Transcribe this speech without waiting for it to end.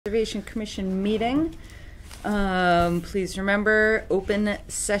Conservation Commission meeting. Please remember, open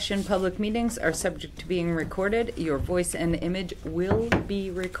session public meetings are subject to being recorded. Your voice and image will be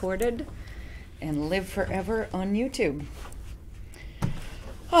recorded and live forever on YouTube.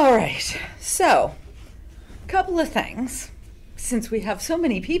 All right, so a couple of things, since we have so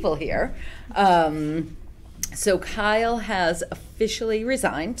many people here. So Kyle has officially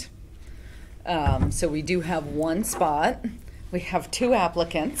resigned. So we do have one spot. We have two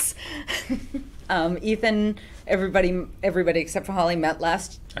applicants. Ethan, everybody except for Holly met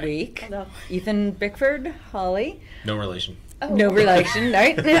last week. Hello. Ethan Bickford, Holly. No relation. Oh. No relation,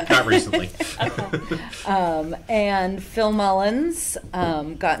 right? Not recently. Okay. And Phil Mullins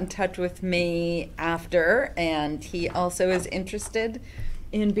got in touch with me after, and he also is interested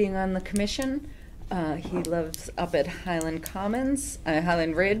in being on the commission. He lives up at Highland Commons,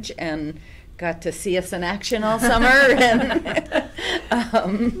 Highland Ridge, and got to see us in action all summer,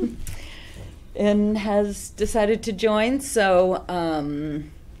 and has decided to join. So,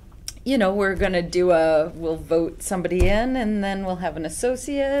 we're going to we'll vote somebody in, and then we'll have an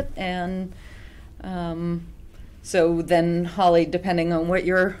associate. And so then, Holly, depending on what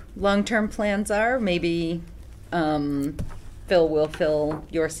your long-term plans are, maybe Phil will fill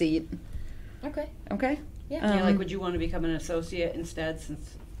your seat. Okay. Okay? Yeah. Would you want to become an associate instead,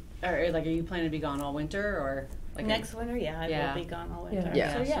 or are you planning to be gone all winter, or next winter? Yeah, I will be gone all winter.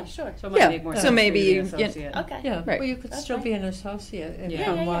 Yeah. So yeah, sure. So it might make more sense. So maybe for you to be an associate. Okay. Yeah, Right. well, you could That's still fine. be an associate and Yeah.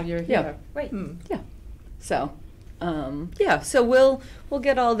 come Yeah, while yeah. you're Yeah. here. Right. So, so we'll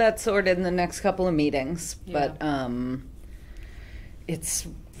get all that sorted in the next couple of meetings. Yeah. But it's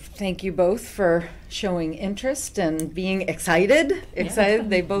thank you both for showing interest and being excited. Excited.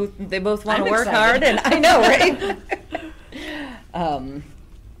 They both want I'm to work hard, excited. and I know, right?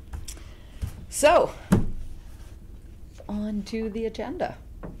 So, on to the agenda.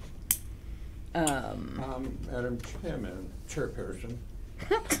 Madam Chairperson,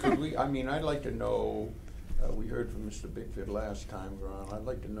 I'd like to know, we heard from Mr. Bickford last time around, I'd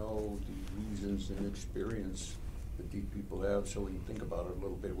like to know the reasons and experience that these people have, so we can think about it a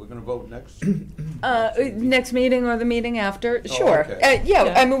little bit. We're gonna vote next? Next meeting or the meeting after? Oh, Sure. okay.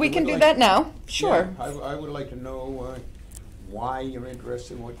 We can do like- that now. Sure. Yeah, I would like to know why you're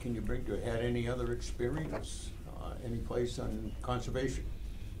interested, what can you bring to it? Had any other experience, any place on conservation?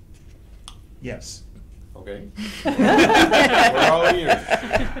 Yes. Okay. We're all ears.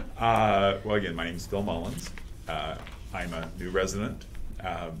 Well, again, my name is Phil Mullins. I'm a new resident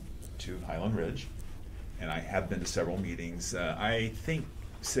to Highland Ridge, and I have been to several meetings. I think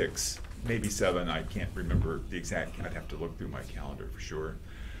 6, maybe 7. I can't remember the exact. I'd have to look through my calendar for sure.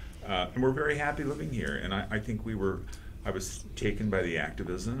 And we're very happy living here, and I think I was taken by the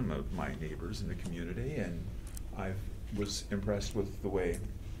activism of my neighbors in the community, and I was impressed with the way,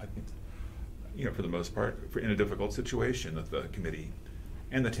 I think, for the most part, in a difficult situation that the committee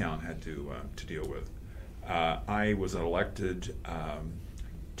and the town had to deal with. I was an elected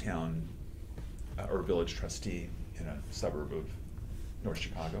town or village trustee in a suburb of North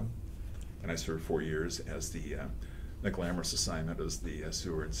Chicago, and I served 4 years as the glamorous assignment as the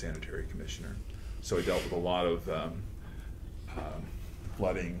sewer and sanitary commissioner. So I dealt with a lot of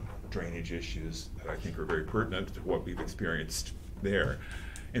flooding, drainage issues that I think are very pertinent to what we've experienced there.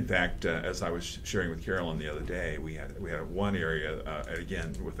 In fact, as I was sharing with Carolyn the other day, we had one area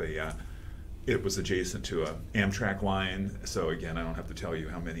again with it was adjacent to a Amtrak line. So again, I don't have to tell you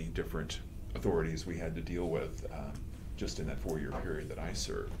how many different authorities we had to deal with just in that 4-year period that I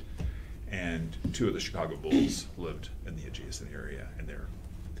served. And 2 of the Chicago Bulls lived in the adjacent area, and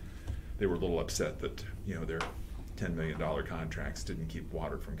they were a little upset that their $10 million contracts didn't keep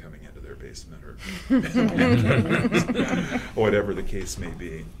water from coming into their basement or whatever the case may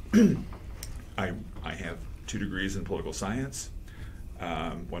be. I have 2 degrees in political science,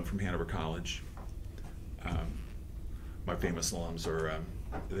 one from Hanover College. My famous alums are,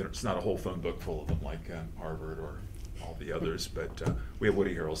 it's not a whole phone book full of them like Harvard or all the others, but we have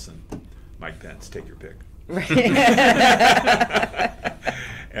Woody Harrelson, Mike Pence, take your pick. Right.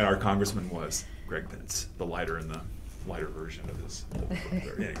 And our congressman was Greg Pence, the lighter version of his.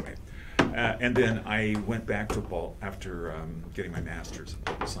 Anyway, and then I went back to Ball after getting my master's in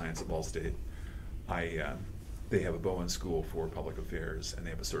political science at Ball State. They have a Bowen School for Public Affairs, and they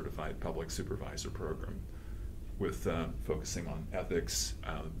have a certified public supervisor program with focusing on ethics,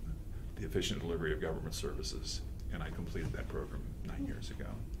 the efficient delivery of government services, and I completed that program 9 years ago.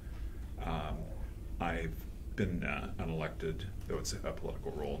 I've been unelected, though it's a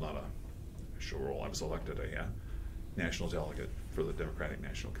political role, not a official role. I was elected a national delegate for the Democratic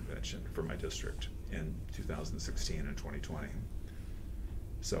National Convention for my district in 2016 and 2020.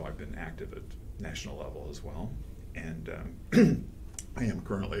 So I've been active at national level as well, and I am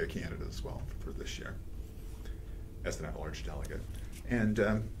currently a candidate as well for this year as an at-large delegate. And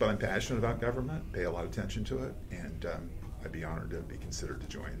but I'm passionate about government, pay a lot of attention to it, and I'd be honored to be considered to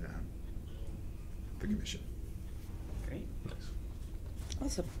join the commission. Great.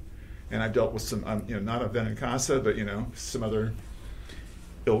 Awesome. And I've dealt with some, not a Benincasa, but some other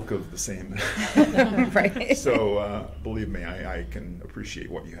ilk of the same. Right. So believe me, I can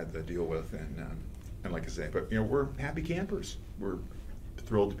appreciate what you had to deal with, and like I say, but we're happy campers. We're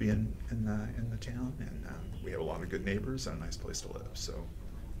thrilled to be in the town, and we have a lot of good neighbors and a nice place to live. So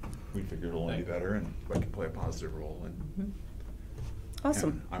we figured it'll only be better, and I can play a positive role. And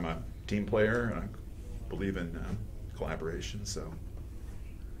Awesome. I'm a team player, and I believe in collaboration. So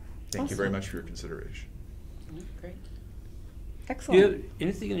thank you very Awesome. much for your consideration. Great. Do Excellent. you have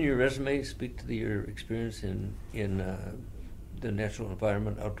anything in your resume speak to your experience in the natural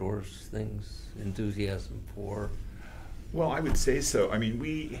environment, outdoors things, enthusiasm for? Well, I would say so. I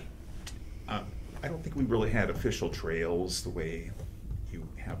mean, I don't think we really had official trails the way you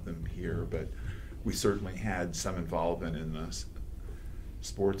have them here, but we certainly had some involvement in the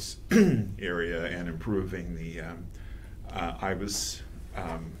sports area and improving the. I was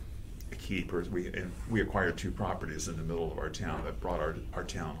a key person. We acquired 2 properties in the middle of our town that brought our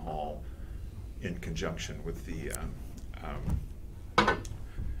town hall in conjunction with the. How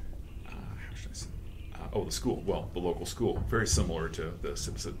should I say? The school. Well, the local school. Very similar to this.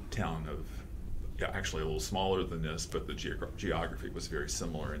 It was a town of, actually a little smaller than this, but the geography was very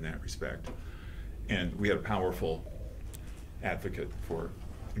similar in that respect. And we had a powerful advocate for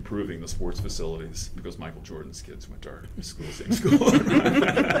improving the sports facilities because Michael Jordan's kids went to our school, same school.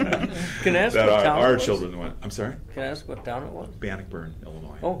 Can I ask that what town our it was? children went. I'm sorry? Can I ask what town it was? Bannockburn,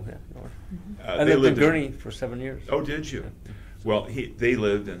 Illinois. Oh, yeah. No. They I lived in lived Gurney for 7 years. Oh, did you? Well, they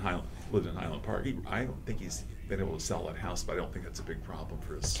lived in Highland Park. I don't think he's been able to sell that house, but I don't think that's a big problem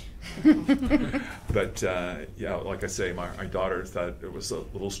for us. But like I say, my daughter thought it was a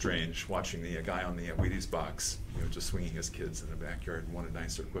little strange watching the guy on the Wheaties box, just swinging his kids in the backyard and wanted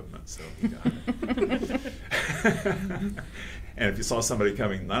nicer equipment, so he got it. And if you saw somebody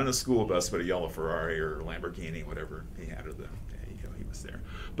coming, not in a school bus, but a yellow Ferrari or Lamborghini, whatever he had, or he was there.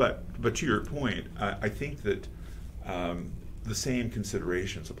 But to your point, I think that the same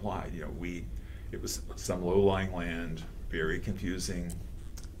considerations applied. It was some low-lying land, very confusing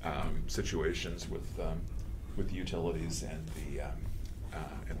situations with the utilities and the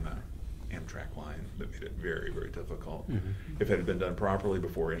Amtrak line that made it very, very difficult. Mm-hmm. If it had been done properly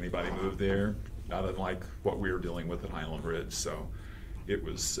before anybody moved there, not unlike what we were dealing with at Highland Ridge, so it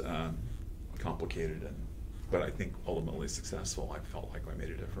was complicated, but I think ultimately successful. I felt like I made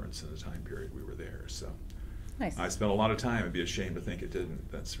a difference in the time period we were there. So. Nice. I spent a lot of time. I'd be ashamed to think it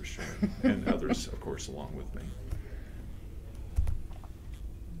didn't, that's for sure. And others, of course, along with me.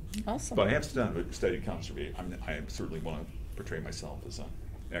 Awesome. But I have studied conservation. I certainly want to portray myself as an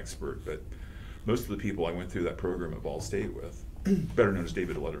expert, but most of the people I went through that program at Ball State with, better known as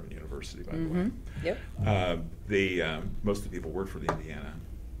David Letterman University, by the way. Yep. Most of the people worked for the Indiana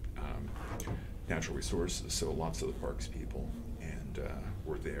Natural Resources, so lots of the parks people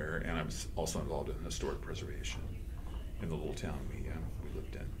were there, and I was also involved in historic preservation in the little town we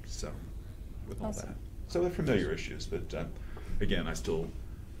lived in. So, with all Awesome. that, so they're familiar issues, but again,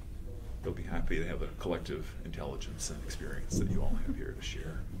 they'll be happy to have the collective intelligence and experience that you all have here to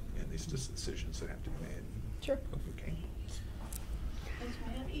share in these decisions that have to be made. Sure. Okay. Is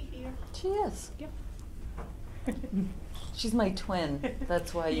Maddie here? She is. Yep. She's my twin.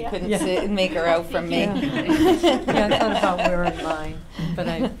 That's why you Yeah. couldn't Yeah. sit and make her out from me. Yeah. Yeah, I thought about wearing mine, but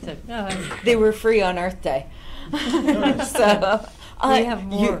I said, no, They were free on Earth Day. So we have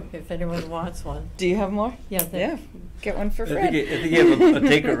more if anyone wants one. Do you have more? Yeah. Yeah. Get one for I Fred. think you have a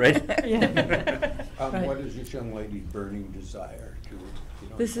taker, right? Yeah. Right. What is this young lady's burning desire to?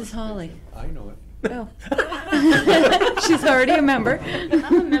 This is Holly. I know it. Oh. She's already a member.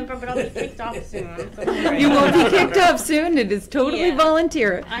 I'm a member, but I'll be kicked off soon. So You won't be kicked off soon. It is totally Yeah.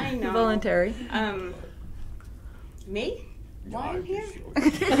 voluntary. I know. Voluntary. Me? Why I'm here?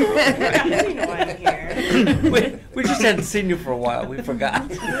 just You know why I'm here. we just hadn't seen you for a while. We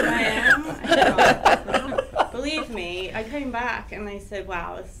forgot. I am. I know. Believe me, I came back and I said,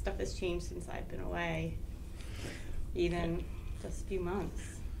 wow, this stuff has changed since I've been away. Even just a few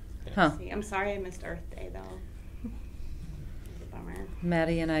months. Huh. See, I'm sorry I missed Earth Day, though. It was a bummer.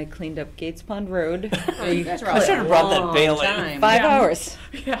 Maddie and I cleaned up Gates Pond Road. You guys were I out should there have a brought that long bail in. time. 5 Yeah. hours.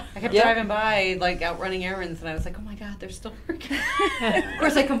 Yeah. I kept Yep. driving by, like out running errands, and I was like, "Oh my God, they're still working." Of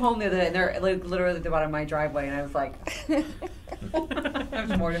course, I come home the other day, and they're like literally at the bottom of my driveway, and I was like, I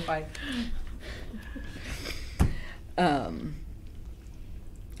was mortified. All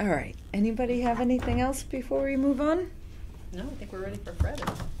right. Anybody have anything else before we move on? No, I think we're ready for Fred.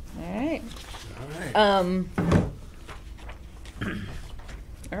 All right. All right.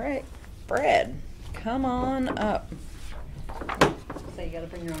 All right, Fred, come on up. So you gotta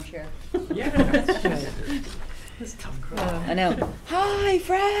bring your own chair. I know. Hi,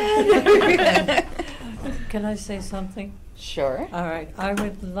 Fred. Can I say something? Sure. All right, I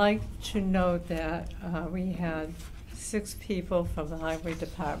would like to note that we had 6 people from the highway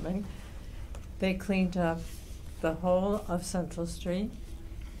department. They cleaned up the whole of Central Street,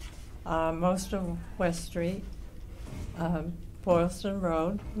 most of West Street, Boylston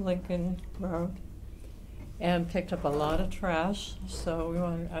Road, Lincoln Road, and picked up a lot of trash, so we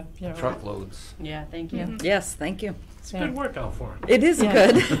want, Truckloads. Yeah, thank you. Yeah. Yes, thank you. It's a good workout for him. It is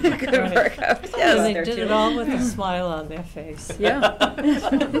Yeah. good, good Right. workout. And Yes. they did it all with a smile on their face. Yeah.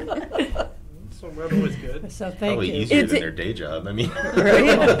 So weather was good. So thank Probably you. easier It's- than their day job. I mean, Right?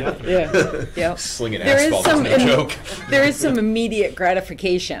 definitely. Yeah. Yeah. slinging There is asphalt is some no joke. there is some immediate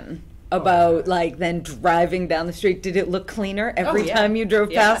gratification about like then driving down the street. Did it look cleaner every Oh, yeah. time you drove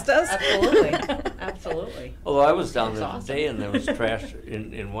Yeah, past us? Absolutely, absolutely. Although I was down there That's today awesome. and there was trash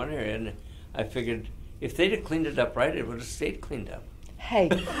in one area, and I figured if they'd have cleaned it up right, it would have stayed cleaned up. Hey.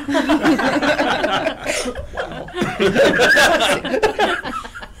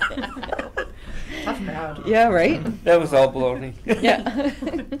 Tough crowd. Yeah, right? That was all baloney. Yeah.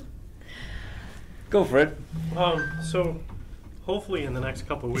 Go for it. So hopefully in the next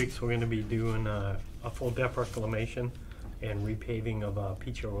couple of weeks, we're going to be doing a full depth reclamation and repaving of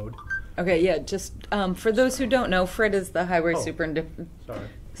Peach Hill Road. Okay, yeah, just for those who don't know, Fred is the highway Oh. Sorry.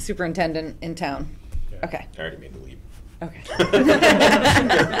 superintendent in town. Yeah. Okay. I already made the leap. Okay.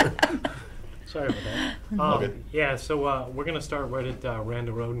 Sorry about that. All good. Yeah, so we're going to start right at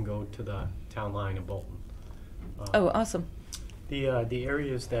Randall Road and go to the town line in Bolton. Oh, awesome. The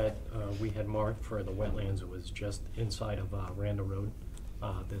areas that we had marked for the wetlands was just inside of Randall Road.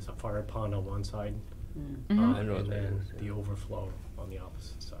 There's a fire pond on one side, Mhm. I know what and that then is, the yeah. overflow on the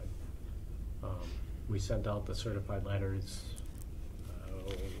opposite side. We sent out the certified letters, I don't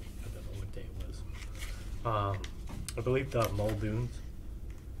know what day it was. I believe the Muldoons.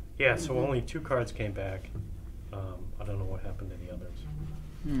 Yeah, so Mm-hmm. only 2 cards came back. I don't know what happened to the others.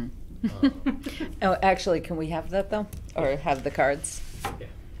 Hmm. Um, Oh, actually, can we have that though? Or have the cards? Yeah.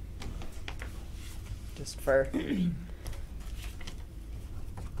 Just for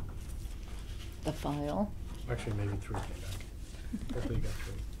the file. Actually, maybe 3 came back. Hopefully you got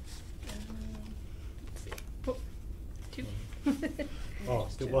 3. Oh,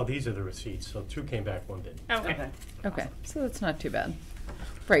 well, these are the receipts, so 2 came back, 1 didn't. Okay. Okay, so that's not too bad.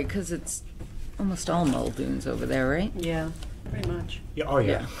 Right, because it's almost all Muldoons over there, right? Yeah, pretty much. Yeah, oh,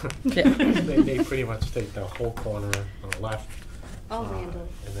 yeah. Yeah. Yeah. They pretty much take the whole corner on the left. All Randall.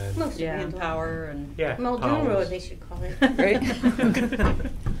 And then, Most of Yeah, and Randall. power and. yeah. Muldoon Powers. Road, they should call it. Right?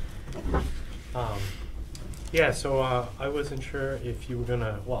 Yeah, so I wasn't sure if you were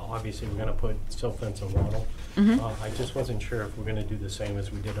gonna, well, obviously we're gonna put silt fence and wattle. Mhm. I just wasn't sure if we're gonna do the same as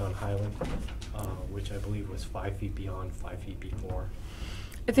we did on Highland, which I believe was 5 feet beyond, 5 feet before.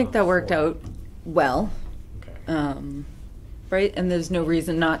 I think that worked out well, Okay. right? And there's no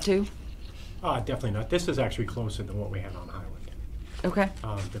reason not to? Definitely not. This is actually closer than what we had on Highland. Okay.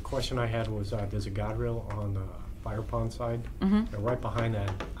 The question I had was, there's a guardrail on the fire pond side. Mhm. And right behind that,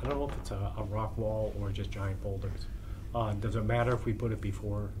 I don't know if it's a rock wall or just giant boulders. Does it matter if we put it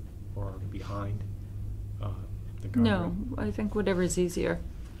before or behind the guardrail? No, I think whatever's easier.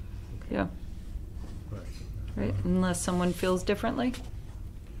 Okay. Yeah, Right. right? Unless someone feels differently.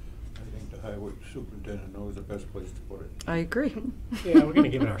 I think the highway superintendent knows the best place to put it. I agree. Yeah, we're gonna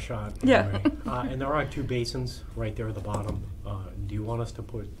give it our shot. Yeah. Anyway. And there are 2 basins right there at the bottom. Do you want us to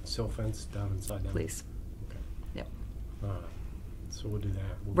put silt fence down inside them? Please. Okay. Yep. So we'll do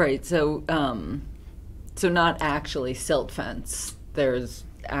that. Right, so, so not actually silt fence. There's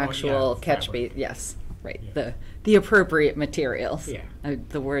actual catch fabric. yes, right. Yeah. The appropriate materials. Yeah.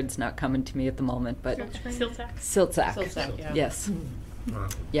 The word's not coming to me at the moment, but Silt sack. silt sack. Silt sack, yeah. Yes, Uh,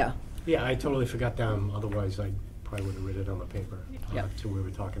 yeah. Yeah, I totally forgot them. Otherwise, I probably would have written it on the paper. Yeah. So we were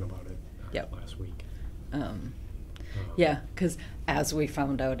talking about it Yep. last week. Yeah, because as we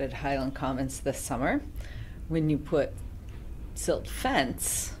found out at Highland Commons this summer, when you put silt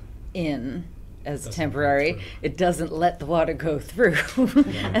fence in as Doesn't go temporary, through. it doesn't let the water go through.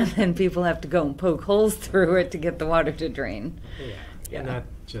 And then people have to go and poke holes through it to get the water to drain. Yeah. Yeah. And that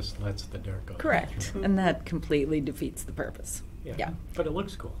just lets the dirt go. Correct. And that completely defeats the purpose. Yeah. But it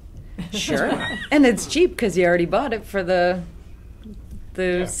looks cool. Sure. And it's cheap because you already bought it for the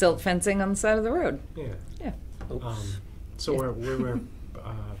the Yeah. silt fencing on the side of the road. Yeah. Yeah. So we were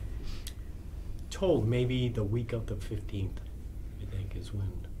told maybe the week of the 15th, I think, is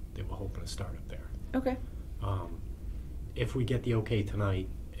when they were hoping to start up there. Okay. If we get the okay tonight,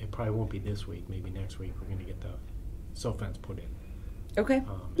 it probably won't be this week, maybe next week, we're gonna get the silt fence put in. Okay.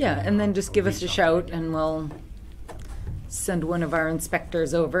 Um, Yeah, and and then I'll- just I'll give us reach a out shout again. and we'll send one of our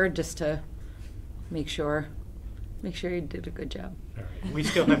inspectors over just to make sure you did a good job. All right. We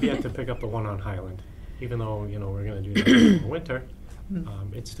still have yet to pick up the one on Highland, even though, you know, we're gonna do that in the winter.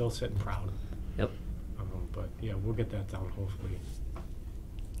 It's still sitting proud. Yep. But yeah, we'll get that down hopefully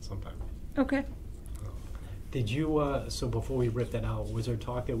sometime. Okay. Did you, so before we rip that out, was there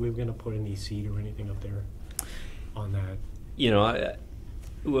talk that we were gonna put any seed or anything up there on that? You know,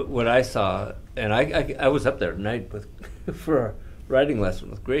 what I saw, and I was up there tonight with for a riding lesson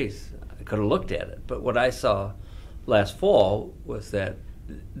with Grace. I could have looked at it, but what I saw last fall was that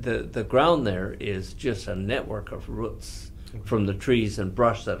the ground there is just a network of roots from the trees and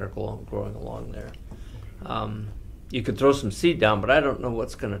brush that are growing along there. You could throw some seed down, but I don't know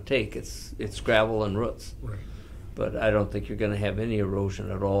what's going to take. It's gravel and roots. Right. But I don't think you're going to have any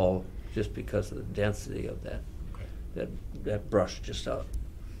erosion at all, just because of the density of Okay. that brush just out.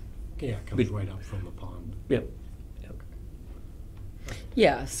 Yeah, it comes Be- right up from the pond. Yep. Yep.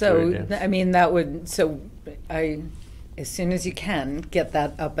 Yeah, so, Very dense. I mean, as soon as you can, get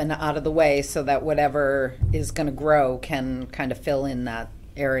that up and out of the way so that whatever is gonna grow can kind of fill in that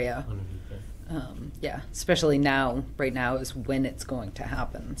area. Underneath it. Yeah, especially now, right now is when it's going to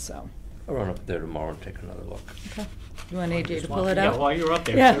happen, so. I'll run up there tomorrow and take another look. Okay. You want AJ to Just pull walk- it Yeah, out? while you're up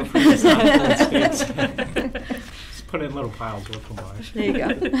there, Yeah. feel free to stop and stance. Just put it in little piles, we'll come by. There you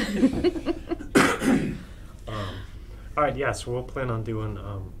go. All right, yeah, so we'll plan on doing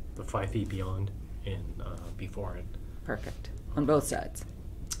the 5 feet beyond and before it. Perfect, on both sides.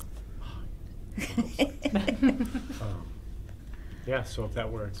 Yeah, so if that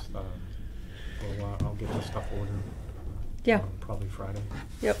works, I'll get this stuff ordered. Yeah. Probably Friday.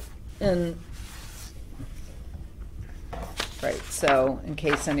 Yep, and, right, so in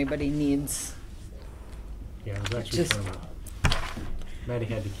case anybody needs, Yeah, I was actually Just- trying to, Maddie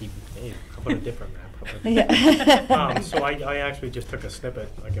had to keep, hey, how about a different map? How about- yeah. So I actually just took a snippet,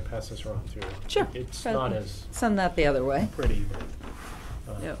 I can pass this around too. Sure. It's not as Send that the other way. pretty,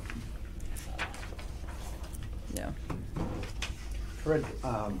 but. Yep. Yeah. Fred,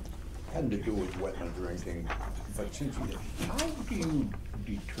 hadn't to do with wetlands or anything, but since you, how do you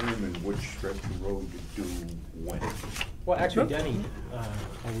determine which stretch of road to do when? Well, actually, Denny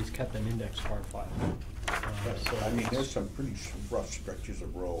always kept an index card file. I mean, there's some pretty rough stretches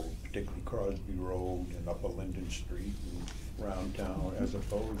of road, particularly Crosby Road and Upper Linden Street and around town, as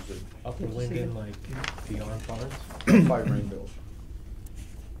opposed to Upper Linden, like beyond Farms. by Rainbills.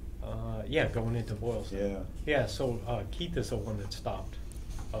 Yeah, going into Boylston. Yeah. Yeah, so Keith is the one that stopped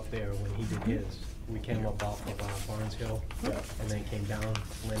up there when he did his. We came up off of Barnes Hill, Yeah. and then came down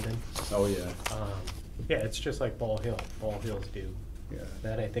Linden. Oh, yeah. Yeah, it's just like Ball Hill. Ball Hill's due. Yeah.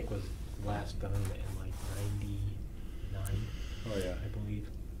 That I think was last done in like '99, Oh, yeah. I believe.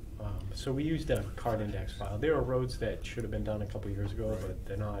 So we used a card index file. There are roads that should have been done a couple years ago, Right. but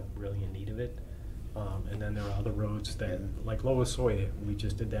they're not really in need of it. And then there are other roads that, Yeah. like Lower Sawyer, we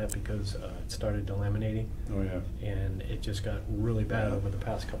just did that because it started delaminating, Oh, yeah. and it just got really bad Yeah. over the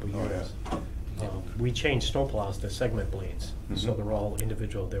past couple Oh, years. We changed snowplows to segment blades, so Mhm. they're all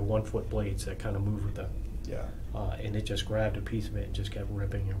individual. They're 1-foot blades that kind of move with the, Yeah. and it just grabbed a piece of it and just kept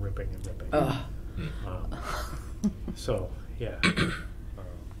ripping and ripping and ripping. Ugh. So, yeah.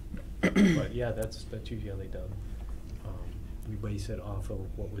 But yeah, that's usually done. We base it off of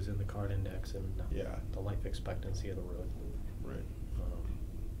what was in the card index and Yeah. the life expectancy of the road. Right.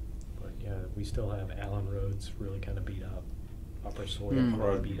 But yeah, we still have Allen Roads really kind of beat up. Upper Sawyer Mm. really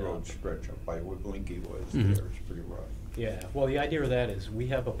Crosby beat Road up. stretch up by where Blinky was Mhm. there, it's pretty rough. Yeah, well, the idea of that is we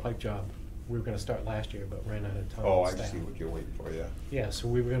have a pipe job. We were gonna start last year, but ran out of time. Oh, and I staff. see what you're waiting for, yeah. Yeah, so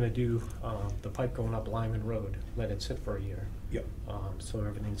we were gonna do the pipe going up Lyman Road, let it sit for a year. Yep. So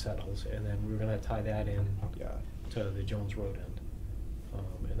everything settles, and then we were gonna tie that in Yeah. to the Jones Road end.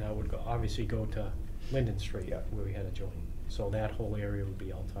 And that would obviously go to Linden Street, Yeah. where we had a joint. So that whole area would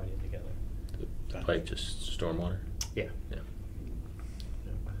be all tied in together. The pipe, just stormwater? Yeah. Yeah.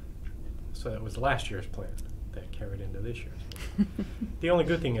 So that was last year's plan that carried into this year's plan. The only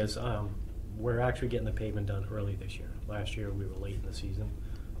good thing is, we're actually getting the pavement done early this year. Last year, we were late in the season,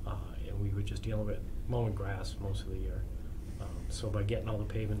 and we were just dealing with mowing grass most of the year. So by getting all the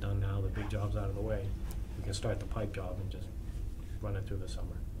pavement done now, the big job's out of the way, we can start the pipe job and just run it through the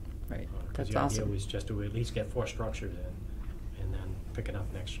summer. Right, 'Cause that's the idea awesome. was just to at least get 4 structures in, and then pick it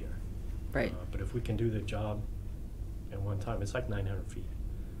up next year. Right. But if we can do the job in one time, it's like 900 feet.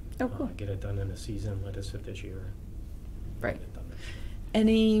 Oh, cool. Get it done in a season, let us sit this year. Right. Get it done next year.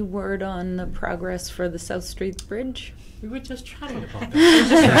 Any word on the progress for the South Street Bridge? We were just chatting about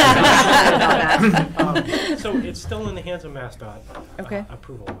that. So it's still in the hands of MassDOT, Okay.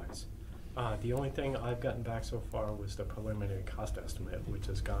 approval-wise. The only thing I've gotten back so far was the preliminary cost estimate, which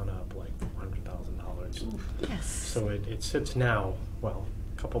has gone up like $100,000. Yes. So it sits now, well,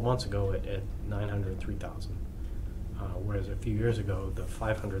 a couple months ago at $903,000. Whereas a few years ago, the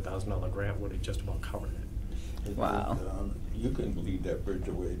 $500,000 grant would have just about covered it. Wow. You can leave that bridge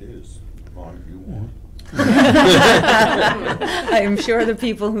the way it is, as long as you want. I'm sure the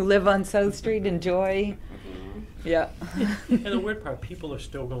people who live on South Street enjoy. Yeah. And the weird part, people are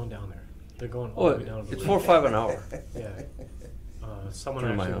still going down there. They're going all Oh, the way down to the it's lake. 4 or 5 an hour. Yeah. Someone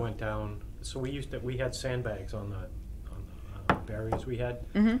From my actually house. went down, so we had sandbags on the barriers we had.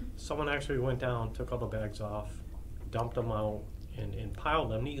 Mm-hmm. Someone actually went down, took all the bags off, dumped them out, and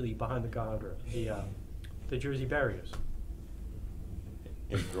piled them neatly behind the the Jersey barriers.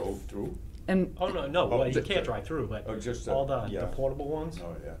 It drove through? And Oh, no, Oh, well, you just can't the- drive through, but oh, just all the- the yeah. portable ones.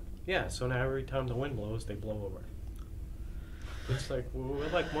 Oh, yeah. Yeah, so now every time the wind blows, they blow over. It's like, we're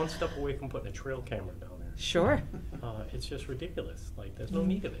like one step away from putting a trail camera down there. sure. It's just ridiculous, like, there's no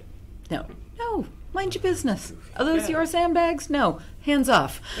need of it. No. No. Mind your business. Are those Yeah. your sandbags? No. Hands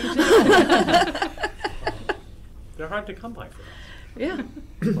off. They're hard to come by for us. Yeah.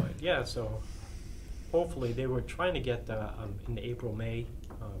 But, yeah, so hopefully they were trying to get an April, May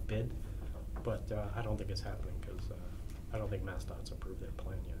bid, but I don't think it's happening because I don't think MassDOT's approved their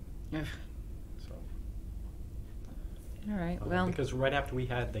plan yet. So, All right. Well. because right after we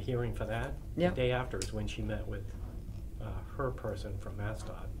had the hearing for that, Yep. the day after is when she met with her person from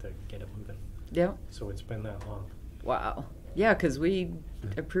MassDOT to get it moving. Yep. So it's been that long. Wow. Yeah, because we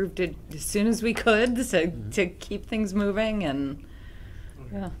approved it as soon as we could to keep things moving, and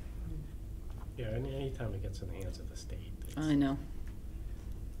yeah, Yeah, and anytime it gets in the hands of the state, I know.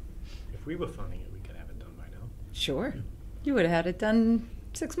 if we were funding it, we could have it done by now. Sure. You would have had it done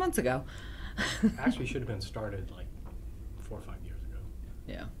 6 months ago. Actually, should have been started like 4 or 5 years ago,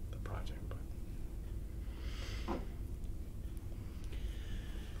 Yeah. the project, but.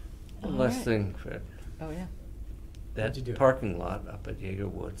 One All last right. thing, Fred. Oh, yeah. What'd you do? That parking lot up at Jaeger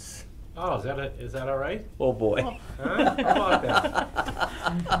Woods. Oh, is that all right? Oh, boy. Huh? How about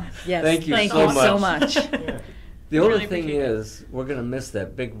that? Yes. Thank you Thank so you so much. much. Yeah. The only Really thing appreciate it. is, we're gonna miss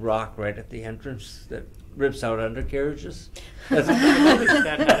that big rock right at the entrance that rips out undercarriages. That's-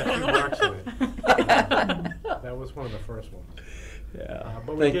 That had a few marks in it. That was one of the first ones. Yeah.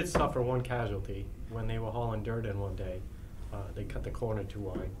 But we Thank- did suffer one casualty when they were hauling dirt in one day. They cut the corner too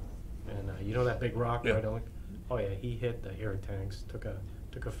wide, and you know that big rock Yeah. right on. Oh yeah, he hit the air tanks. Took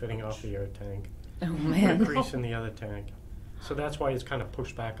a fitting off the air tank. Oh, Put man. a crease in the other tank. So that's why it's kind of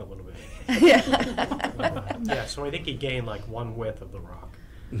pushed back a little bit. Yeah. Yeah, so I think he gained like one width of the rock.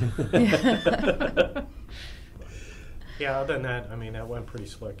 Yeah, other than that, I mean, that went pretty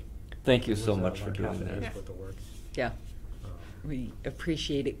slick. Thank you It so was, much for like half doing a day's that. worth of work. Yeah. Um, We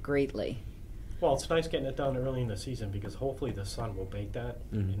appreciate it greatly. Well, it's nice getting it done early in the season because hopefully the sun will bake that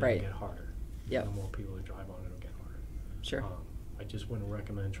and it'll Right. get harder. Yep. The more people that drive on it, it'll get harder. Sure. I just wouldn't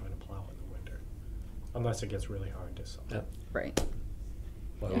recommend trying to plow in the winter unless it gets really hard this summer. Yep. Right.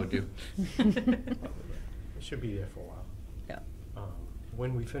 Why would you? It should be there for a while. Yeah.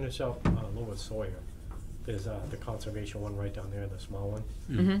 When we finish up Lower Sawyer, there's the conservation one right down there, the small one.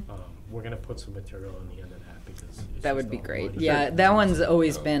 Mhm. We're gonna put some material on the end of that because it's That would just be all great. muddy. Yeah, that one's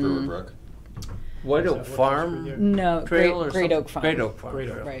always been. Brewerbrook. White Is Oak that what that's Farm for you? No, Trail or Great something? Oak Farm. Great Oak Farm. Great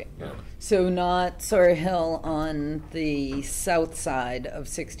Oak. Trail. Right. Yeah. So not Sawyer Hill on the south side of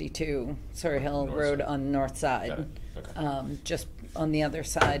 62, Sawyer Hill North Road side. on the north Got side. it. Okay. Just on the other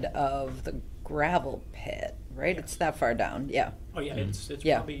side of the gravel pit, right? It's that far down, yeah. Oh, yeah, it's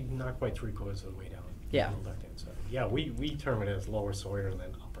Yeah. probably not quite 3/4 of the way down. Yeah. On the left-hand side. Yeah, we term it as Lower Sawyer and then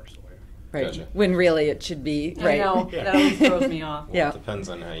Upper Sawyer. Right, Gotcha. when really it should be, I right. know, Yeah. that always throws me off. Well, Yeah. it depends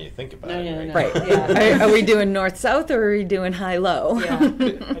on how you think about No, it, yeah, right? no. Right, yeah. Are we doing north-south or are we doing high-low? Yeah. I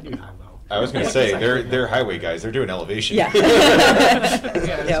do high-low. I was gonna say, they're highway guys, they're doing elevation. Yeah.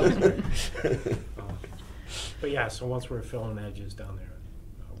 Yeah, Yep. But yeah, so once we're filling edges down there,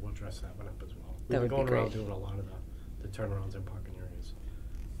 we'll dress that one up as well. That We've would been be going around great. doing a lot of the turnarounds in parking areas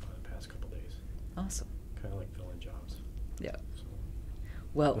the past couple days, Awesome, kind of like filling jobs. yeah. So,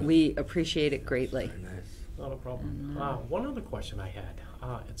 Well, we appreciate it greatly. Very nice. not a problem. One other question I had,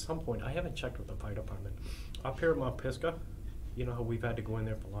 at some point, I haven't checked with the fire department. Up here at Mount Pisgah, you know how we've had to go in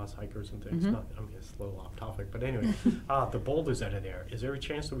there for lost hikers and things? Mhm. Not, I mean, it's a little off topic, but anyway, the boulders that are there, is there a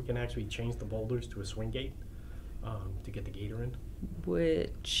chance that we can actually change the boulders to a swing gate, to get the gator in?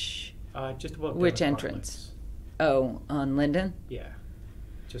 Which, Just about. Which down the entrance? Frontlets. oh, on Linden? Yeah,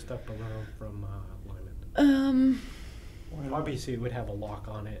 just up around from, Lyman. Obviously, it would have a lock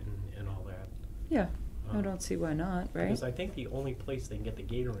on it and all that. Yeah, I Um, don't see why not, right? Because I think the only place they can get the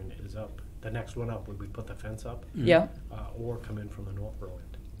gator in is up, the next one up, where we put the fence up, Yeah, or come in from the Northborough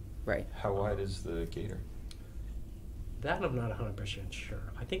end. right. How wide is the gator? That I'm not 100%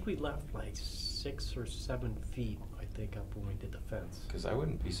 sure. I think we left like 6 or 7 feet, I think, up when we did the fence. Because I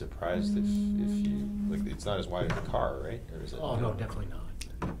wouldn't be surprised if you, like, it's not as wide as a car, right? Or is it? Oh, no, definitely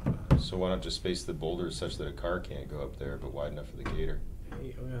not. So why not just space the boulders such that a car can't go up there, but wide enough for the gator?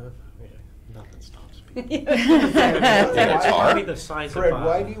 Yeah, nothing stops me. it's hard. Probably the size Fred, of,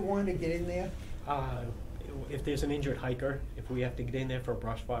 why do you want to get in there? if there's an injured hiker, if we have to get in there for a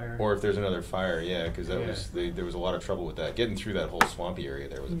brush fire. Or if there's another fire, yeah, because that Yeah. was there was a lot of trouble with that. Getting through that whole swampy area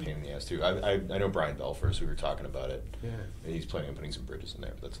there was a pain in the ass too. I know Brian Belfers, we were talking about it. Yeah. And he's planning on putting some bridges in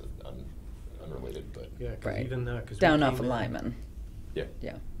there. But that's unrelated, but Yeah, because Right. even because Down off of Lyman. yeah.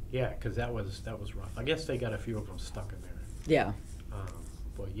 Yeah, Yeah, because that was rough. I guess they got a few of them stuck in there. yeah,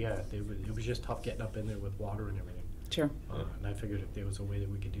 But yeah, it was just tough getting up in there with water and everything. sure. And I figured if there was a way that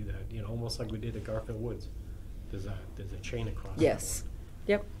we could do that, you know, almost like we did at Garfield Woods. There's a chain across. that Yes, one.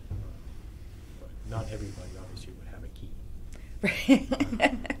 yep. But not everybody obviously would have a key.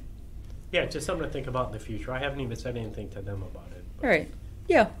 Right. Yeah, just something to think about in the future. I haven't even said anything to them about it. but- All right,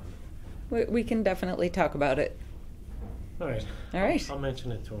 yeah, we can definitely talk about it. All right. All right. I'll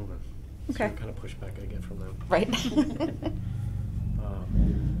mention it to them and see Okay. what kind of pushback I get from them. Right.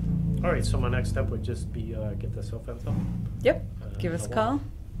 All right, so my next step would just be get the silt fence up. Yep, give us a call.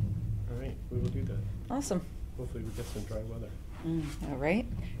 All right, we will do that. Awesome. Hopefully we get some dry weather. All right.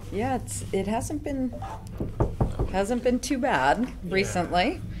 Yeah, it hasn't been too bad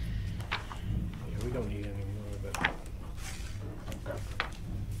recently. Yeah, we don't need any more of it.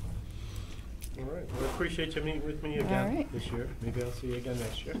 All right, well, I appreciate you meeting with me All again right. this year. Maybe I'll see you again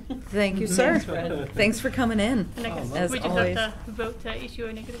next year. Thank you, sir. Thanks, Fred. Thanks for coming in. And I guess as we just always. have to vote to issue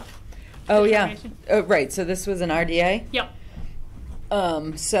a negative. Oh yeah. determination. Oh, right. So this was an RDA. Yep.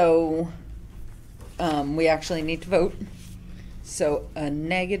 We actually need to vote. So a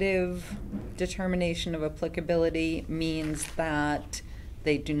negative determination of applicability means that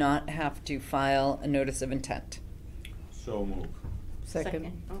they do not have to file a notice of intent. So move.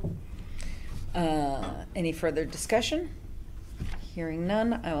 Second. Any further discussion? Hearing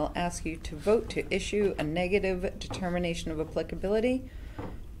none, I will ask you to vote to issue a negative determination of applicability.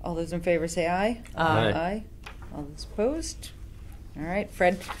 All those in favor say aye. Aye. Aye. All those opposed? All right,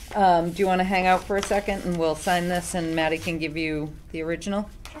 Fred, do you want to hang out for a second and we'll sign this and Maddie can give you the original?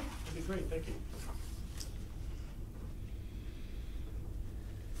 That'd be great, thank you.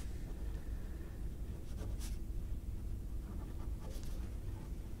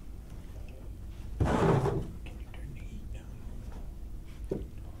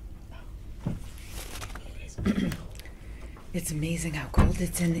 It's amazing how cold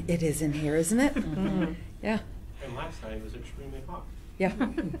it is in here, isn't it? Mhm. Yeah, And last night it was extremely hot. yeah.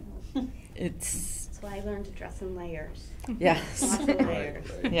 It's, That's why I learned to dress in layers. yes. Lots of layers.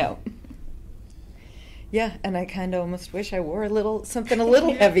 Right. Yeah. Yeah, and I kind of almost wish I wore something a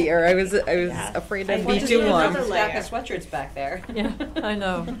little heavier. I was Yeah. afraid I I'd want be to too do warm. another layer. Stack of sweatshirts back there. Yeah, I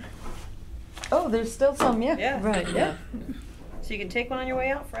know. Oh, there's still some, yeah. Yeah. Right, yeah. So you can take one on your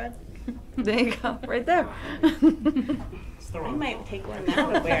way out, Fred. There you go, right there. It's the I wrong might color. take one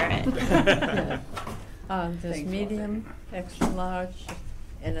now to wear it. There's Thanks, medium, extra large,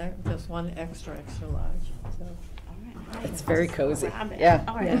 and there's one extra large, so. All right, It's very I'll cozy. grab it. Yeah.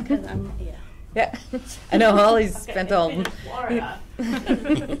 All right, Yeah. because yeah. Yeah, I know Holly's Okay, spent I all finished Florida.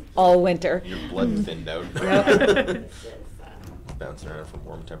 all winter. Your blood thinned out. Yep. This is, Bouncing around from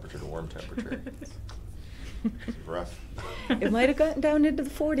warm temperature to warm temperature. It's rough. It might have gotten down into the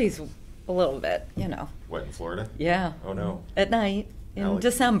 40s a little bit, you know. What, in Florida? Yeah. Oh, no. At night in Alex.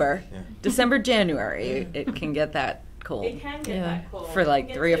 December, Yeah. December, January, it can get that cold. It can get Yeah. that cold. For like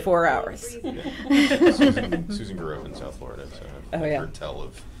It 3 or gets 4 to hours. freezing. Susan grew up in South Florida, so Oh, I've yeah. heard tell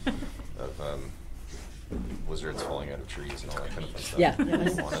of lizards falling out of trees and all that kind of fun stuff. Yeah.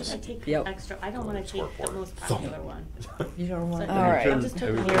 Iguanas. I take Yep. extra. I don't want to take the Scoreboard. most popular one. You don't want. So- All right. I just took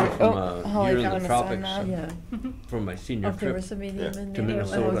I one. returned Oh, from Holly, a year if you in wanna the sign tropics that? Yeah. from my senior Oh, there trip was a medium Yeah. in to there?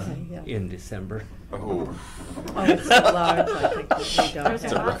 Minnesota Okay, yeah. in December. Oh, Oh, it's so large, I think that we don't There's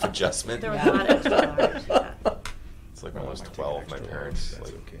it's a have. rough adjustment. There was a lot extra large. Yeah. It's like when I was 12, my parents,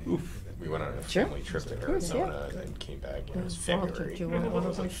 like, we went on a Sure. family trip to Of course, Arizona and then came back, and it was Walter, February. do you want and one it of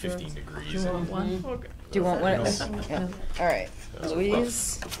was like those 15 shirts? degrees. Do you want and- one? Okay. Do you want one? No. Yeah. All right, That was a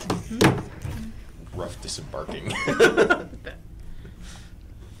Louise. rough disembarking.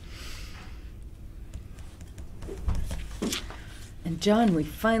 And John, we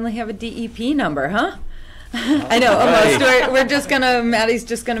finally have a DEP number, huh? I know, almost. We're just gonna, Maddie's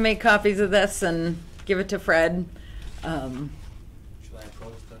just gonna make copies of this and give it to Fred. Should I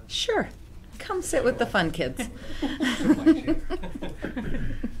approach the? Sure. Come sit with the fun kids.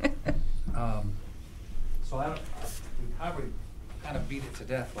 So we probably kind of beat it to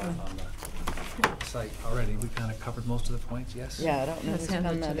death on the site already. We kind of covered most of the points, yes? Yeah, I don't know Let's whose hand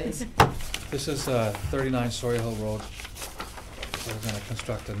pen it that to is. This is 39 Sawyer Hill Road. We're going to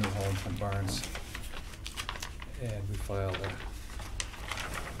construct a new home from Barnes. And we filed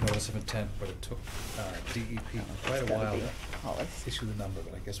a notice of intent, but it took DEP quite a Gotta while be to Hollis. issue the number,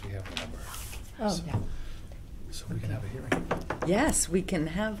 but I guess we have the number. Oh, yeah. So we can have a hearing. Yes, we can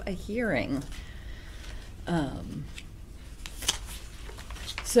have a hearing.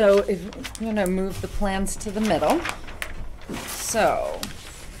 So if, I'm gonna move the plans to the middle. So,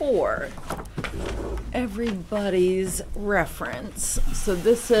 for everybody's reference, so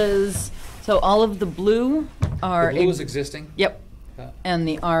this is, so all of the blue are. The blue is existing? Yep, Yeah. and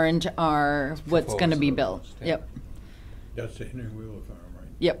the orange are what's gonna be built. Proposed. Yep, That's the Henry Wheeler Farm, right?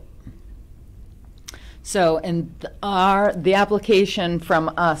 yep. So, and the application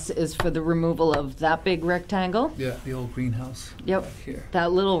from us is for the removal of that big rectangle. Yeah, the old greenhouse. Yep, Back here.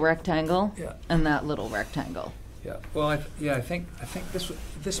 that little rectangle. Yeah. And that little rectangle. Yeah, well, I think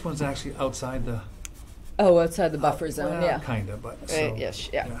this one's actually outside the. Oh, outside the buffer zone, well, yeah. Kinda, but so.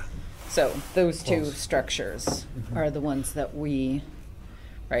 Ish, yeah. So those two Close. structures Mhm. are the ones that we,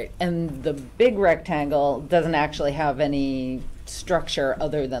 right, and the big rectangle doesn't actually have any structure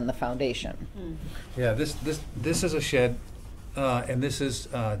other than the foundation. Yeah, this is a shed, and this is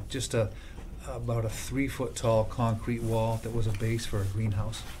just about a 3-foot tall concrete wall that was a base for a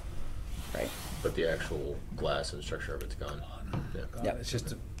greenhouse. Right. But the actual glass and structure of it's gone. Yeah. Yep. It's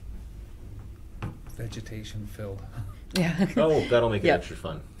just vegetation filled. Yeah. Oh, that'll make it Yep. extra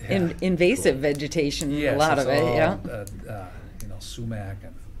fun. Invasive vegetation, a Yes, lot it's of it, yeah. all, sumac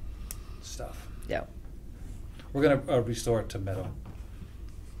and stuff. Yeah, We're gonna restore it to meadow.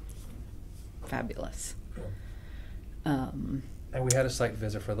 fabulous. And we had a site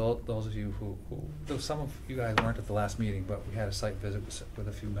visit for those of you who, though some of you guys weren't at the last meeting, but we had a site visit with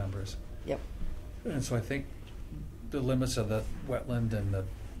a few members. Yep. And so I think the limits of the wetland and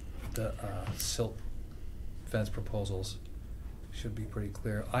the silt fence proposals should be pretty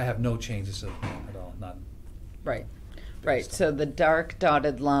clear. I have no changes to the plan at all, none. Right, right. Based So on- the dark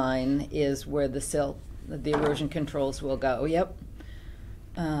dotted line is where the silt, the erosion controls will go, yep.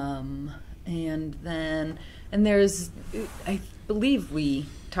 And then, and there's, I believe we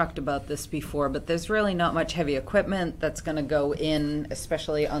talked about this before, but there's really not much heavy equipment that's gonna go in,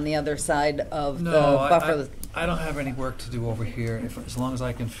 especially on the other side of the No, buffer. I don't have any work to do over here. As long as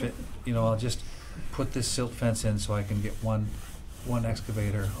I can fit, I'll just put this silt fence in so I can get one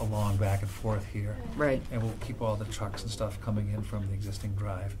excavator along back and forth here. Right, And we'll keep all the trucks and stuff coming in from the existing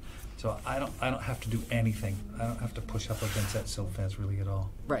drive. So I don't have to do anything. I don't have to push up against that silt fence really at all,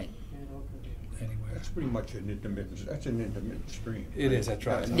 right. anywhere. That's pretty much an intermittent stream. It right? is, that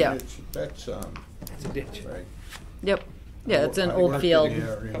drives and Yeah. That's, It's a ditch. right. Yep, yeah, it's an I old worked field.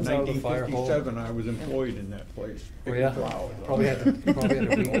 there in Comes out of the fire hole. 1957, I was employed in that place. Oh, yeah? picking flowers. Probably had to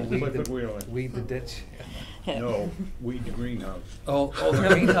Flip it wheeling. weed the ditch. No, weed the greenhouse. Oh, the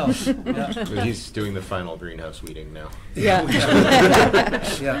greenhouse, yeah. But he's doing the final greenhouse weeding now. Yeah.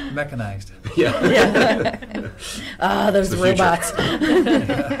 Yeah, mechanized. Yeah. Ah, those It's the future. robots.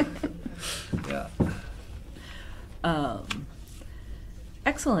 Yeah.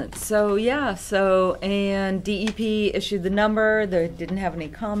 Excellent. So, yeah, and DEP issued the number. They didn't have any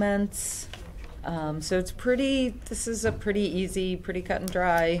comments. So this is a pretty easy, pretty cut and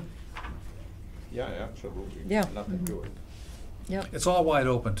dry. Yeah, absolutely. Yeah. Nothing to it. Yep. It's all wide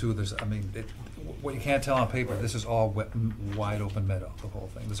open too. What you can't tell on paper, this is all wide open meadow, the whole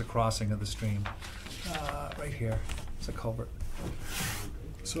thing. There's a crossing of the stream, right here. It's a culvert.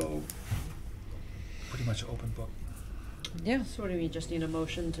 So, pretty much an open book. Yeah. So do we just need a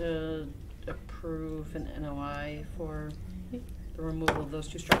motion to approve an NOI for the removal of those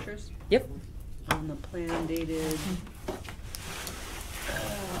two structures? Yep. On the plan dated,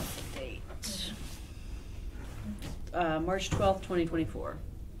 date, March 12th, 2024.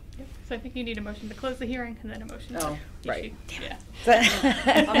 Yep. So I think you need a motion to close the hearing and then a motion Oh, to right. issue.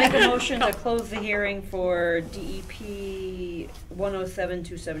 Yeah. I'll make a motion to close the hearing for DEP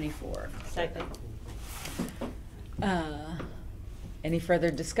 107-274. Second. Any further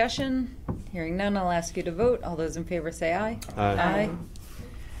discussion? Hearing none, I'll ask you to vote. All those in favor say aye. Aye.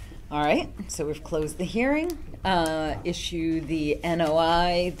 All right, so we've closed the hearing. Issue the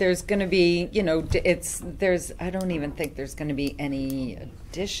NOI. There's going to be, you know, I don't even think there's going to be any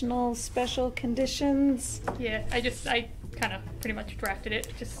additional special conditions. Yeah, I kind of pretty much drafted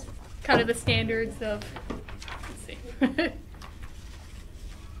it, just kind of the standards of, let's see.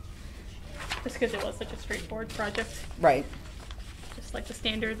 Just because it was such a straightforward project. Right. Just like the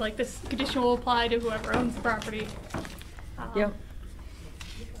standard, like this condition will apply to whoever owns the property. Yep.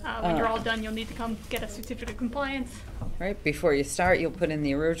 When you're all done, you'll need to come get a certificate of compliance. Right, before you start, you'll put in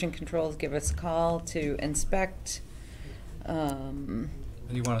the erosion controls, give us a call to inspect. And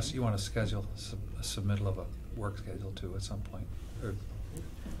you want to schedule a submittal of a work schedule too at some point?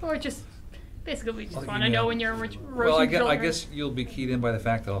 Or just, basically, we just Well, want to know when your erosion Well, I control. guess you'll be keyed in by the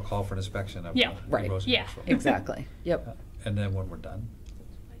fact that I'll call for an inspection of Yeah. the Right. erosion Yeah. control. Exactly, yep, And then when we're done,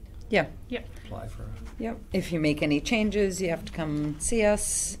 yeah, Yep. apply for yep. If you make any changes, you have to come see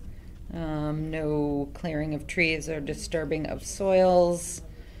us. No clearing of trees or disturbing of soils.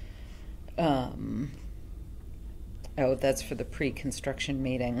 Oh, that's for the pre-construction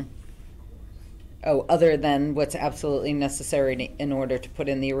meeting. Oh, other than what's absolutely necessary in order to put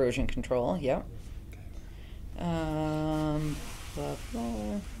in the erosion control, yep. Blah,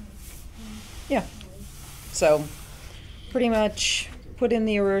 blah. Yeah, so pretty much put in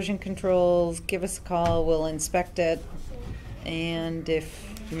the erosion controls, give us a call, we'll inspect it, and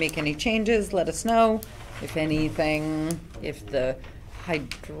if you make any changes, let us know. If anything, if the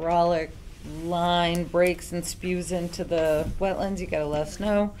hydraulic line breaks and spews into the wetlands, you gotta let us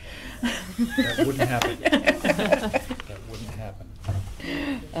know. That wouldn't happen. That wouldn't happen.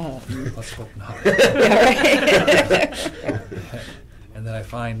 Let's hope not. Yeah, right. And then I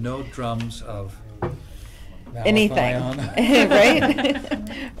find no drums of Anything, malathion,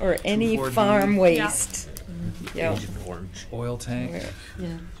 right? Or any 2,4-D. farm Yeah. waste. Yeah. Agent Orange. oil tank.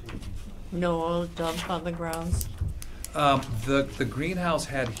 Yeah. No oil dump on the grounds. The greenhouse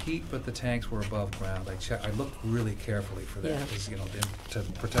had heat, but the tanks were above ground. I looked really carefully for that, Yeah. because, you know, to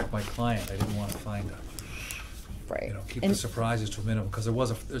protect my client, I didn't want to find Right. keep And- the surprises to a minimum, because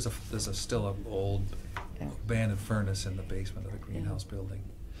there's still an old Yeah. abandoned furnace in the basement of the greenhouse building.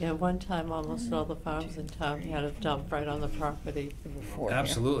 Yeah, one time almost all the farms in town had a dump right on the property. Before, yeah.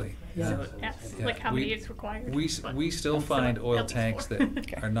 Absolutely. Yeah. Yes, Yeah, like how we- many is required. but We still that's find at oil least tanks four.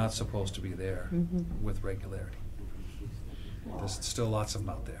 that are not supposed to be there Mhm. with regularity. There's still lots of them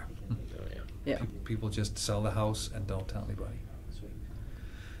out there. Yeah. People just sell the house and don't tell anybody.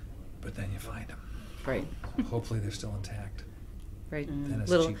 But then you find them. Right, Hopefully they're still intact. right. Then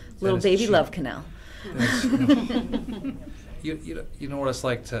it's Little, cheap. little Then it's baby cheap. love canal. That's, you know what it's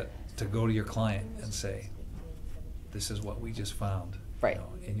like to go to your client and say, this is what we just found. Right.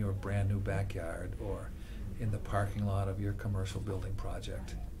 In your brand new backyard or in the parking lot of your commercial building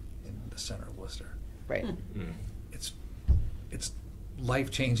project in the center of Worcester. Right, It's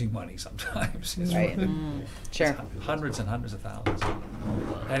life-changing money sometimes. It's right. really- Sure. it's hundreds and hundreds of thousands.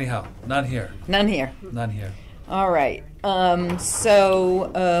 Anyhow, none here, None here. none here. All right,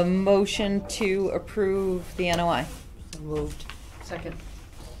 so a motion to approve the NOI. Moved. Second.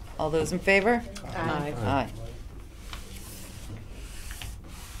 All those in favor? Aye. Aye.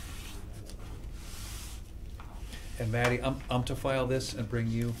 And Maddie, I'm to file this and bring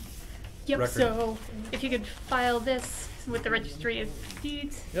you Yep, record. so if you could file this with the registry of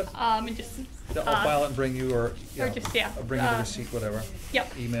deeds. Yep. And just. I'll file it and bring you, or, or just, yeah, I'll bring you the uh, receipt, whatever.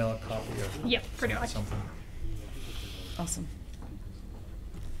 Yep, Email a copy of. Yep, pretty much. Something. Awesome.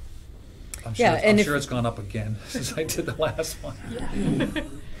 I'm sure, Yeah, and if- sure it's gone up again since I did the last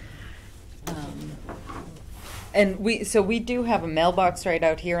one. And we do have a mailbox right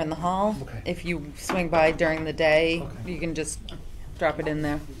out here in the hall. Okay. If you swing by during the day, Okay. you can just drop it in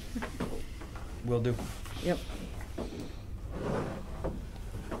there. Will do. Yep.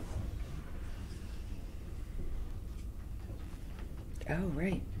 Oh,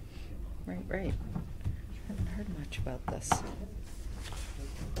 right. Right. Haven't heard much about this.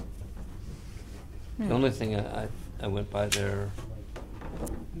 The only thing I went by there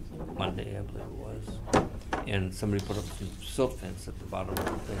Monday, I believe it was, and somebody put up some silt fence at the bottom of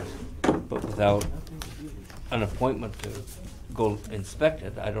the thing, but without an appointment to go inspect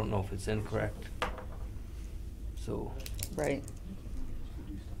it, I don't know if it's incorrect. So, Right.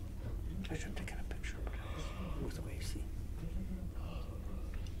 I should have taken a picture with the AC.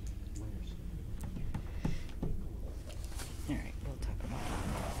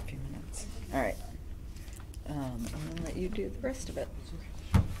 All right. And then let you do the rest of it.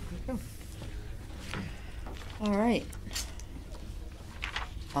 There you go. All right.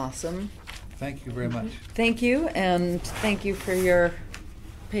 Awesome. Thank you very much. Thank you, and thank you for your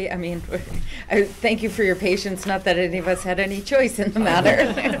thank you for your patience, not that any of us had any choice in the I know.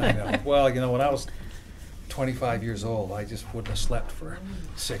 matter. Well, when I was 25 years old, I just wouldn't have slept for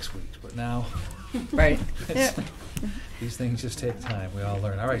 6 weeks, but now. Right. it's- These things just take time, we all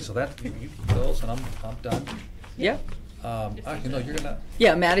learn. All right, so that, you bills, and I'm done. Yep. You're gonna.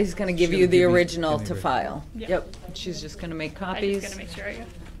 Yeah, Maddie's gonna give She's you gonna the give me- original give me to the- file. Yep. Yep. She's just gonna make I copies. just gotta make sure I Do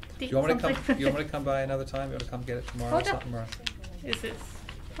date you want me to come, something. you want me to come by another time? You want to come get it tomorrow or Oh, no. something? Or Is this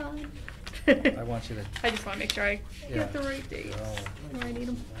fine? I want you to. I just wanna make sure I Yeah. get the right dates Oh. when I need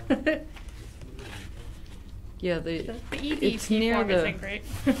them. Yeah, The it's EDP near form the, isn't great.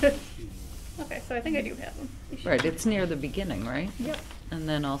 Okay, so I think I do have them. right, it's near the beginning, right? Yep. And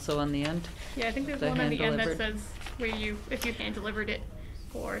then also on the end? Yeah, I think there's The one on the end that hand-delivered. says where if you hand delivered it,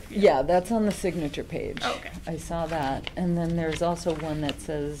 or if you. Yeah, that's on the signature page. Oh, okay. I saw that. And then there's also one that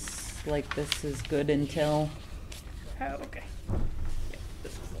says, like, this is good until, Oh, okay. Yeah,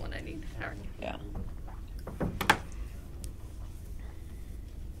 this is the one I need. All right. yeah.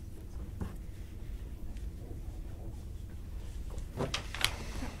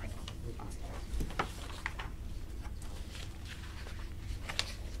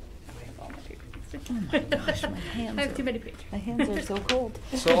 I have all my papers. Oh my gosh, my hands I have are- too many pages. My hands are so cold.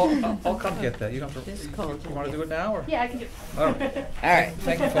 So I'll come get that. You don't have to. This You cold. want to do it now or? Yeah, I can do. All right. All right.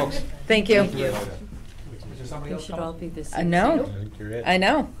 Thank you, folks. Thank you. Is there somebody We else should coming? all be the I same. know. I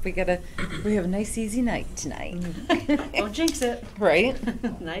know. We have a nice easy night tonight. Don't jinx it. Right?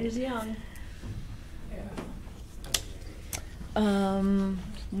 Night is young.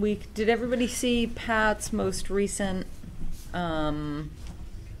 Did everybody see Pat's most recent,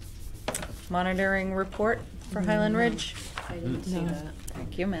 monitoring report for Highland Ridge? I didn't see No. that.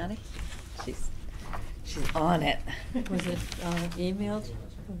 Thank you, Maddie. She's on it. Was it emailed?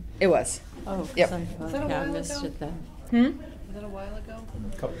 It was. Oh, Yep. somehow Was that a I while missed ago? it then. Hmm? Was that a while ago?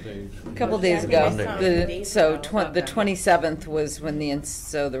 Couple days. A couple days Monday. ago. Monday. The Okay. 27th was when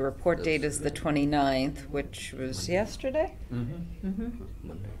so the report date is the 29th, which was yesterday? Mm-hmm.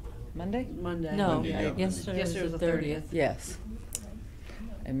 Monday? Monday. No, Monday, yeah. yesterday was the 30th. Yes.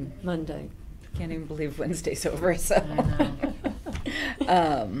 I Monday. can't even believe Wednesday's over, so.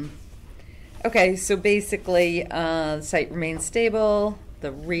 I Okay, so basically, the site remains stable.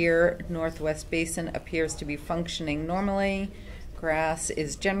 The rear northwest basin appears to be functioning normally. Grass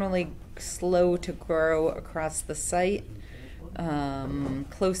is generally slow to grow across the site.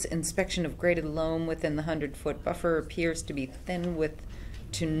 Close inspection of graded loam within the 100-foot buffer appears to be thin with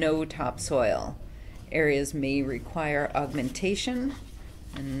to no topsoil. Areas may require augmentation,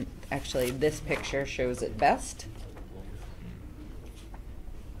 and actually this picture shows it best.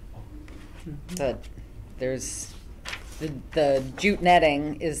 That there's the jute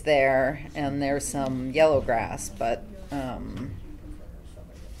netting is there, and there's some yellow grass, but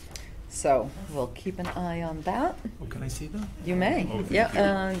so we'll keep an eye on that. Oh, can I see them? You may, Oh, thank yeah.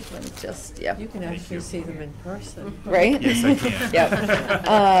 you. Let me just yeah. You can actually see them in person. Right? Yes, I can.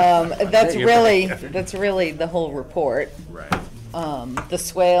 Yep. That's really the whole report. Right. The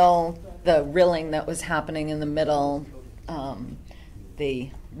swale, the rilling that was happening in the middle,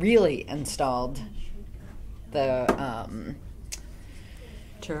 they really installed the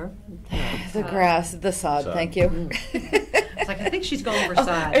Sure. the grass, the sod. Sod. Thank you. was like, I think she's going over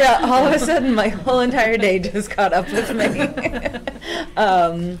side. Yeah, all of a sudden, my whole entire day just caught up with me.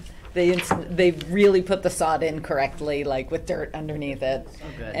 They really put the sod in correctly, like with dirt underneath it. Oh,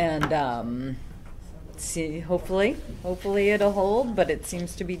 good. And hopefully it'll hold, but it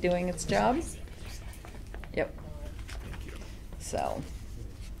seems to be doing its job. Yep. So,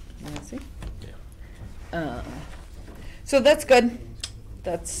 let me see. So that's good.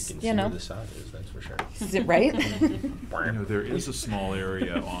 That's, Can you see know, where the sod is, that's for sure. is it right? You know, there is a small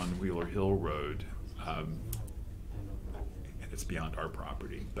area on Wheeler Hill Road, and it's beyond our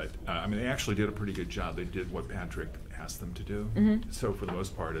property, but, I mean, they actually did a pretty good job. They did what Patrick asked them to do. Mhm. So for the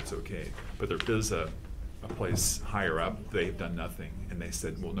most part, it's okay. But there is a place higher up, they've done nothing, and they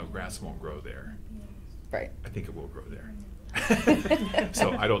said, well, no, grass won't grow there. Right. I think it will grow there.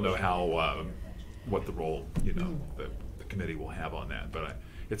 So I don't know how, what the role, you know, the committee will have on that, but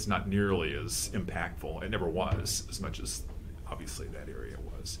it's not nearly as impactful. It never was, as much as obviously that area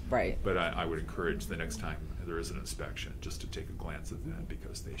was. Right. But I would encourage the next time there is an inspection, just to take a glance at that,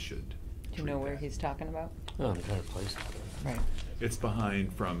 because they should. Do you know where he's talking about? Oh, the kind of place. Right. It's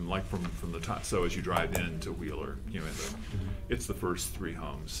behind from the top. So as you drive into Wheeler, it's the first 3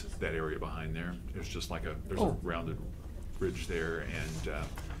 homes. That area behind there. There's just like there's a rounded ridge there, and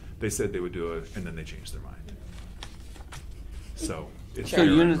they said they would do it, and then they changed their mind. So it's So there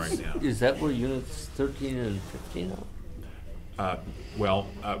units, right now. is that where units 13 and 15 are?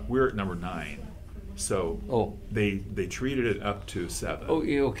 We're at number 9. So they treated it up to 7. Oh,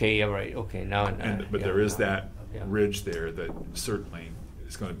 yeah, okay, yeah, right, okay, now. But yeah, there is now, that yeah. ridge there that certainly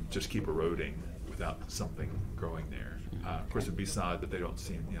is going to just keep eroding without something growing there. Of course, it'd be sod, but they don't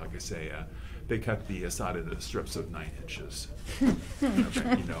seem, like I say, they cut the sod into strips of 9 inches.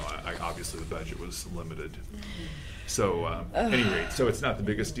 Obviously the budget was limited. So, at any rate, so it's not the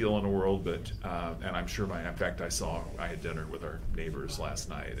biggest deal in the world, but, and I'm sure in fact, I had dinner with our neighbors last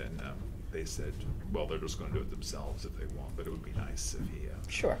night, and they said, well, they're just gonna do it themselves if they want, but it would be nice if he,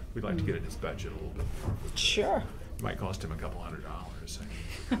 Sure. we'd like to get in his budget a little bit more. Sure. It might cost him $200.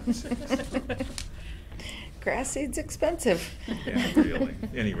 Grass seed's expensive. Yeah, really.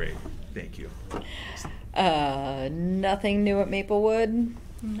 Any rate, thank you. Nothing new at Maplewood.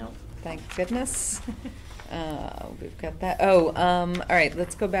 Nope. Thank goodness. We've got that. All right,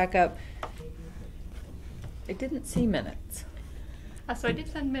 let's go back up. I didn't see minutes. So I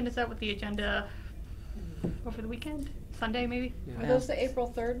did send minutes out with the agenda over the weekend, Sunday maybe. Are those the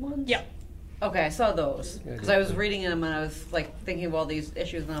April 3rd ones? Yep. Okay, I saw those, Yeah, because I was reading them and I was like thinking of all these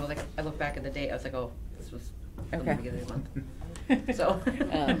issues, and I was like, I looked back at the date, I was like, oh, this was from Okay. the beginning of the month. So.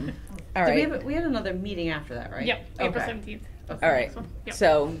 All right. We had another meeting after that, right? Yep, April Okay. 17th. Okay. All right. Next one. Yep.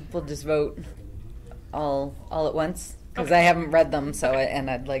 So we'll just vote all at once because I haven't read them. And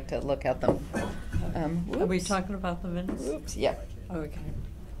I'd like to look at them. Are we Whoops. talking about the minutes? Oops. Yeah. Okay.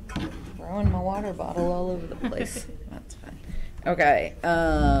 Throwing my water bottle all over the place. That's fine. Okay.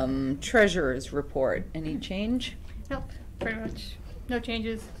 Treasurer's report. Any change? Nope, pretty much no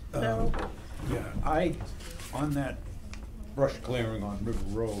changes. So Yeah, on that brush clearing on River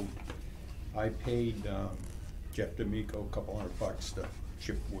Road, I paid Jeff D'Amico $200 to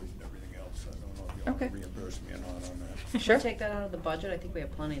chip wood and everything else. I don't know if you want to Okay. reimburse me or not on that. Sure. Take that out of the budget, I think we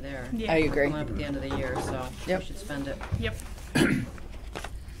have plenty there. Yeah. I agree. Coming up at the end of the year, so Yep. we should spend it. yep.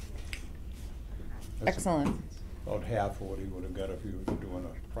 That's Excellent. About half of what he would have got if he was doing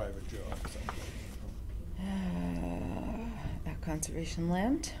a private job or something. At conservation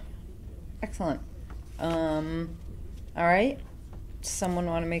land. Excellent. All right. Someone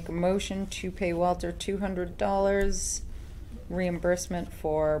want to make a motion to pay Walter $200 reimbursement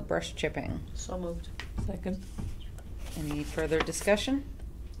for brush chipping? So moved. Second. Any further discussion?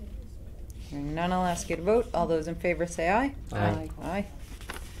 Hearing none, I'll ask you to vote. All those in favor say aye. Aye. Aye.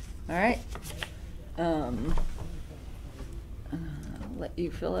 All right. Let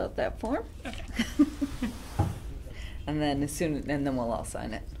you fill out that form. And then we'll all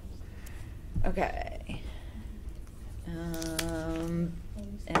sign it. Okay. And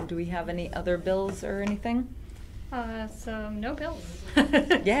do we have any other bills or anything? So no bills.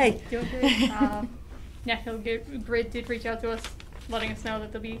 Yay. Doing good. National Grid did reach out to us, letting us know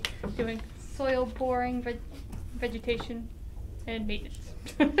that they'll be doing soil boring, vegetation, and maintenance.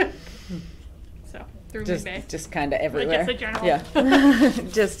 So through mid-May. Just kind of everywhere. Just a general. Yeah.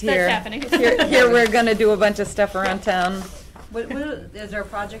 Just here. That's happening. Here we're gonna do a bunch of stuff around town. Is there a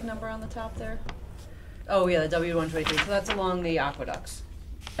project number on the top there? Oh, yeah, the W-123, so that's along the aqueducts,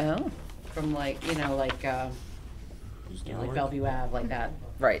 Oh, from like Bellevue Ave, like that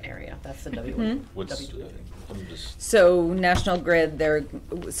right. area, that's the Mhm. W-1. What's, W-223. I'm just, So National Grid,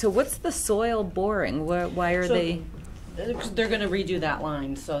 so what's the soil boring? Why are So, they? They're gonna redo that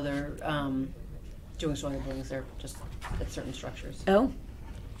line, so they're, doing soil borings there, just at certain structures. Oh.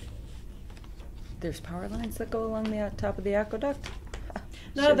 There's power lines that go along the top of the aqueduct?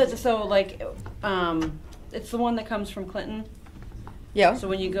 No, that's, so like, it's the one that comes from Clinton. Yeah. So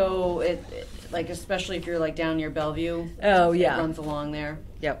when you go, like, especially if you're like down near Bellevue. Oh, yeah. It runs along there.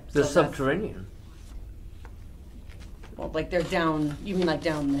 Yep. The So that's- subterranean. Well, like they're down, you mean like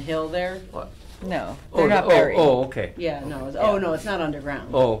down the hill there? What? No, Oh, they're not buried. Oh, okay. Yeah, no, it's not underground.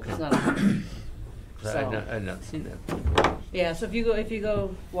 Oh, okay. It's not underground. I'd not seen that. Yeah, so if you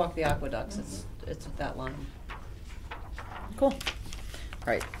go walk the aqueducts, it's at that line. Cool.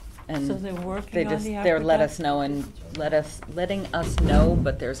 Right. And So they're working they on just, the they're let aqueduct? us know and letting us know,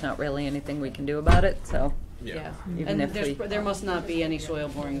 but there's not really anything we can do about it, so. Yeah. Even And if we- there must not be any soil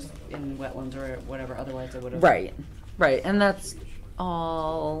borings in wetlands or whatever, otherwise they would have. Right, right, and that's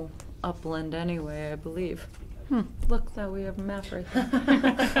all upland anyway, I believe. Look, that we have a map right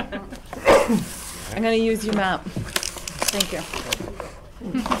there. I'm gonna use your map. Thank you.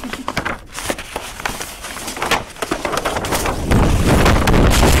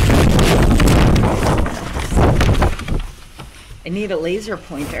 need a laser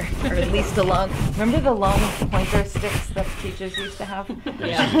pointer, or at least a long, remember the long pointer sticks that teachers used to have?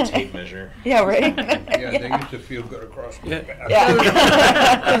 They used to use a tape measure. Yeah, right? Yeah, they used to feel good across the Yeah. back.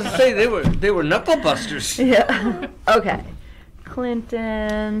 Yeah. I was gonna say, they were knuckle busters. Yeah, okay.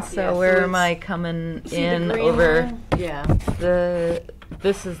 Clinton, so Yeah, so where am it's- I coming See the in green over line? Yeah.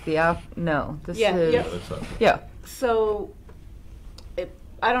 this is the no, this Yeah, is, yeah. That's not- yeah, So,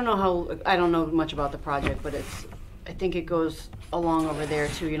 I don't know much about the project, but I think it goes along over there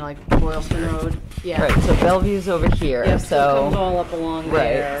too, you know, like Boylston Road. Yeah. right, so Bellevue's over here, Yep, so it comes so, all up along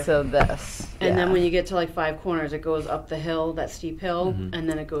there. right, so this. And then yeah. when you get to like Five Corners, it goes up the hill, that steep hill, Mhm. and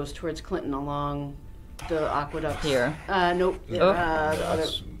then it goes towards Clinton along the aqueduct. Here. Nope. Oh.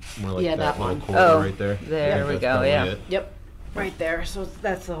 That's more like Yeah, that that little one. corridor Oh, right there. there Yeah, we that's go, probably yeah. it. Yep, right there. So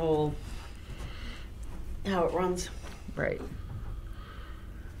that's the whole, how it runs. Right.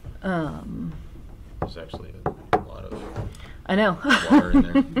 There's actually a lot of I know. water in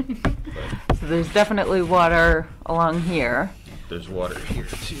there. But So there's definitely water along here. there's water here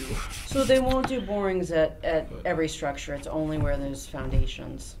too. So they won't do borings at every structure. It's only where there's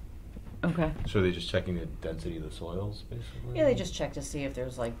foundations. Okay. So are they just checking the density of the soils, basically? Yeah, they just check to see if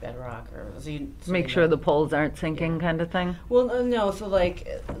there's like bedrock or so Make you sure know. the poles aren't sinking kind of thing? Well, no. So like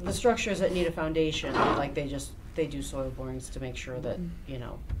the structures that need a foundation, like they do soil borings to make sure that you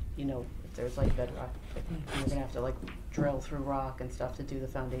know if there's like bedrock, you're gonna have to like drill through rock and stuff to do the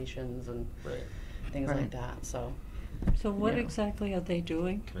foundations and Right. things Right. like that. So So what Yeah. exactly are they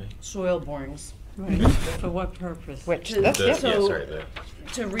doing? Okay. soil borings Right. For what purpose? Which, To- that's, the- yeah. so- the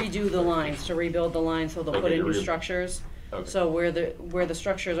to redo the lines, to rebuild the lines, so they'll put Okay, in new to re- structures. okay. So where the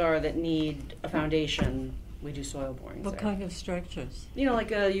structures are that need a foundation, we do soil borings What there. kind of structures? You know,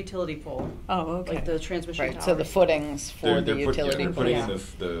 like a utility pole, Oh, okay. like the transmission Right, tower. so the footings for the they're utility. putting in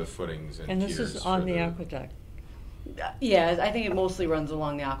poles. the footings and And this piers is for on the aqueduct. Yeah, I think it mostly runs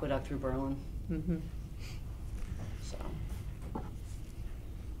along the aqueduct through Berlin. Mm-hmm. So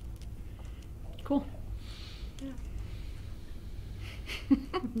Cool.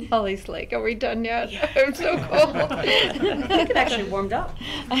 Holly's like, are we done yet? I'm so cold. it actually warmed up.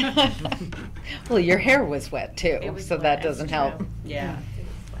 Well, your hair was wet too, It was so wet, that it's doesn't true. help. Yeah, it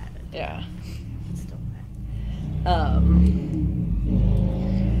was wet. Yeah. It's still wet.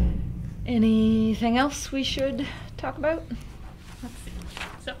 Anything else we should talk about? Let's see.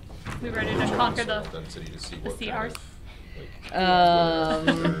 So, we ready to conquer the density to see the what kind CRs?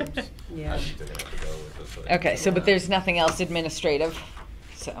 of, like, Yeah. Yeah. I think they're gonna have to go with the footings. Okay, so but there's nothing else administrative.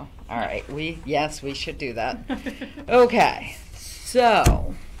 So, all right, we should do that. Okay,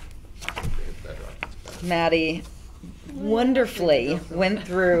 so Bedrock, it's better. Maddie wonderfully went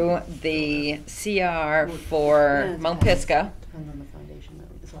through the CR for Mount Pisgah. Depends on the foundation.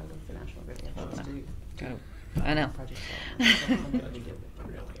 That's why I went to National Grid. They have to do I know. project development. Something we do.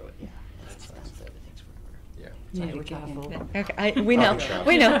 Yeah, it's expensive. It takes forever. Yeah. Yeah, be careful. Okay, we know, Coffee shop.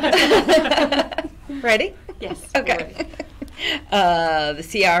 we know. Ready? Yes. we're Okay. ready. The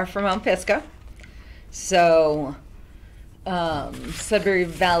CR for Mount Pisgah. So, Sudbury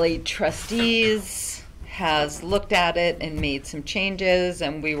Valley Trustees has looked at it and made some changes,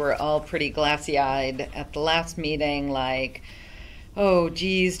 and we were all pretty glassy-eyed at the last meeting, like, oh,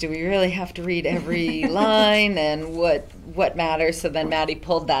 geez, do we really have to read every line and what matters? So then Maddie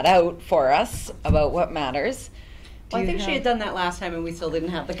pulled that out for us about what matters. Do Well, I you think she have- had done that last time, and we still didn't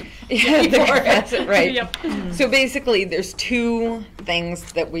have the. Yeah, that's it, right. Yep. So basically, there's two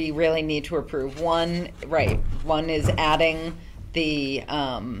things that we really need to approve. One is adding the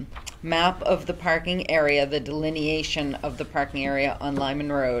map of the parking area, the delineation of the parking area on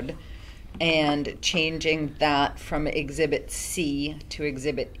Lyman Road, and changing that from Exhibit C to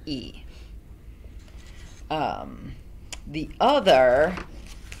Exhibit E. The other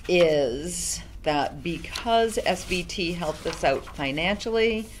is that because SVT helped us out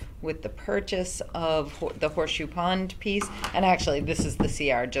financially with the purchase of the Horseshoe Pond piece, and actually this is the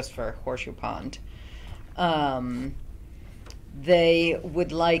CR just for Horseshoe Pond, they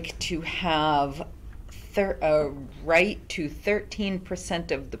would like to have a right to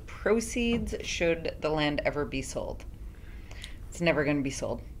 13% of the proceeds should the land ever be sold. It's never going to be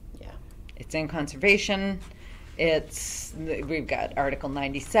sold. Yeah. It's in conservation. We've got Article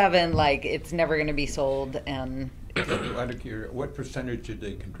 97, like, it's never going to be sold, and Out of curiosity, what percentage did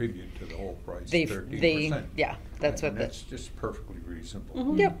they contribute to the whole price? they, 13%. yeah, that's what That's just perfectly reasonable.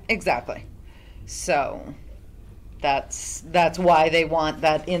 Mm-hmm. Yep, exactly. So, that's why they want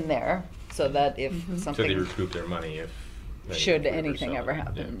that in there, so that if So they something, recoup their money if. should we ever anything sell ever it.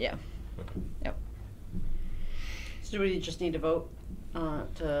 happen, yeah. Okay. Yep. So do we just need to vote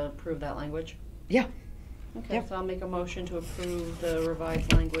to approve that language? Yeah, Okay, Yep. so I'll make a motion to approve the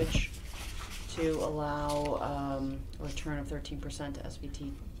revised language to allow a return of 13% to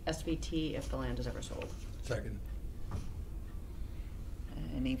SVT if the land is ever sold. Second.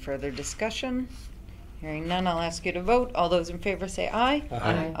 Any further discussion? Hearing none, I'll ask you to vote. All those in favor say aye.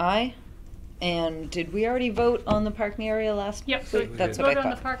 Aye. Aye. And did we already vote on the parking area last Yep, so week? we That's what I voted on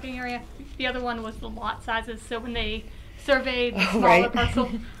the thought. parking area. The other one was the lot sizes, so when they surveyed the Oh, smaller right.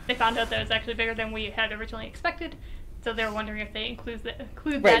 parcel, they found out that it was actually bigger than we had originally expected. So they were wondering if they include that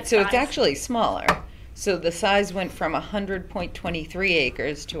Right, so it's size. actually smaller. So the size went from 100.23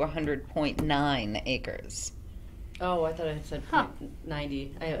 acres to 100.9 acres. Oh, I thought it said Huh.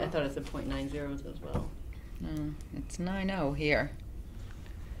 .90. I thought it said .90 as well. No, it's 9.0 here.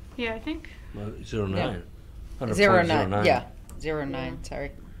 Yeah, I think. Well, 09. 0.9, yeah, 0.9, Yeah.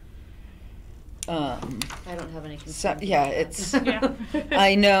 sorry. I don't have any So, concerns. yeah, about it's, that. Yeah.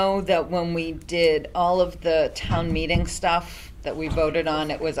 I know that when we did all of the town meeting stuff that we voted on,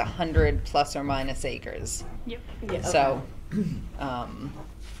 it was 100 plus or minus acres. Yep. Yeah, So,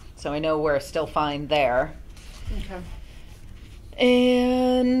 so I know we're still fine there. Okay.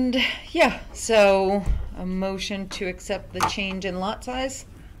 And, yeah, so a motion to accept the change in lot size?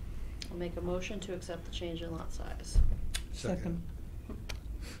 I'll make a motion to accept the change in lot size. Second.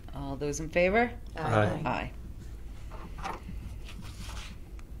 All those in favor? Aye. Aye.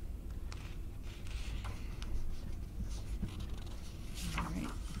 All right.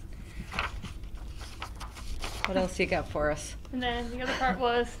 What else you got for us? And then the other part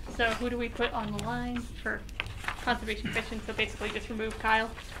was, so who do we put on the line for conservation commission? So basically just remove Kyle.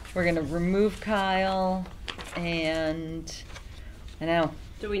 We're gonna remove Kyle and, I know,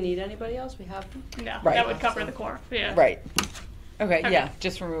 Do we need anybody else? We have them? No, Right. that would cover the core. Yeah. right. Okay, Okay. yeah,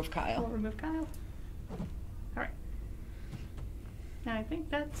 just remove We'll Kyle. remove Kyle. All right. And I think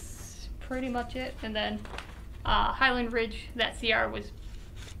that's pretty much it. And then Highland Ridge, that CR was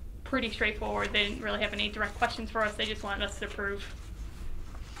pretty straightforward. They didn't really have any direct questions for us. They just wanted us to approve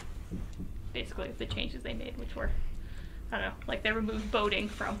basically the changes they made, which were, I don't know, like they removed boating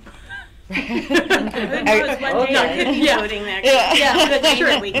from. Who knows, one day Okay. it could be Yeah. voting there. Yeah. Yeah, good thing True.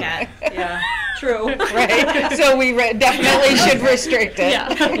 that we get. Yeah, true. Right, so we definitely should restrict it. Yeah.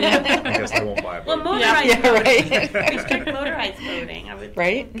 I guess they won't buy a Well, boat. motorized Yeah, boating. right. Restrict motorized boating. I would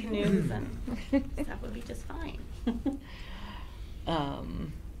Right? think canoes and stuff would be just fine.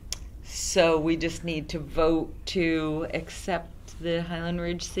 So we just need to vote to accept the Highland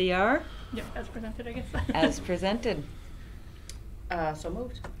Ridge CR Yep, as presented, I guess. as presented. So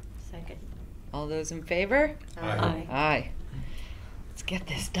moved. Second. All those in favor? Aye. Aye. Let's get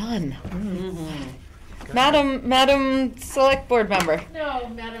this done. Mm-hmm. Madam Select Board Member, No,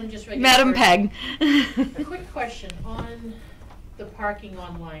 Madam, just regular. Madam person. Peg. A quick question on the parking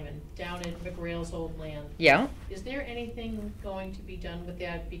on Lyman, down at McGrail's old land. Yeah, Is there anything going to be done with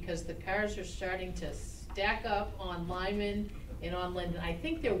that? Because the cars are starting to stack up on Lyman and on Linden. I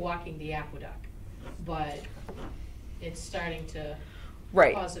think they're walking the aqueduct, but it's starting to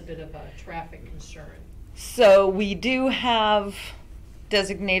right. cause a bit of a traffic concern. So we do have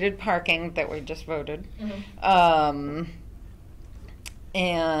designated parking that we just voted.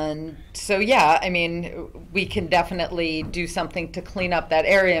 And so, yeah, I mean, we can definitely do something to clean up that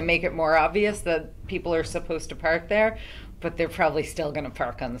area and make it more obvious that people are supposed to park there, but they're probably still gonna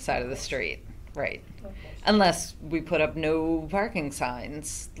park on the side of the street, right? Unless we put up no parking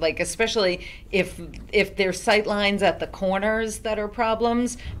signs, like especially if there's sight lines at the corners that are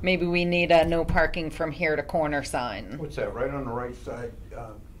problems, maybe we need a no parking from here to corner sign. What's that, right on the right side,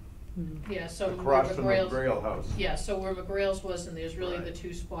 Yeah, so where across from the McGrail's. Grail House? Yeah, so where McGrail's was, and there's really the Right.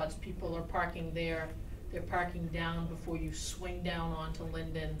 two spots, people are parking there, they're parking down before you swing down onto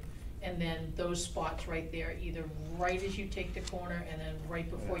Linden, and then those spots right there, either right as you take the corner, and then right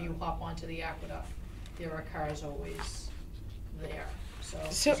before you hop onto the aqueduct, there are cars always there, so.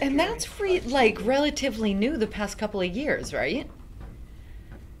 So, just and that's curious. like relatively new the past couple of years, right?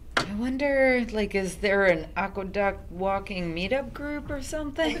 I wonder, like, is there an aqueduct walking meetup group or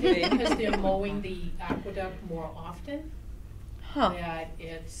something? Because they're mowing the aqueduct more often, Huh. that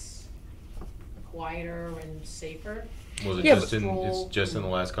it's quieter and safer. Was it Yeah, just in, but- it's just in the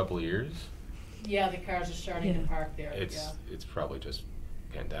last couple of years? Yeah, the cars are starting to Yeah. park there, yeah. It's probably just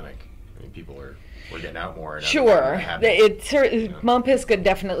pandemic. I mean, people we're getting out more. And Sure. Yeah. Mount Pisgah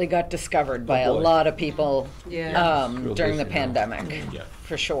definitely got discovered by a boy. lot of people Yeah. Real during the busy now. pandemic, Yeah.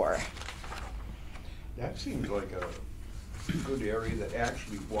 for sure. That seems like a good area that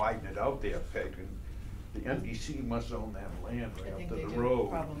actually widen it out there, Peg, and the NDC must own that land I right up think to they the do, road.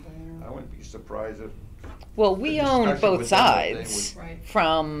 Probably, yeah. I wouldn't be surprised if Well, we The own discussion both with them, if they sides Right.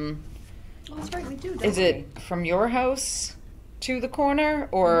 from Oh, that's right, we do, don't Is we? it from your house to the corner,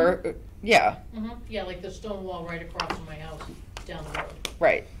 or, yeah, Yeah, like the stone wall right across from my house, down the road.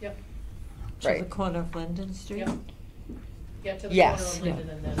 right, Yep, To the right, corner of Linden Street? yep. Yeah, to the corner Yes. of Linden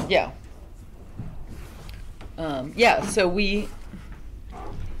and then. yeah. Yeah, so we,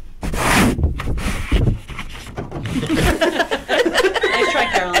 Nice try,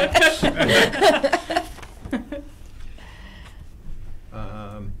 Carolyn.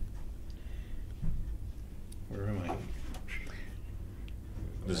 Where am I?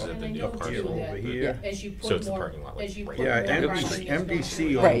 This is at And the then new you'll parking do lot. that. Over here. As you So put it's the more, parking lot, like, as you right put Yeah, more there. parking, MDC, it's gonna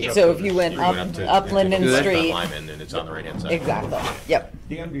MDC go. right, owns so up if to you the went street. up, Went to- up Linden That's not Street, Lyman, and it's on the right-hand side. exactly, yep,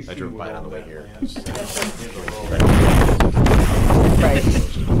 The MDC I drove by it on the would way own here. that land. right.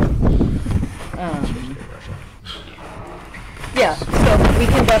 Yeah, so we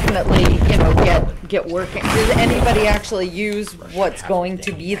can definitely, get working. Does anybody actually use what's going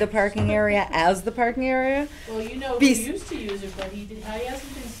to be the parking area as the parking area? Well, you know, Be- he used to use it, but he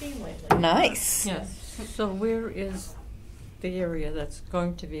hasn't been seen lately. Nice. Yes, so where is the area that's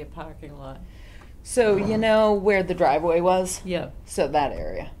going to be a parking lot? So you know where the driveway was? Yeah, So that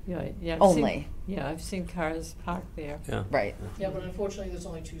area, yeah, I've seen- only, Yeah, I've seen cars parked there. Yeah. right, Yeah, but unfortunately, there's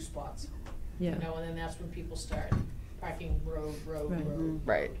only 2 spots. Yeah. You know, and then that's when people start parking road, Right.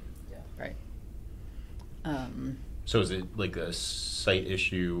 right, Yeah. right. So is it like a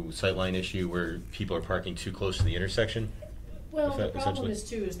sightline issue where people are parking too close to the intersection? Well, the Essentially. problem is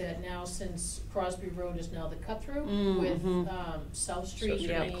too, is that now since Crosby Road is now the cut-through Mm-hmm. with, South Street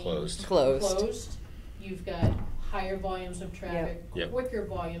Street being closed. closed, you've got higher volumes of traffic, Yep. quicker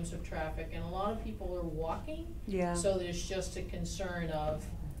volumes of traffic, and a lot of people are walking. Yeah. So there's just a concern of,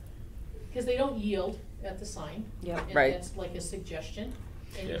 because they don't yield at the sign. Yep. And Right. that's like a suggestion,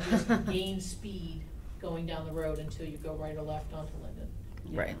 and you Yeah. just gain speed going down the road until you go right or left onto Linden.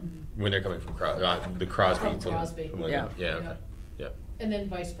 Right. When they're coming from the Crosby From to Crosby. from Linden. Yeah. Yeah. Okay. Yep. And then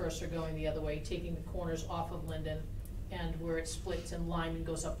vice versa, going the other way, taking the corners off of Linden, and where it splits and Lyman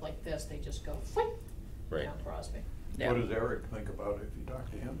goes up like this, they just go whip Right. down Crosby. Yeah. What does Eric think about it if you talk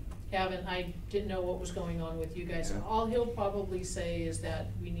to him? I didn't know what was going on with you guys. Yeah. All he'll probably say is that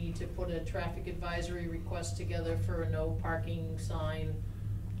we need to put a traffic advisory request together for a no parking sign.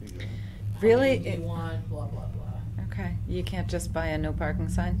 Really? How many do you want, blah, blah, blah. Okay, you can't just buy a no parking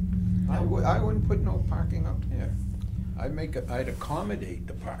sign? I wouldn't put no parking up there. I'd accommodate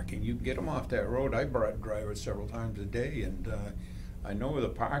the parking. You can get them off that road. I drive it several times a day, and I know where the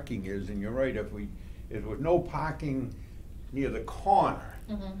parking is, and you're right, if there was no parking near the corner,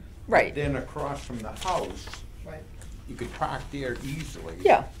 Mm-hmm, Right, then across from the house, right. you could park there easily.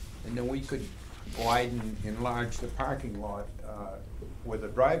 yeah, And then we could enlarge the parking lot where the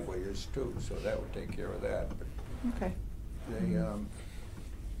driveway is too, so that would take care of that. But okay, they, yeah.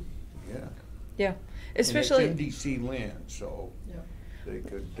 yeah, And especially, it's MDC land, so Yeah. they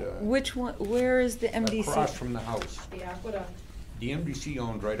could, which one, where is the MDC? across from the house. The aqueduct. The MDC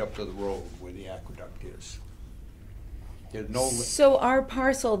owns right up to the road where the aqueduct is. There's no, So our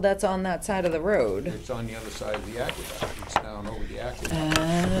parcel that's on that side of the road, it's on the other side of the aqueduct. It's down over the aqueduct.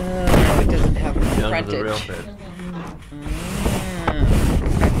 it doesn't have Down to the rail frontage. bed.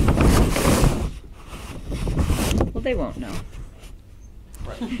 Well, they won't know.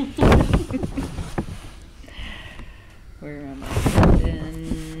 Right. Where am I?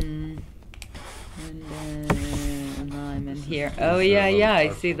 Linden, I'm in here. Oh, yeah, yeah, I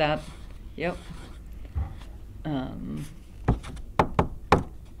see that. Yep.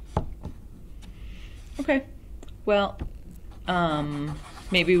 Okay, well,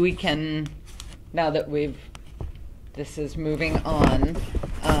 maybe we can, now that this is moving on,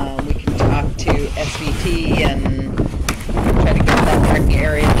 we can talk to SVT and try to get that parking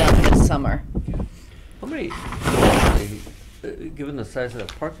area done this summer. How many, given the size of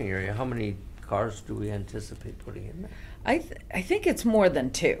that parking area, how many cars do we anticipate putting in there? I think it's more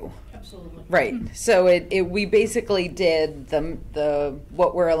than 2. Absolutely. Right, so we basically did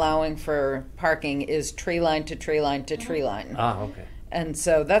what we're allowing for parking is tree line to tree line to tree line. Ah, okay. And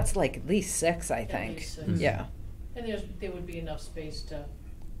so that's like at least 6, I At think. least 6. Yeah, And there would be enough space to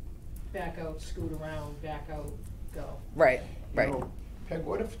back out, scoot around, back out, go. right, You right. know, Peg,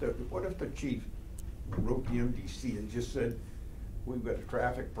 what if the chief wrote the MDC and just said, we've got a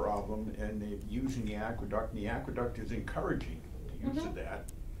traffic problem and they're using the aqueduct, and the aqueduct is encouraging the use of that,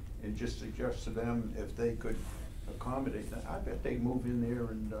 and just suggest to them if they could accommodate that. I bet they'd move in there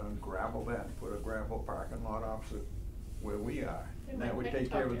and gravel that, and put a gravel parking lot opposite where we are. They And might- that would I can take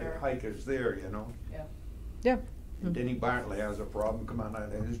talk care to of the Eric. hikers there, you know? Yeah. Yeah, And Denny Bartley has a problem, come on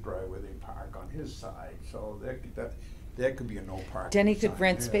out of his driveway, they park on his side, so that could be a no parking Denny could sign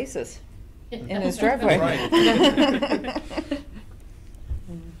rent there. spaces. in his driveway. Right.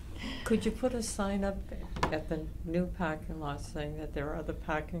 Could you put a sign up at the new parking lot saying that there are other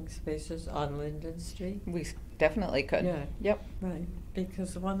parking spaces on Linden Street? We definitely could. Yeah. Yep. Right,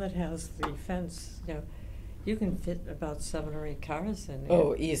 because the one that has the fence, you can fit about 7 or 8 cars in there.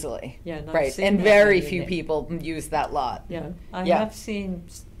 Oh, easily. Yeah, and I've Right, seen and that very many few there. people use that lot. Yeah, I Yeah. have seen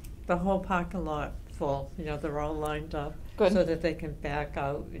the whole parking lot full, they're all lined up. Good. So that they can back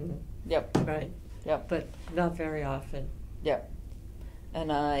out and, Yep, right, yep, but not very often. yep. And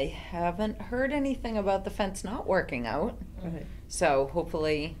I haven't heard anything about the fence not working out, Right. so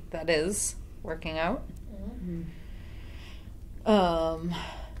hopefully that is working out. Mm.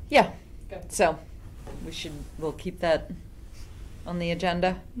 Yeah, Good. so we'll keep that on the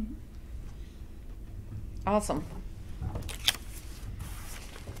agenda. Awesome.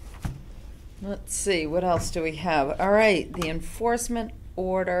 Let's see, what else do we have? All right, the enforcement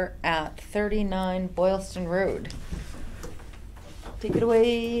order at 39 Boylston Road. Take it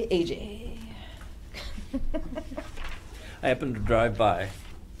away, AJ. I happened to drive by,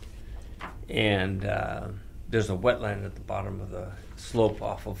 and there's a wetland at the bottom of the slope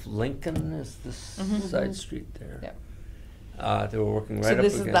off of Lincoln, is this Mhm. side street there. Yep. They were working right So up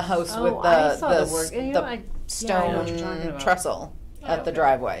this is against. the house with Oh, I the, saw the, the work. s- You know, the I know what you're talking stone about. trestle Oh, at the okay.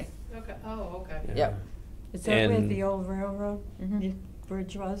 driveway. Okay, oh, okay. Yeah. Yep. Is that where And- the old railroad Mhm.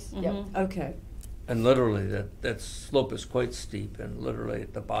 bridge was? Yep. Mhm. Okay. And literally, that slope is quite steep, and literally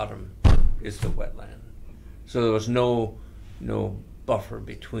at the bottom is the wetland. So there was no buffer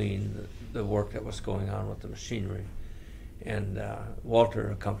between the work that was going on with the machinery. And Walter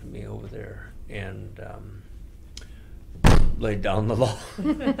accompanied me over there and laid down the law.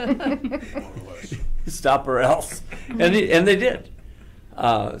 Stop or else. And they did.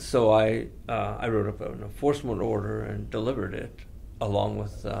 So I wrote up an enforcement order and delivered it along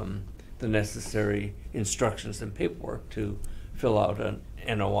with the necessary instructions and paperwork to fill out an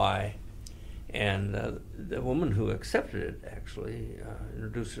NOI. And the woman who accepted it actually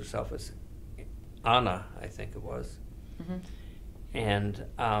introduced herself as Anna, I think it was. Mhm. And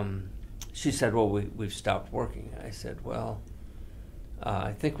she said, well, we've stopped working. I said, well,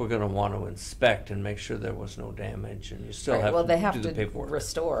 I think we're going to want to inspect and make sure there was no damage, and you still Right, have well, to they have do the to paperwork.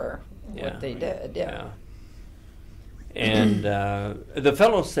 restore Yeah. what they did, yeah. And the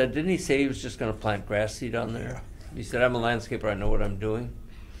fellow said, didn't he say he was just going to plant grass seed on there? He said, I'm a landscaper, I know what I'm doing.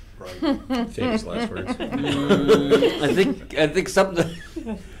 Right. Famous last words. I think something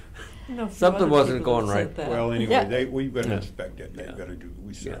No, for something other wasn't people going that right. said that. Well, Yeah. anyway, we've got to Yeah. inspect it, they've Yeah. got to do,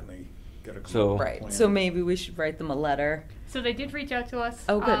 we certainly got to come So- up with a Right, plan. so maybe we should write them a letter. So they did reach out to us.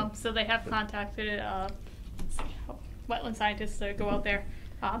 Oh, good. So they have contacted wetland scientists to go out there.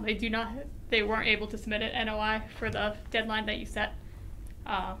 They weren't able to submit an NOI for the deadline that you set.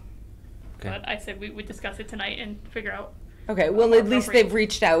 Okay. But I said we would discuss it tonight and figure out. Okay, well, more at least appropriate. they've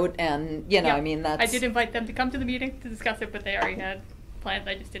reached out and, you know, Yeah. I mean, that's. I did invite them to come to the meeting to discuss it, but they already had plans.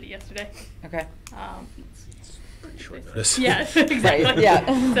 I just did it yesterday. Okay. Pretty short notice. Yeah, exactly. Right,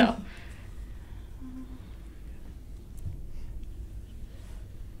 yeah. So.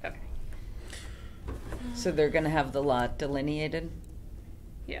 Okay. So they're gonna have the lot delineated?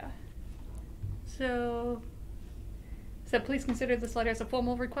 Yeah. So please consider this letter as a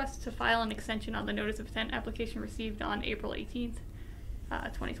formal request to file an extension on the notice of intent application received on April 18th,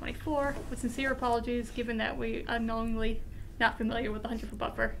 2024. With sincere apologies, given that we unknowingly not familiar with the 100-foot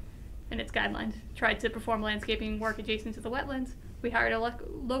buffer and its guidelines, tried to perform landscaping work adjacent to the wetlands. We hired a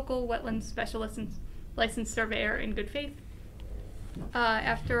local wetlands specialist and licensed surveyor in good faith.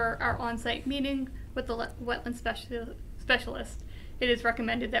 After our on-site meeting with the wetland specialist, it is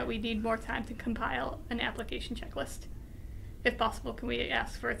recommended that we need more time to compile an application checklist. If possible, can we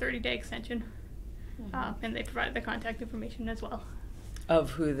ask for a 30-day extension? And they provided the contact information as well. Of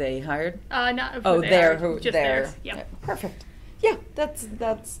who they hired? Not of Oh, who they they're are, who, just they're. theirs. Yep. Perfect. Yeah, that's,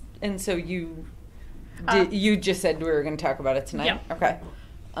 and so you, Uh, you just said we were gonna talk about it tonight? Yeah. Okay.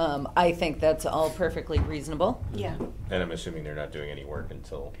 I think that's all perfectly reasonable. Yeah. And I'm assuming they're not doing any work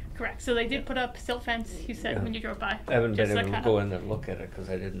until. Correct. So they did put up silt fence, you said, Yeah. when you drove by. I haven't Just been to able to kind go of- in there and look at it because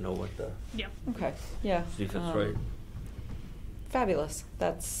I didn't know what the, Yep. Okay, yeah. see if it's Um, right. Fabulous.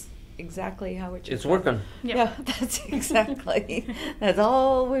 That's exactly how it should It's go. working. Yep. Yeah, that's exactly. That's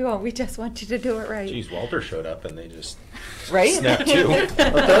all we want. We just want you to do it right. Geez, Walter showed up and they just Right? snapped too. I'll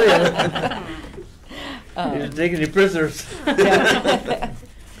tell you. You're taking your prisoners. Yeah.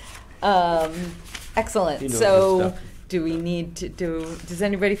 Excellent. He knows his So, stuff. do we need to does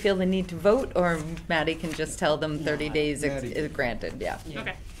anybody feel the need to vote, or Maddie can just tell them 30 days Maddie. is granted? Yeah.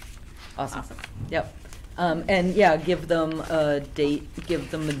 Okay. Awesome. Awesome. Yep. And yeah, give them a date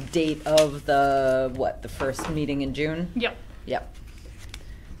of the first meeting in June? Yep. Yep.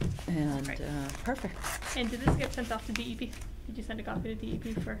 And, Right. perfect. And did this get sent off to DEP? Did you send a copy to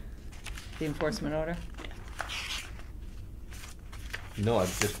DEP for? The enforcement order? No, I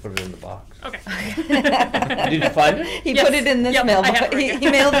just put it in the box. Okay. Did you find it? He Yes. put it in this Yep, I mailbox. have it right He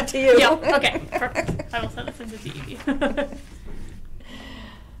here. mailed it to you. Yep, okay, perfect. I will send this into DEP.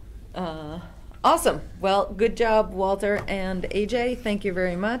 Awesome. Well, good job, Walter and AJ. Thank you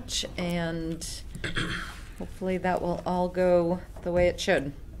very much. And hopefully that will all go the way it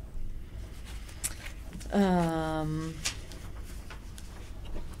should.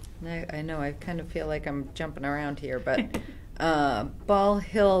 I know I kind of feel like I'm jumping around here, but Ball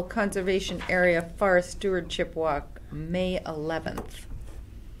Hill Conservation Area Forest Stewardship Walk, May 11th.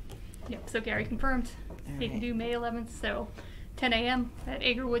 Yep, so Gary confirmed. He can do May 11th, so 10 a.m. at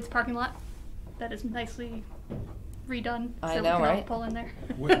Ager Woods parking lot. That is nicely redone, I so know, we can all right? pull in there.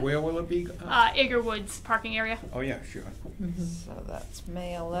 Where will it be? Ager Woods parking area, Oh, yeah, sure. So that's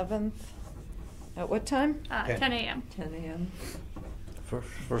May 11th. At what time? 10 a.m. 10 a.m.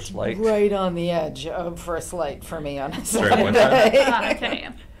 First light. Right on the edge of first light for me on a Sorry, what time? Saturday. 10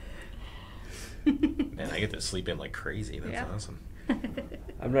 a.m. Man, I get to sleep in like crazy. That's Yeah. awesome.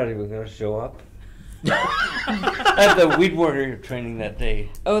 I'm not even gonna show up. I have the weed warrior training that day.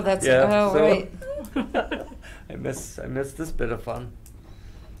 Oh, that's, Yeah, oh, so- right. I miss this bit of fun,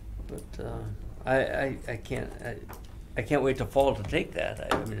 but I can't wait till fall to take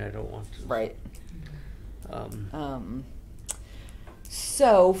that. I mean, I don't want to. Right. Um,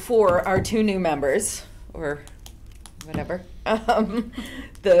 So for our two new members, or whatever,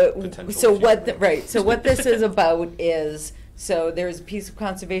 Potential so what, future right, so what this is about is, so there's a piece of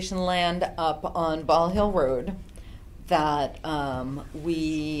conservation land up on Ball Hill Road that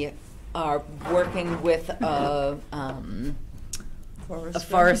we are working with a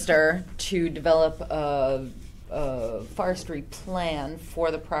forester to develop a forestry plan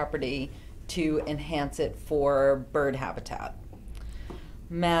for the property to enhance it for bird habitat.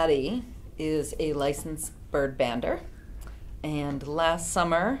 Maddie is a licensed bird bander, and last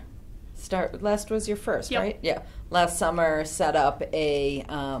was your first, Yep. right? Yeah. Last summer set up a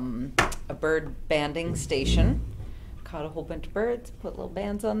bird banding station, caught a whole bunch of birds, put little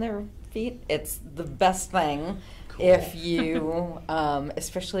bands on their feet. It's the best thing if you,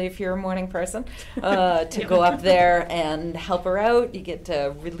 especially if you're a morning person, to go up there and help her out. You get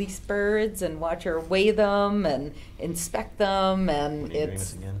to release birds and watch her weigh them and inspect them, and When are you doing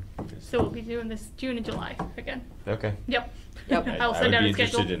it's this again? So we'll be doing this June and July again. Okay. Yep. Yep. I'll I send would out be a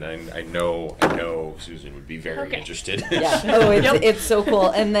schedule. interested in. I know Susan would be very Okay. interested. yeah. Oh, it's Yep. it's so cool.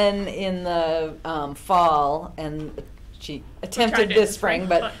 And then in the fall, and she attempted tried it this this spring,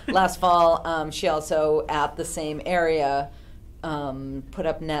 spring, but but- last fall she also at the same area put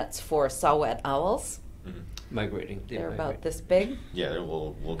up nets for saw-whet owls. Mhm. migrating. They're about migrate. this big. Yeah, they're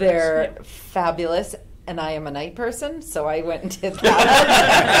little guys. They're fabulous, and I am a night person, so I went and did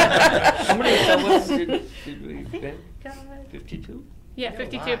that. How many hours did we I think, get? uh, 52? Yeah, Yeah,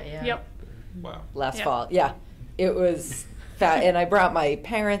 52. wow, yeah. Yep. Wow. Last Yeah. fall, yeah. It was fat, and I brought my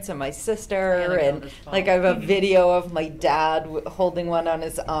parents and my I sister, gotta go and this fall. like I have a video of my dad holding one on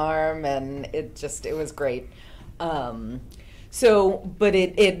his arm, and it was great. But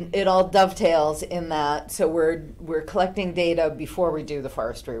it all dovetails in that. So we're collecting data before we do the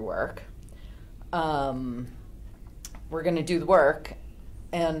forestry work. We're going to do the work,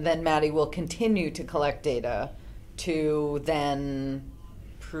 and then Maddie will continue to collect data to then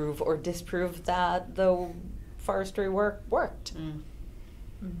prove or disprove that the forestry work worked.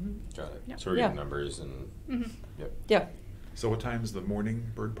 Got it. Yep. So we're Yeah. getting numbers and. Mhm. Yep. Yeah. So what time's the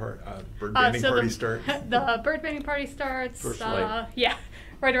morning bird So banding party the, start? The bird banding party starts. First light. Yeah,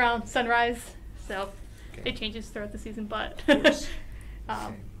 right around sunrise. So Okay. it changes throughout the season, but Of course.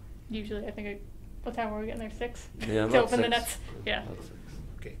 um, usually I think what time were we getting there? 6 Yeah, to about open the 6. nets. Yeah, About 6.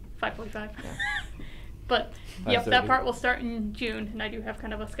 Okay. 5:45. But yep, 5:30. that part will start in June, and I do have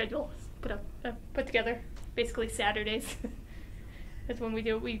kind of a schedule put together. Basically Saturdays. That's when we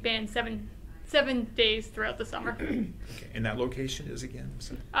do it. We band 7 days throughout the summer. Okay. And that location is again?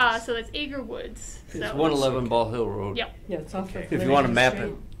 So So that's Ager Woods. It's So 111 Ball Hill Road. Yep. Yeah, it's off Okay. of If you want to Liberty map Street.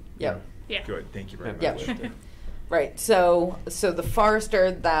 it. Yep. Yeah. Good, thank you very much. Yeah. Right. So the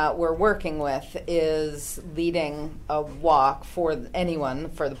forester that we're working with is leading a walk for anyone,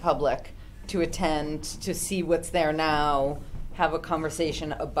 for the public, to attend, to see what's there now, have a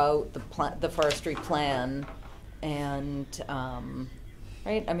conversation about the forestry plan, and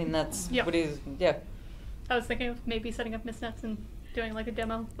right. I mean, that's Yep. what is. Yeah. I was thinking of maybe setting up mist nets and doing like a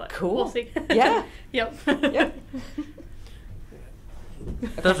demo, but Cool. we'll see. Yeah. Yep. Yep.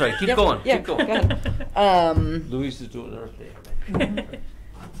 That's right. Keep Yep. going. Yeah, Keep going. go ahead. Louise is doing Earth Day.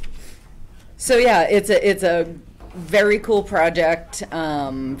 So yeah, it's a very cool project.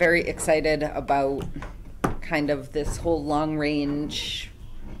 Very excited about kind of this whole long range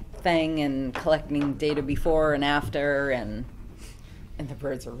thing and collecting data before and after, and the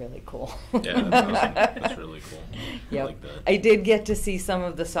birds are really cool. Yeah, that's awesome. That's really cool. I Yep. like that. I did get to see some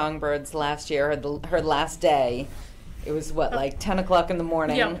of the songbirds last year, her last day. It was what, like 10 o'clock in the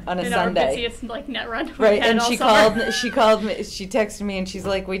morning Yep. in on a our Sunday. busiest like net run. we've Right, had and all she summer. called me, she texted me and she's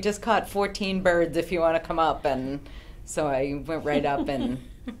like, we just caught 14 birds if you want to come up. And so I went right up and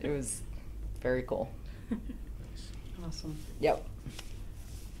it was very cool. Awesome. Yep.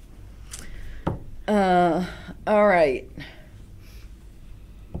 All right.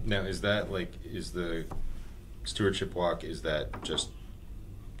 Now, is that like, is the stewardship walk, is that just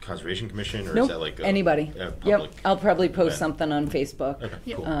Conservation Commission, or Nope, is that like anybody. a Yep, public? I'll probably post event? something on Facebook. Okay,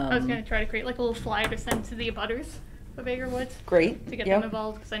 Yep. cool. I was gonna try to create like a little flyer to send to the abutters of Baker Woods. Great, To get yep. them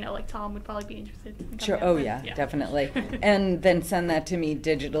involved, because I know like Tom would probably be interested. In Sure. coming Oh up, yeah, but definitely. And then send that to me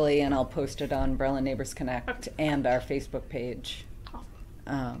digitally, and I'll post it on Berlin Neighbors Connect Okay. and our Facebook page.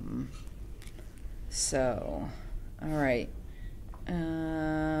 Awesome. So, all right.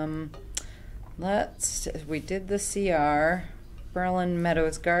 We did the CR, Berlin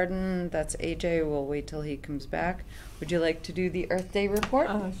Meadows Garden. That's AJ. We'll wait till he comes back. Would you like to do the Earth Day report?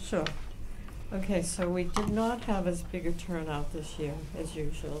 Sure. Okay, so we did not have as big a turnout this year as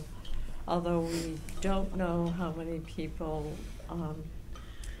usual, although we don't know how many people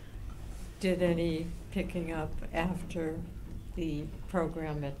did any picking up after the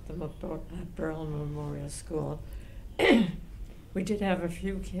program at the Berlin Memorial School. We did have a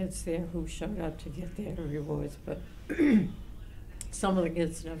few kids there who showed up to get their rewards, but some of the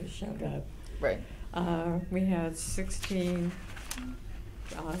kids never showed up. Right. We had 16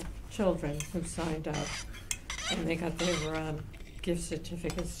 children who signed up, and they got their gift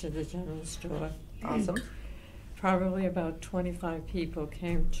certificates to the general store. Awesome. Probably about 25 people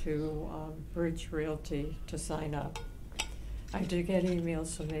came to Bridge Realty to sign up. I did get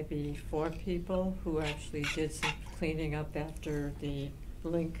emails from maybe 4 people who actually did some cleaning up after the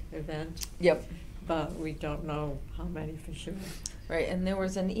Link event. Yep. But we don't know how many for sure. Right, and there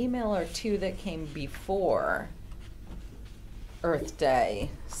was an email or two that came before Earth Day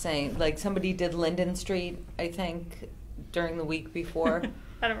saying, like, somebody did Linden Street, I think, during the week before.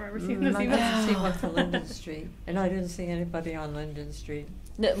 I don't remember seeing those I emails. didn't see one for Linden Street, and I didn't see anybody on Linden Street.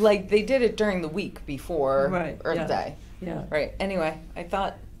 No, like, they did it during the week before Right, Earth yeah. Day. Yeah. Right, anyway, I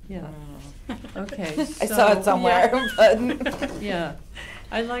thought, Yeah. Okay. I saw it somewhere, yeah. but. Yeah.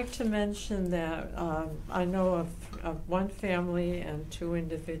 I'd like to mention that I know of one family and 2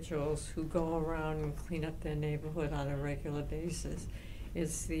 individuals who go around and clean up their neighborhood on a regular basis.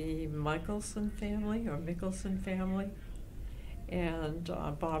 It's the Michelson family, or Mickelson family, and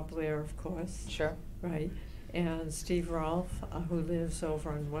Bob Blair, of course. Sure. Right. And Steve Rolfe, who lives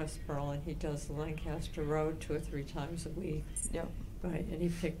over in West Berlin. He does Lancaster Road 2 or 3 times a week. Yep. Right, and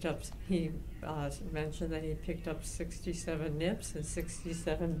he mentioned that he picked up 67 nips and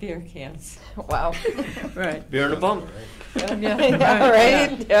 67 beer cans. Wow. Right. Beer in a bump. Yeah,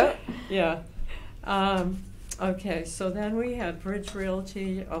 right, yep. Yeah. Okay, so then we had Bridge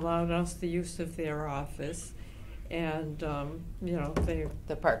Realty allowed us the use of their office, and,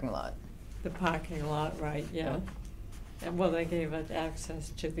 The parking lot. the parking lot, right, yeah. And, well, they gave us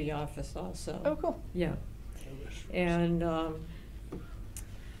access to the office also. Oh, cool. Yeah. And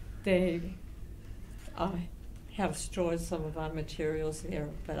they have stored some of our materials there,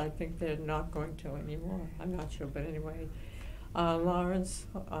 but I think they're not going to anymore. I'm not sure, but anyway. Lawrence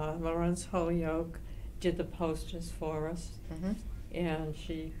Holyoke did the posters for us, Mhm. and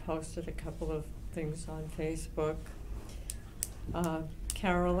she posted a couple of things on Facebook.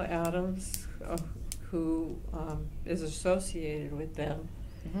 Carol Adams, who is associated with them,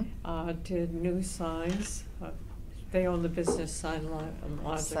 did new signs. They own the business Sign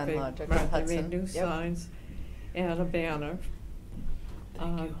Logic. Sign Logic in Right, they Hudson. made new Yep. signs and a banner.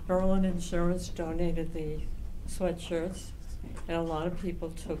 Berlin Insurance donated the sweatshirts, and a lot of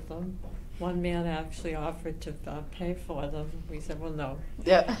people took them. One man actually offered to pay for them. We said, well, no.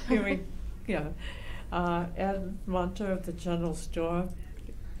 Yeah. Ed Munter of the general store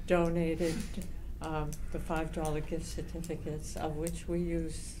donated the $5 gift certificates, of which we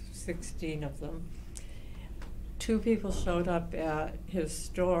used 16 of them. 2 people showed up at his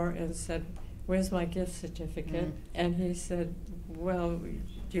store and said, where's my gift certificate? Mm. And he said, well,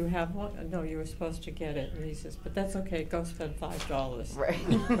 do you have one? No, you were supposed to get it. And he says, but that's okay, go spend $5.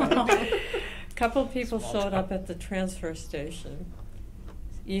 Right. Couple people showed up at the transfer station,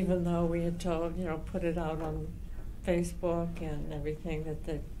 even though we had told, put it out on Facebook and everything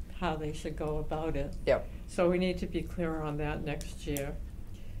how they should go about it. Yep. So we need to be clear on that next year.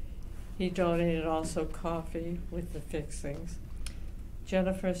 He donated also coffee with the fixings.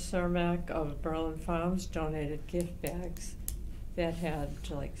 Jennifer Cermak of Berlin Farms donated gift bags that had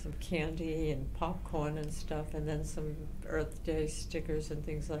like some candy and popcorn and stuff, and then some Earth Day stickers and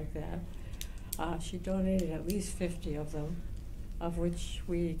things like that. She donated at least 50 of them, of which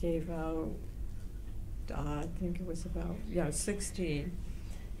we gave out, I think it was about, 16.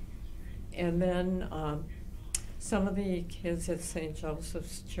 And then some of the kids at St.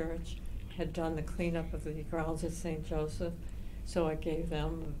 Joseph's Church had done the cleanup of the grounds at St. Joseph, so I gave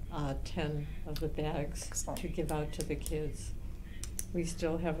them 10 of the bags Excellent. to give out to the kids. We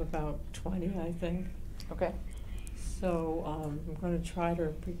still have about 20, I think. Okay. So I'm going to try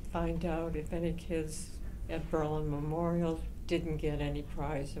to find out if any kids at Berlin Memorial didn't get any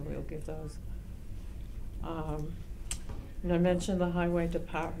prize, and we'll give those. And I mentioned the highway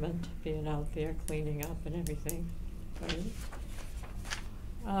department being out there cleaning up and everything. Right?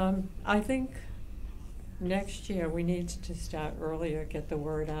 I think next year we need to start earlier, get the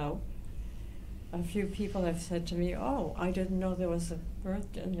word out. A few people have said to me, "Oh, I didn't know there was a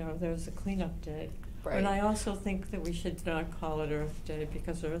there was a cleanup day." Right. And I also think that we should not call it Earth Day,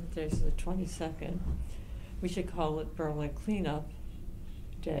 because Earth Day is the 22nd. We should call it Berlin Cleanup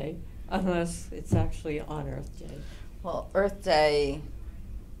Day, unless it's actually on Earth Day. Well, Earth Day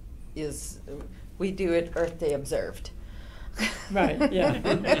we do it Earth Day observed. Right,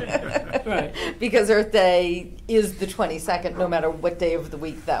 yeah. Right. Because Earth Day is the 22nd, no matter what day of the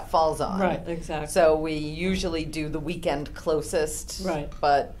week that falls on. Right, exactly. So we usually do the weekend closest. Right.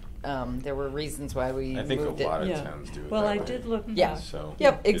 But there were reasons why we I think a moved it. lot of Yeah. towns do it Well, that I way. did look Yeah. back. So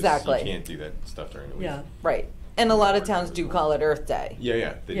Yep, 'cause exactly. You can't do that stuff during the week. Yeah. Right. And a lot of towns do call it Earth Day.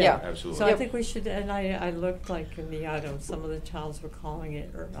 Yeah, they do, Yeah. absolutely. So I Yep. think we should, and I looked like in the items, some of the towns were calling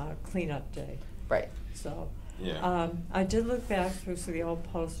it Cleanup Day. Right. So, Yeah. I did look back through the old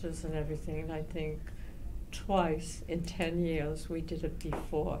posters and everything, and I think twice in 10 years we did it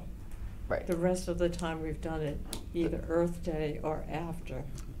before. Right. The rest of the time we've done it either Earth Day or after.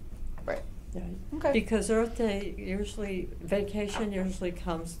 Right. Yeah. Okay. Because Earth Day vacation usually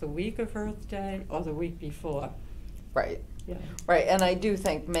comes the week of Earth Day or the week before. Right. Yeah. Right, and I do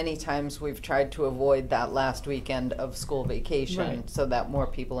think many times we've tried to avoid that last weekend of school vacation Right. so that more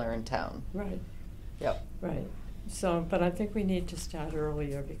people are in town. Right. Yep. Right. So, but I think we need to start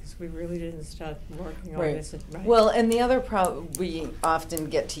earlier, because we really didn't start working on this. Right. Well, and the other we often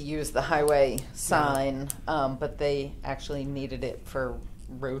get to use the highway sign, but they actually needed it for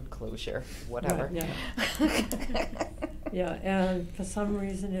road closure, whatever. Right, yeah. Yeah, and for some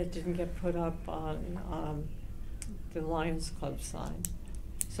reason it didn't get put up on the Lions Club sign,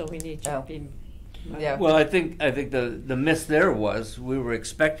 so we need to Oh. be. Yeah. Well, I think the miss there was we were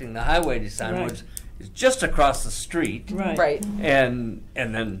expecting the highway design, Right. which is just across the street, Right. Right. and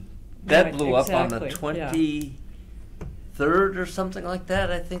then that Right, blew up on the exactly, yeah. 23rd or something like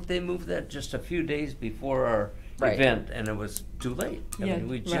that. I think they moved that just a few days before our Right. event, and it was too late. I Yeah, mean,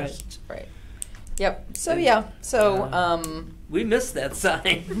 we right. just Right. Yep. So yeah. So we missed that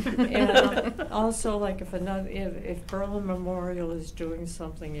sign. And also, like, if Berlin Memorial is doing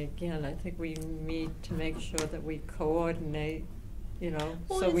something again, I think we need to make sure that we coordinate, Well,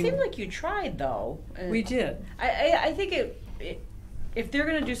 so it we. seemed like you tried, though. We did. I think if they're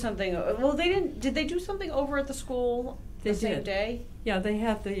gonna do something, well, they didn't. Did they do something over at the school They the same did. day? Yeah, they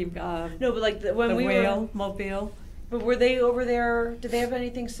had the, No, but like when the we whale were. mobile. But were they over there? Did they have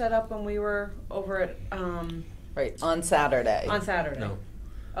anything set up when we were over at right on Saturday. on Saturday? No.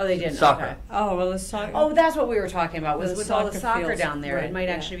 Oh, they didn't. Soccer. Okay. Oh, well, the soccer. Oh, that's what we were talking about. Was The with all the soccer soccer fields, down there. It right, might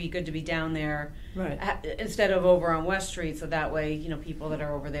yeah. actually be good to be down there Right. instead of over on West Street, so that way people that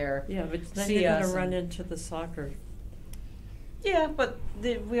are over there. Yeah, but then see you're gonna us run and- into the soccer. Yeah, but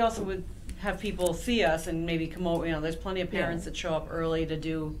we also would have people see us and maybe come over. There's plenty of parents Yeah. that show up early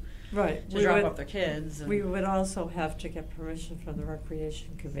to Right. to we drop would- off their kids. And, We would also have to get permission from the Recreation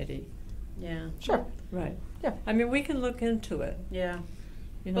Committee. yeah, Sure. Right. Yeah. I mean, we can look into it, yeah.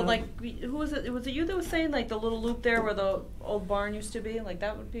 you know. But like, who was it? Was it you that was saying like the little loop there where the old barn used to be? Like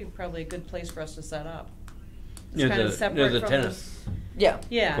that would be probably a good place for us to set up. It's near kind the, of separate near the from tennis Yeah.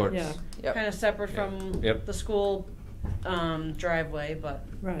 yeah, courts. Yeah, Yep. kind of separate from Yep. the school driveway, but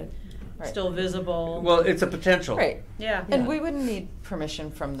right. Right. still visible. Well, it's a potential. Right. yeah. And Yeah. we wouldn't need permission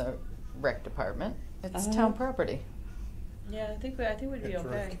from the rec department. It's Uh, town property. Yeah, I think we'd be That's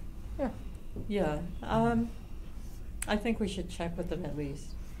okay. right. Yeah, I think we should check with them at least.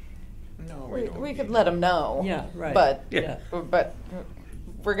 No, We, don't we need could to. let them know. Yeah, right. But, Yeah. but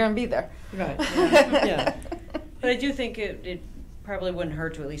we're gonna be there. Right, yeah, yeah. But I do think it probably wouldn't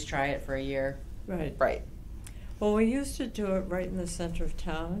hurt to at least try it for a year. Right. Right. Well, we used to do it right in the center of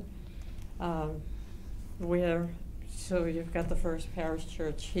town, where, so you've got the First Parish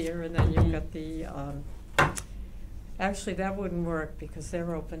Church here, and then you've got the, actually, that wouldn't work because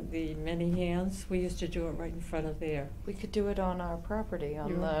they're open, the Many Hands, we used to do it right in front of there. We could do it on our property,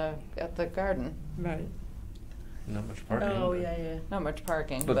 on Yeah. at the garden. Right. Not much parking. Oh, but- yeah. Not much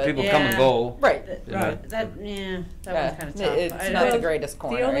parking, But but. people come and Yeah. go. Right. you know. Right. That Yeah, one's kind of tough. it's I not the don't- greatest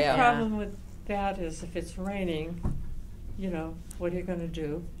corner, The only yeah. problem with that is if it's raining, you know, what are you gonna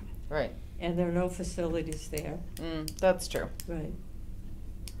do? Right. And there are no facilities there. That's true. Right.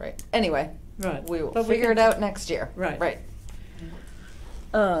 Right. Anyway, Right. we will But we figure it can- out next year. Right. Right.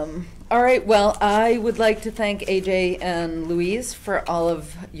 All right, well, I would like to thank AJ and Louise for all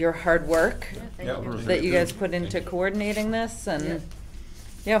of your hard work Yeah, Rosie, that you too. guys put into Thank you. coordinating this, Yeah. and,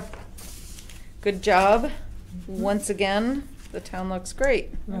 yeah. Good job. Once again, the town looks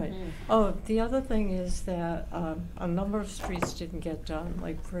great. Right. Oh, the other thing is that a number of streets didn't get done,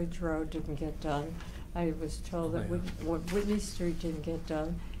 like Bridge Road didn't get done. I was told that Whitney Street didn't get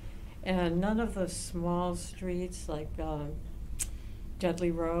done. And none of the small streets, like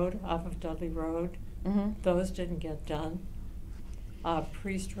Dudley Road, off of Dudley Road, those didn't get done.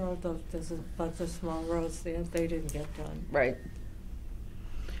 Priest Road, there's a bunch of small roads there, they didn't get done. Right.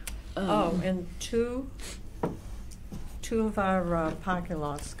 Oh, and two of our parking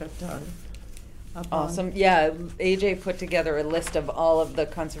lots got done. up on- Awesome. Yeah, AJ put together a list of all of the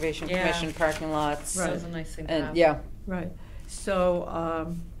Conservation Yeah. Commission parking lots. Right. That was a nice thing to And, have. yeah, Right,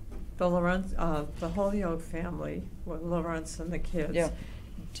 so, the the Holyoke family, well, Lawrence and the kids, Yeah.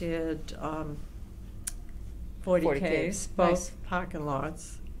 did, 40 40 Ks. Ks, both Nice. parking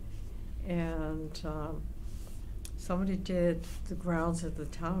lots. And, somebody did the grounds of the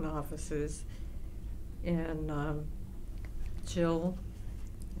town offices, and, Jill,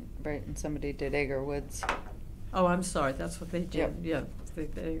 right, and somebody did Agar Woods. oh, I'm sorry, that's what they Yep. did,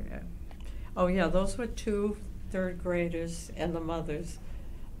 yeah, oh, yeah, those were 2 third graders and the mothers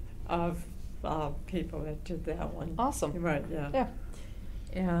of, people that did that one. Awesome. Right, yeah. Yeah.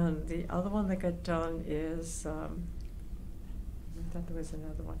 And the other one that got done is, I thought there was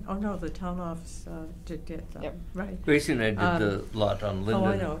another one. Oh, no, the town office, did get done, Yep. right. Gracie and I did Um, the lot on Linden. Oh,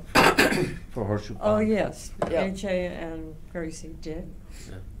 I know. For Horseshoe Pond. Oh, yes, Yeah. AJ and Gracie did.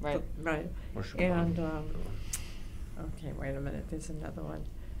 Yeah. Right. Right, Horseshoe and, Pond. okay, wait a minute, there's another one.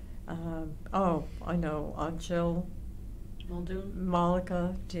 Oh, I know, Jill Muldoon?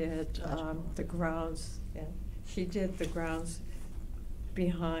 Malika did, the grounds, yeah, she did the grounds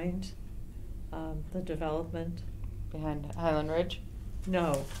behind, the development. Behind Highland Ridge?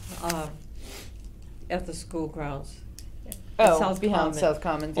 No, at the school grounds. Oh, South behind Common. South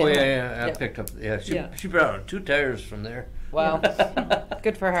Commons. Oh, yeah, I Yep. picked up, yeah, Yeah. she brought out 2 tires from there. Wow.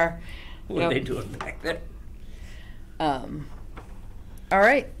 Good for her. What they Yep. doing back there? All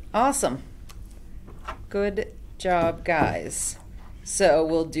right, awesome. Good job, guys. So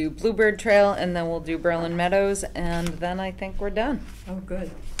we'll do Bluebird Trail and then we'll do Berlin Meadows, and then I think we're done. Oh,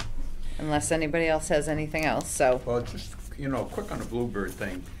 good. Unless anybody else has anything else, so. Well, just, quick on the Bluebird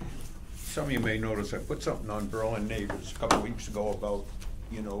thing. Some of you may notice I put something on Berlin Neighbors a couple weeks ago about,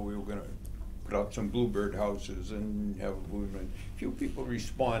 we were gonna put up some Bluebird houses and have a Bluebird. A few people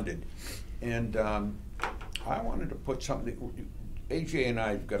responded, and I wanted to put something, AJ and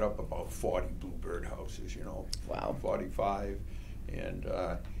I've got up about 40 Bluebird houses, Wow. 45, and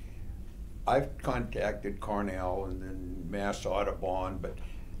I've contacted Cornell and then Mass Audubon, but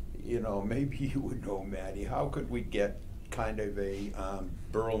maybe you would know, Maddie, how could we get kind of a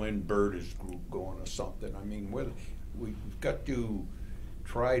Berlin Birders group going or something? I mean, we've got to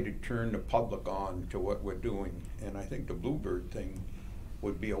try to turn the public on to what we're doing, and I think the Bluebird thing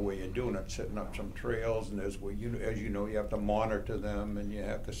would be a way of doing it, setting up some trails, and as you know, you have to monitor them, and you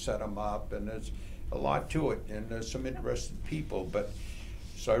have to set them up, and there's a lot to it, and there's some interested people,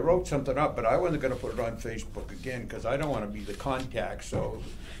 so I wrote something up, but I wasn't gonna put it on Facebook again, because I don't wanna be the contact, so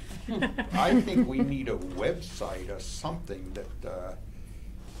I think we need a website or something that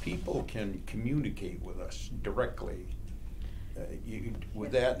people can communicate with us directly.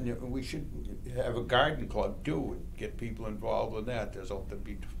 With that, and we should have a garden club too, and get people involved with that. There's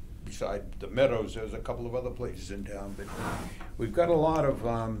beside the Meadows, there's a couple of other places in town, but we've got a lot of,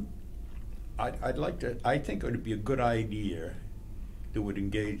 I think it would be a good idea that would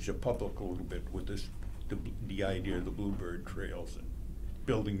engage the public a little bit with this the idea of the bluebird trails and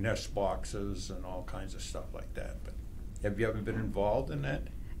building nest boxes and all kinds of stuff like that. But have you ever been involved in that?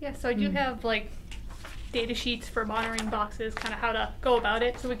 Yeah, so I do have like data sheets for monitoring boxes, kind of how to go about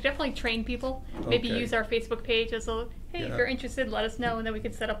it. So we could definitely train people. Maybe Okay. use our Facebook page as a, hey, Yeah. if you're interested, let us know, and then we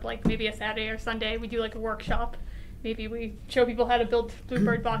could set up like maybe a Saturday or Sunday. We do like a workshop. Maybe we show people how to build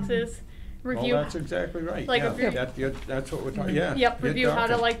bluebird boxes, review. Oh, that's exactly right. Like Yeah, review- that's what we're talking, yeah. Yep, you're review how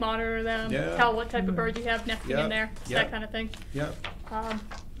to talking. like monitor them, Yeah. tell what type of bird you have nesting Yeah, in there, yeah. that kind of thing. Yeah.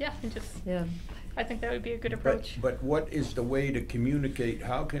 Yeah, and just Yeah. I think that would be a good But, approach. but what is the way to communicate?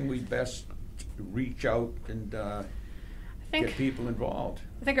 How can we best reach out and I get think people involved?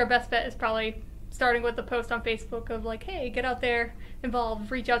 I think our best bet is probably starting with a post on Facebook of like, hey, get out there, involved,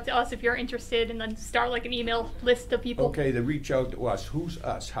 reach out to us if you're interested, and then start like an email list of people. Okay, to reach out to us. Who's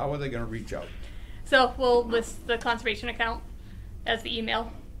us? How are they gonna reach out? So we'll list the conservation account as the email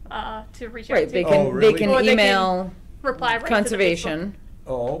to reach out Right, to. they Oh, can, really? they can Or they can email reply right conservation.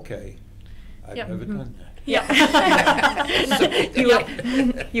 Oh, okay. I've Yep. never done that. Yeah.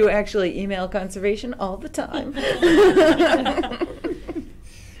 You actually email conservation all the time.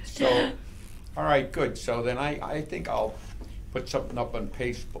 So, all right, good. So then I think I'll put something up on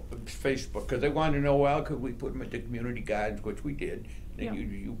Facebook, because they want to know, well, could we put them at the community gardens, which we did. Then Yeah.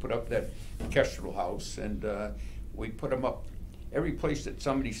 you put up that Kestrel house, and we put them up, every place that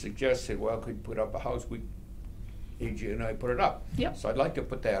somebody suggested, well, could you put up a house, AJ and I put it up. Yep. So I'd like to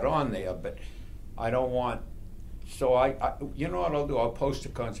put that on there, but I don't want, so I you know what I'll do, I'll post a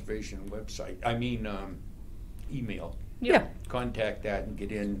conservation website, email. Yeah. Contact that and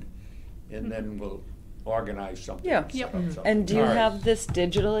get in, and then we'll organize something. Yeah. set Yep. up something. And do you All right. have this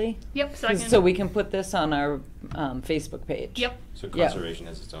digitally? Yep. So I can. So we can put this on our Facebook page. Yep. So Yeah. conservation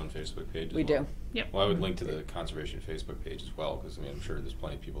has its own Facebook page as We well? do. Yep. Well, I would link to the conservation Facebook page as well, because I mean, I'm sure there's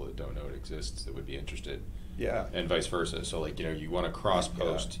plenty of people that don't know it exists that would be interested, Yeah. and vice versa. So like, you want to cross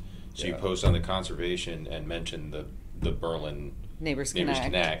post, so you Yeah. post on the conservation and mention the Berlin Neighbors Neighbors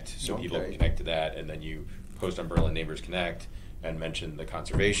Connect. Connect, so people Okay. can connect to that, and then you post on Berlin Neighbors Connect and mention the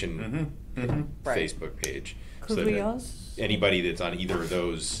conservation Right. Facebook page. Could so we that also? anybody that's on either of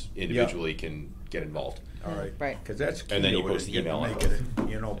those individually can get involved. All right. Right. Because that's key And then to you it, post the getting- email on making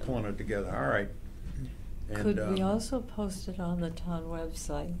it, pulling it together. All right. And, Could we also post it on the town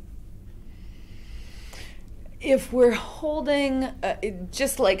website? If we're holding,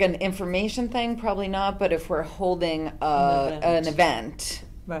 just like an information thing, probably not, but if we're holding an event,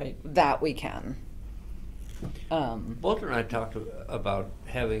 Right. that we can. Walter and I talked about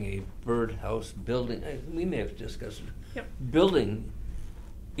having a birdhouse building, we may have discussed it. Yep. Building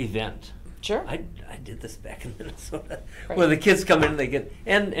event. Sure. I did this back in Minnesota, Right. where the kids come in, they get,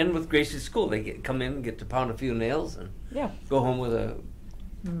 and with Gracie's school, they come in, get to pound a few nails and Yeah. go home with a,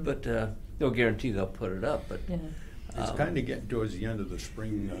 Mm. but no guarantee they'll put it up, but. Yeah. It's kind of getting towards the end of the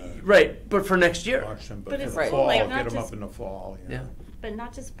spring. Right, but for next year. Auction, But for it's the cool, fall, like, get not them up just- in the fall. Yeah. But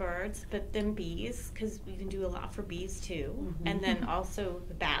not just birds, but then bees, because we can do a lot for bees too. And then also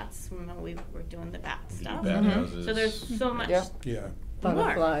the bats. Remember we were doing the bat stuff. Bat Mhm. houses. So there's so much. Yeah. Yeah.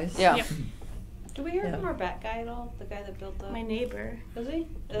 Butterflies. Yeah. Yep. Do we hear Yeah. from our bat guy at all? The guy that built the. My neighbor. Was he?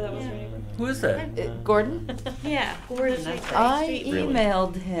 That was Yeah. your neighbor? Who is that? Gordon? Yeah, Gordon. I Really?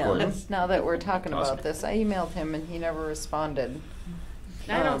 emailed him, Gordon? now that we're talking Awesome. about this, I emailed him and he never responded.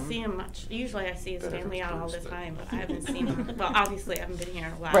 I don't Um, see him much. Usually I see his Better family for out all the tourists, but- time, but I haven't seen him. Well, obviously I haven't been here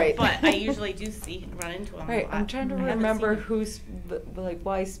in a while. Right. But I usually do run into him. Right, a lot. I'm trying to I haven't remember seen him. who's, like,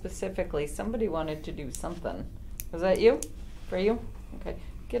 why specifically, somebody wanted to do something. Was that you? For you? Okay,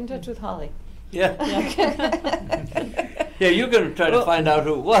 get in touch with Holly. Yeah. Yeah. Yeah, you're gonna try to Well- find out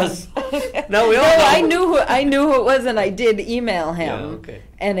who it was. Now we all No, know. I knew who it was, and I did email him. Yeah, okay.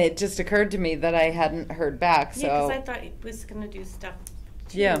 And it just occurred to me that I hadn't heard back. So Yeah, because I thought he was going to do stuff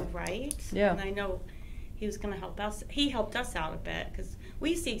too, Yeah. right? Yeah. And I know he was going to help us. He helped us out a bit because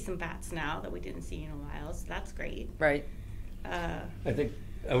we see some bats now that we didn't see in a while, so that's great. right. I think,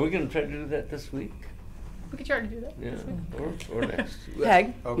 are we gonna try to do that this week? We could try to do that. Yeah, or next.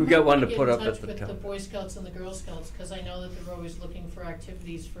 Peg? We've got one to Get put in up touch at the with the top. Boy Scouts and the Girl Scouts, because I know that they're always looking for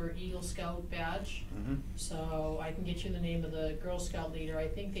activities for Eagle Scout badge. Mhm. So I can get you the name of the Girl Scout leader. I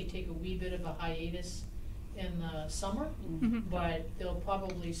think they take a wee bit of a hiatus in the summer, Mhm. but they'll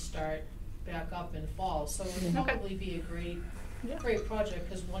probably start back up in fall. So it would Okay. probably be a great, Yeah. great project,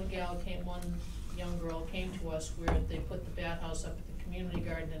 because one young girl came to us where they put the bat house up at the community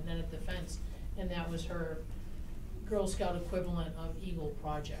garden and then at the fence, and that was her Girl Scout equivalent of Eagle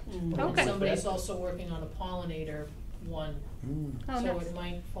Project. Mm. And Okay. somebody's also working on a pollinator one, Hmm. Oh, so nice. it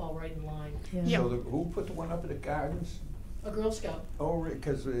might fall right in line. Yeah. Yeah. So who put the one up at the gardens? A Girl Scout. Oh,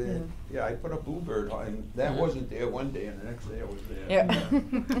 because, yeah, I put a bluebird on, and that wasn't there one day, and the next day it was there.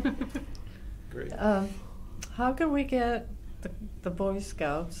 Yeah. Great. How can we get the Boy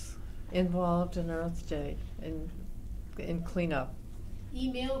Scouts involved in Earth Day in cleanup?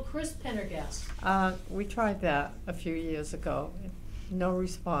 Email Chris Pendergast. We tried that a few years ago. No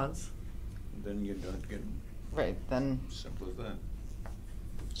response. Then you don't get, Right, then, simple as that.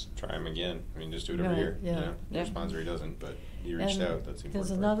 Just try him again. I mean, just do it every Right, year. yeah. You know, he Yeah. responds or he doesn't, but he reached And out. That's the important there's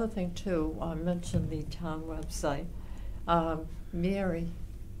part. another thing too, I mentioned the town website. Mary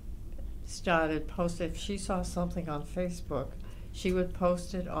started posting, if she saw something on Facebook, she would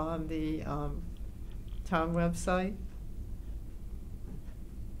post it on the town website.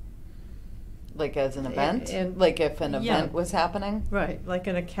 like as an event, and- like if an yeah. event was happening. Right, like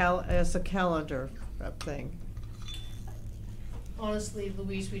in as a calendar thing. Honestly,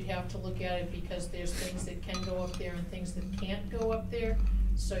 Louise, we'd have to look at it because there's things that can go up there and things that can't go up there,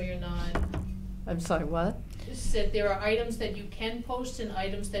 so you're not, I'm sorry, what? said there are items that you can post and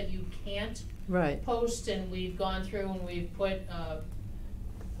items that you can't Right, post, and we've gone through and we've put,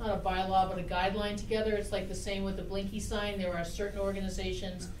 not a bylaw, but a guideline together. It's like the same with the Blinky sign. There are certain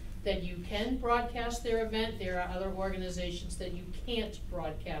organizations that you can broadcast their event. There are other organizations that you can't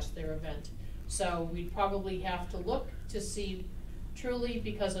broadcast their event. So we'd probably have to look to see truly,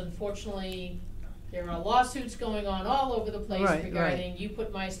 because unfortunately, there are lawsuits going on all over the place Right, regarding, you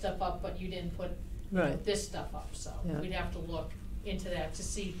put my stuff up, but you didn't put right. this stuff up, so Yeah. we'd have to look into that to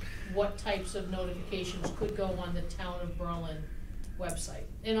see what types of notifications could go on the Town of Berlin website.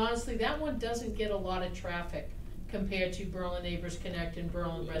 And honestly, that one doesn't get a lot of traffic compared to Berlin Neighbors Connect and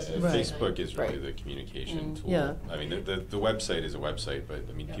Berlin Residents Right. Unite. Facebook is really Right. the communication tool. Yeah. I mean, the website is a website, but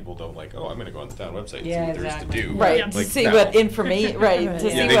I mean, Yeah. people don't like, oh, I'm gonna go on the town website and Yeah, see what there is exactly. to do. Right, Yeah. to Like, see no. what information, right, Right. to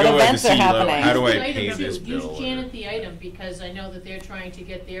Yeah, see they what go like events to are see, like, happening. how do I Use the pay item this too. bill? Use Janet the item, because I know that they're trying to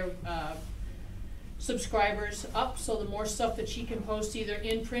get their, subscribers up, so the more stuff that she can post either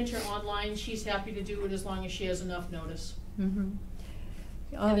in print or online, she's happy to do it as long as she has enough notice. Mhm.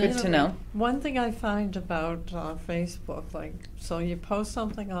 Good to know. One thing I find about Facebook, like, so you post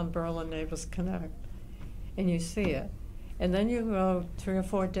something on Berlin Neighbors Connect, and you see it, and then you go 3 or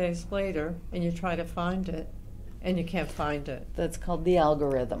 4 days later, and you try to find it, and you can't find it. That's called the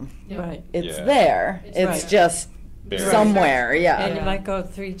algorithm. Yeah. Right. It's Yeah. there, It's it's right. just Buried. somewhere, And yeah. you might go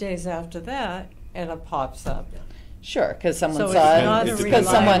 3 days after that, and it pops up. Sure, because someone So it's saw not it, a because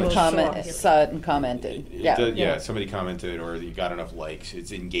someone reliable source. saw it and commented, yeah. Yeah. Somebody commented, or you got enough likes.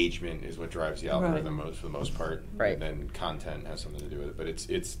 It's engagement is what drives the algorithm most for the most part. Right. And then content has something to do with it, but it's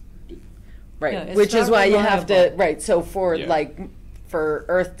Yeah, Right, it's which is not why you have to, reliable. right, so for Yeah. like, for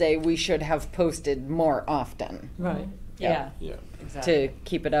Earth Day, we should have posted more often Right. Yeah, yeah. exactly. to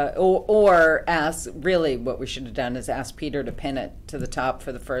keep it up, or ask, really what we should have done is ask Peter to pin it to the top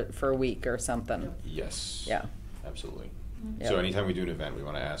for for a week or something. Yes. Yeah. Absolutely. Yeah. So anytime we do an event, we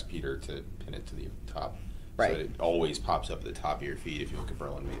want to ask Peter to pin it to the top. Right. So that it always pops up at the top of your feed if you look at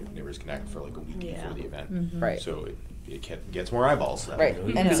Berlin Neighbors Connect for like a week Yeah. before the event. Mhm. Right. So it gets more eyeballs. that Right,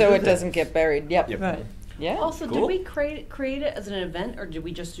 way. and so it doesn't get buried, yep. Yep. Right. Yeah. Also, Cool. did we create it as an event, or did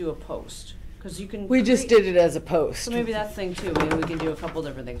we just do a post? Because you can. We just did it as a post. So maybe that's the thing too. Maybe we can do a couple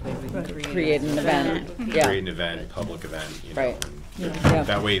different things. Maybe we can Right. Create an event, yeah. Create an event, public event. You know, Right. and Yeah.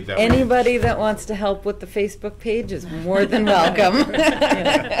 That way. Anybody that wants to help with the Facebook page is more than welcome.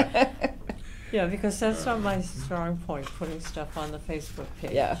 Yeah, because that's not my strong point, putting stuff on the Facebook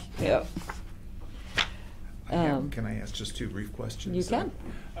page. Yeah, yeah. Can I ask just 2 brief questions? You can.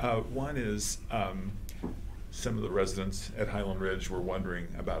 One is, some of the residents at Highland Ridge were wondering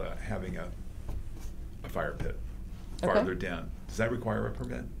about having a fire pit Okay. farther down. Does that require a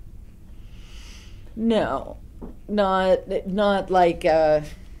permit? No, not like,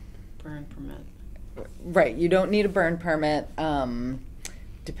 burn permit. right, you don't need a burn permit,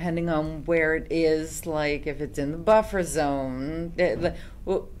 depending on where it is, like if it's in the buffer zone,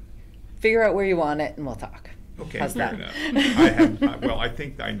 we'll figure out where you want it and we'll talk. Okay, How's fair that? enough. Well, I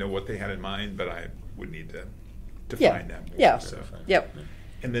think I know what they had in mind, but I would need to Yeah, define that more. yeah, So. yep.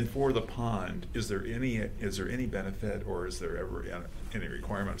 And then for the pond, is there any benefit, or is there ever any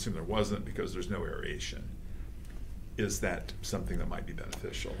requirement? I assume there wasn't, because there's no aeration. Is that something that might be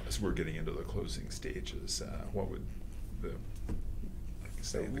beneficial as we're getting into the closing stages? What would the, like you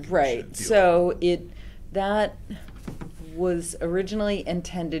say, the commission Right, feel? so that was originally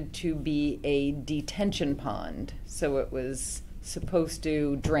intended to be a detention pond, so it was supposed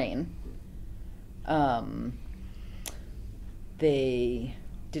to drain. They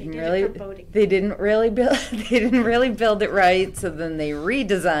didn't did it really, for boating. they didn't really build it right, so then they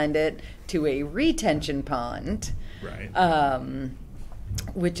redesigned it to a retention pond. Right.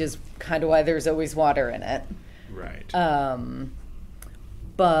 Which is kind of why there's always water in it. Right.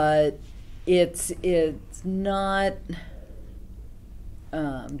 But it's not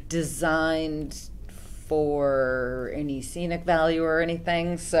designed for any scenic value or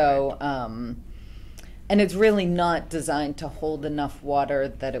anything. So, and it's really not designed to hold enough water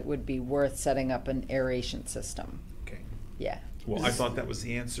that it would be worth setting up an aeration system. Okay. Yeah. Well, I thought that was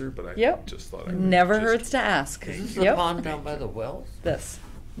the answer, but I Yep. just thought I would Never just- hurts to ask. Is this Yep. the pond down by the wells? This.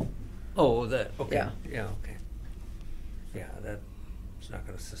 Oh, that, okay. Yeah. Yeah, okay. Yeah, that's not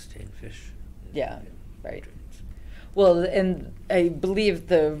gonna sustain fish. Yeah, right. Well, and I believe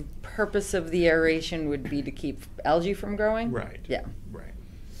the purpose of the aeration would be to keep algae from growing. Right. Yeah. Right.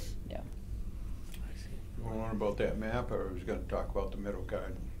 Yeah. I see. You want to learn about that map, or I was going to talk about the middle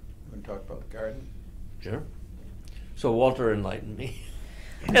garden? Want to talk about the garden? Sure. So Walter enlightened me,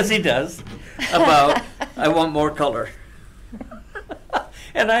 as he does, about I want more color.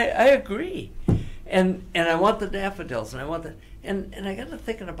 And I agree. And I want the daffodils, and I want the and I got to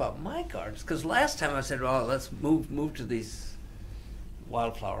thinking about my gardens, because last time I said, well, let's move to these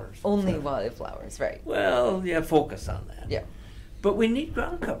wildflowers. Only wildflowers, right? Well, yeah, focus on that. Yeah. But we need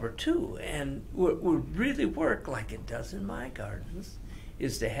ground cover too, and what would really work like it does in my gardens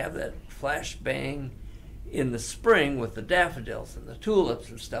is to have that flash bang in the spring with the daffodils and the tulips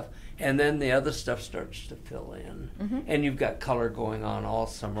and stuff, and then the other stuff starts to fill in, and you've got color going on all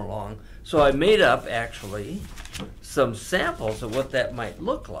summer long. So I made up actually some samples of what that might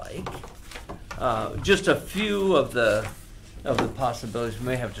look like. Just a few of the possibilities. We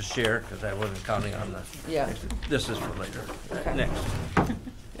may have to share because I wasn't counting on the. Yeah. This is for later. Okay. Next,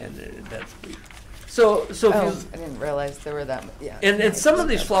 and that's brief. So if you, Oh, I didn't realize there were that. Yeah. and some of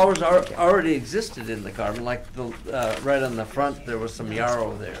these flowers are already existed in the garden, like the right on the front there was some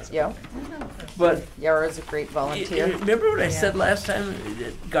yarrow there. Yeah. But Yara's a great volunteer. remember what I said last time?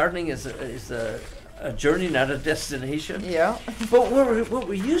 Gardening is a journey, not a destination. Yeah. But what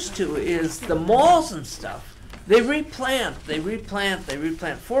we're used to is the malls and stuff. They replant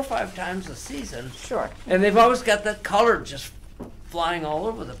 4 or 5 times a season. Sure. And they've always got that color just flying all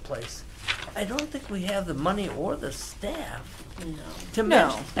over the place. I don't think we have the money or the staff to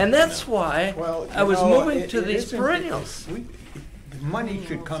match. No. And that's why Well, I was you know, moving to it these isn't- perennials. The money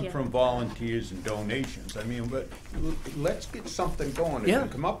should come from volunteers and donations. I mean, but let's get something going. If Yeah. you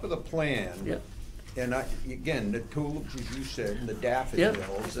come up with a plan. Yeah. And again, the tulips, as you said, and the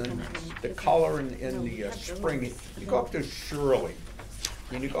daffodils, and the color in the spring. You go up to Shirley,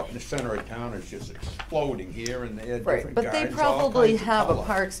 and you go up in the center of town, it's just exploding here and there, Right, different but they gardens, all probably kinds of have a color.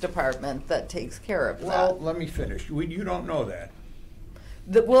 parks department that takes care of Well, that. let me finish. You don't know that.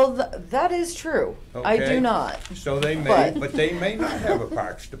 That is true. I Okay. do not. So they may, But- but they may not have a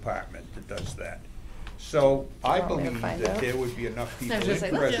parks department that does that. So I Well, we're gonna believe find that out. there would be enough people was just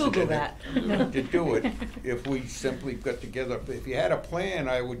like, let's interested Google in it to do it if we simply got together. If you had a plan,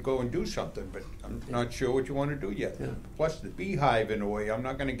 I would go and do something, but I'm not sure what you want to do yet. Yeah. Plus the beehive in a way, I'm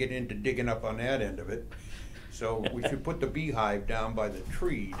not gonna get into digging up on that end of it. So we should put the beehive down by the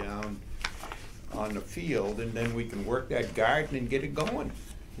tree, down on the field, and then we can work that garden and get it going.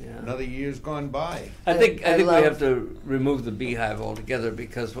 Yeah. Another year's gone by. I think I we love- have to remove the beehive altogether,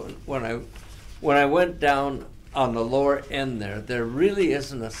 because when I went down on the lower end there really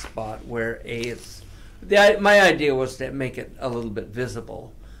isn't a spot where my idea was to make it a little bit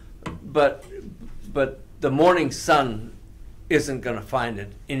visible, but the morning sun isn't going to find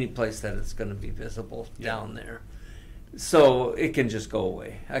it any place that it's going to be visible down there, so it can just go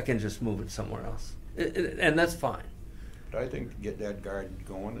away. I can just move it somewhere else, and that's fine. But I think to get that garden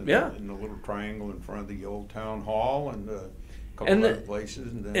going in the little triangle in front of the old town hall and a couple And other the-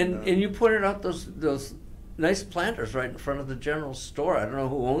 places, and then And you pointed out those nice planters right in front of the general store. I don't know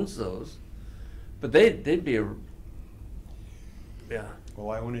who owns those, but they'd be yeah. well,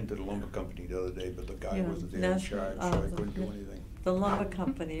 I went into the lumber company the other day, but the guy Yeah, wasn't there in National- charge, so I couldn't do anything. The lumber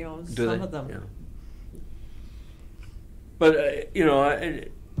company owns Do some they? of them. Yeah. But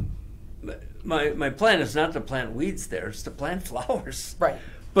my plan is not to plant weeds there; it's to plant flowers. Right.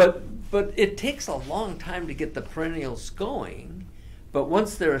 But it takes a long time to get the perennials going. But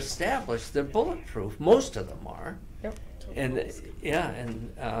once they're established, they're bulletproof. Most of them are. Yep.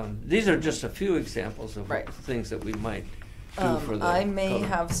 And these are just a few examples of Right. things that we might do for the. I may color.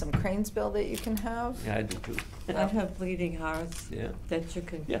 have some cranesbill that you can have. Yeah, I do too. I have bleeding hearts Yeah. that you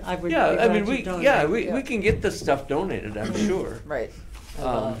can, Yeah, I would be yeah. I glad mean, to we donate. yeah we, Yeah. we can get this stuff donated. I'm sure. Right. I Um,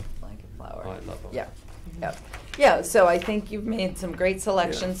 love blanket flower. Oh, I love them. Yeah. Yeah. Yeah. So I think you've made some great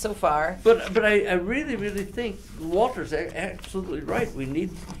selections so far. But I really think Walter's absolutely right. We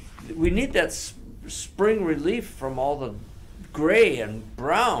need that spring relief from all the gray and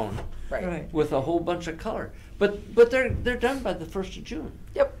brown Right. with a whole bunch of color. But they're done by the 1st of June.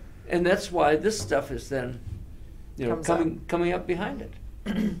 Yep. And that's why this stuff is then, Comes up. coming up behind it.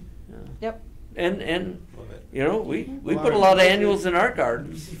 Yep. And Love it. you know, we Well, put a lot of annuals in our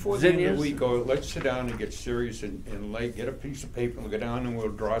gardens. Before the end of Zinnias. the week, let's sit down and get serious and like, get a piece of paper and go down and we'll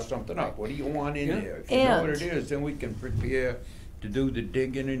draw something up. What do you want in Yeah. there? If you know what And- it is, then we can prepare to do the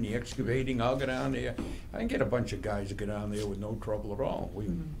digging and the excavating. I'll go down there. I can get a bunch of guys to go down there with no trouble at all. We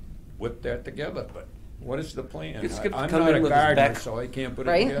whip that together, but what is the plan? Get Skip to I'm come not in a with his gardener, back- so I can't put it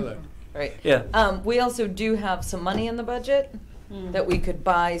Right. together. Right. Yeah. We also do have some money in the budget that we could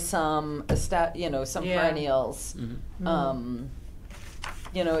buy some, some Yeah. perennials. Mhm.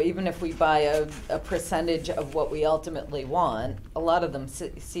 Even if we buy a percentage of what we ultimately want, a lot of them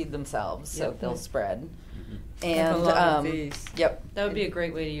seed themselves, so Yep. they'll spread. Have a And, lot of these. yep. That would be a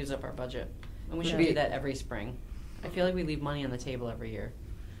great way to use up our budget, and we should Yeah. do that every spring. I feel like we leave money on the table every year.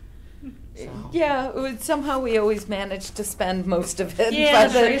 So. Yeah, somehow we always manage to spend most of it Yeah, by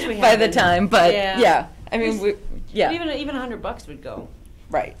that's right, I guess we by the haven't. time, but Yeah. yeah, I mean, yeah, Even $100 would go.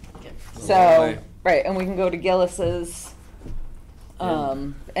 right. Yeah. So, right, and we can go to Gillis's,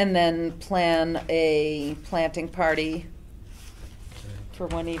 and then plan a planting party for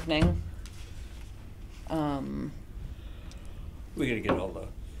one evening. We gotta get all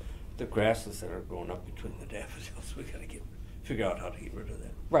the grasses that are growing up between the daffodils. We gotta figure out how to get rid of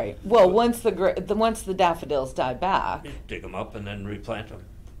that. Right. Well, once the daffodils die back, Just dig them up and then replant them.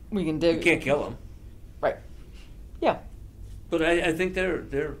 we can You dig. can't kill them. Right. Yeah. But I think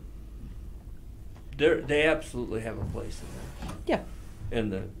they absolutely have a place in there. Yeah.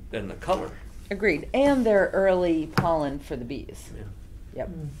 And the color. Agreed. And they're early pollen for the bees. Yeah. Yep.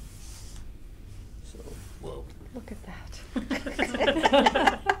 So Whoa. Look at that.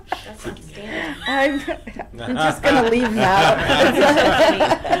 That's not standard. I'm just gonna leave now.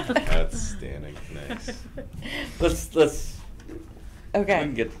 That's standing. Nice. let's we Okay.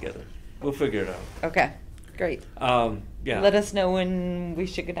 can get together. We'll figure it out. Okay. Great. Yeah. Let us know when we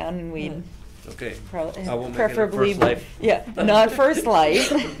should go down and weed. Okay. Pro- I won't make it a preferably, first life. yeah, not first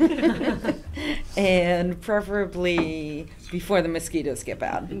light, and preferably before the mosquitoes get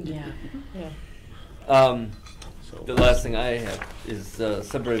bad. Yeah. The last thing I have is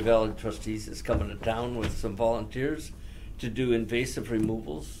Sudbury Valley Trustees is coming to town with some volunteers to do invasive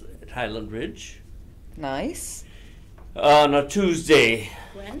removals at Highland Ridge Nice. on a Tuesday.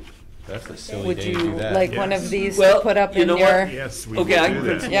 When? That's a silly Would day you to do that. like one Yes. of these Well, to put up you in know your? what? Yes, we Okay, will I do can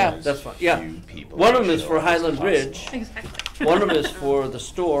that. print. Yeah. That's fine. Yeah. You people One of should them is know for this Highland possible. Ridge. Exactly. One of them is for the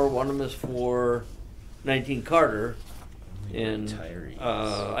store. One of them is for 19 Carter. And Retirees.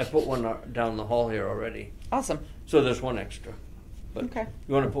 I put one down the hall here already. Awesome. So there's one extra. But Okay.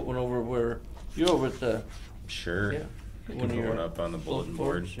 you want to put one over where you're over at the Sure. yeah. We one can of put one your up on the bulletin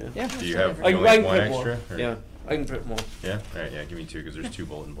board. Yeah. Yeah. Do you have I you can, know, I like can one print extra? more. or- Yeah, I can print more. Yeah. All right. Yeah. Give me two because there's two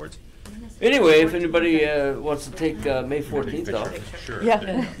bulletin boards. Anyway, if anybody wants to take May 14th off, Sure. Yeah.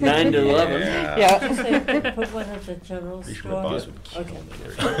 There you go. 9 to 11. Yeah. Yeah. Put one at the general Pretty sure store. my boss would kill Okay.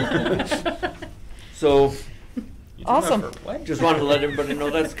 me. So You do that Awesome. for what? just wanted to let everybody know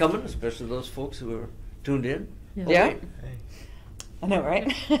that's coming, especially those folks who are tuned in. Yeah. Hey. I know,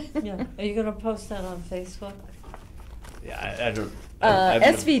 right? Yeah, are you gonna post that on Facebook? Yeah, I don't. I've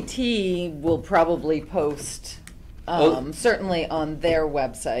never- SVT will probably post, Oh. certainly on their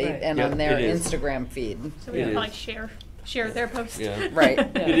website Right. and Yeah, on their it is. Instagram feed. So we It can is. probably share their post. Yeah. Right.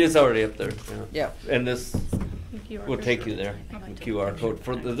 It is already up there. Yeah. Yeah. And this QR will code. take you there. Okay. QR code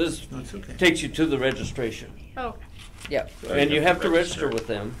for this That's okay. takes you to the registration, Oh, okay. Yep. Oh, and you have to register. register with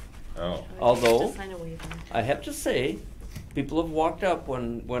them. Oh. Although Just sign a waiver. I have to say, people have walked up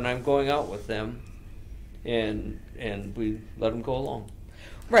when I'm going out with them, and we let them go along.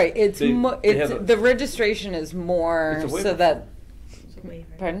 Right. It's They- they have a- the registration is more It's a waiver so that. It's a waiver.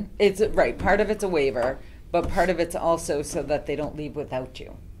 Pardon? It's right. Part of it's a waiver, but part of it's also so that they don't leave without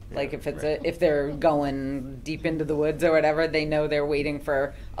you. Like if it's if they're going deep into the woods or whatever, they know they're waiting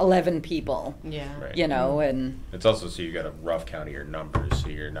for 11 people. Yeah. Right. You know, and It's also so you got to rough count of your numbers, so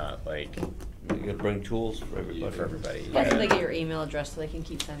you're not like You gotta bring tools for everybody. for everybody. Plus, Yeah. they get your email address so they can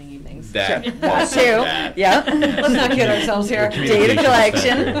keep sending you things. That. that also too. that. Yeah. Let's not kid ourselves here. The Data communication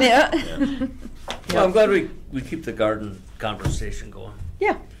collection. center. Yeah. Well, I'm glad we keep the garden conversation going.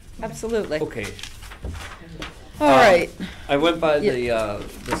 Yeah. Absolutely. Okay. All right. I went by Yeah.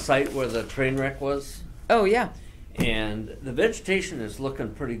 the site where the train wreck was, Oh yeah. and the vegetation is looking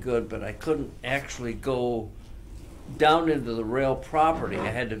pretty good, but I couldn't actually go down into the rail property. I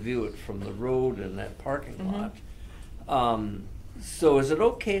had to view it from the road and that parking lot. So is it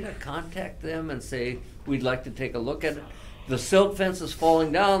okay to contact them and say, we'd like to take a look at it? The silt fence is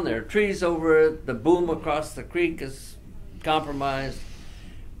falling down, there are trees over it, the boom across the creek is compromised.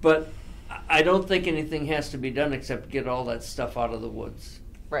 But I don't think anything has to be done except get all that stuff out of the woods.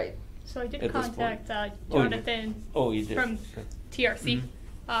 Right. So I did At this contact point. Oh, you did? Jonathan Oh, you did? from Okay. TRC. Mhm.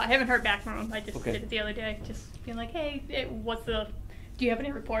 I haven't heard back from him. I just Okay. did it the other day, just being like, hey, do you have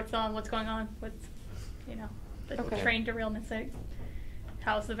any reports on what's going on with, the Okay. train derailment site?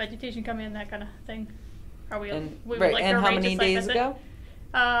 How's the vegetation coming in, that kind of thing? Are we, And, we would right, like and to how arrange many a site days visit. ago?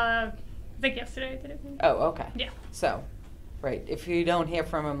 I think yesterday I did it. maybe? Oh, okay. Yeah. So, right, if you don't hear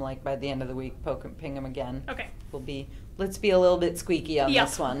from him, like, by the end of the week, ping him again. Okay. Let's be a little bit squeaky on Yeah.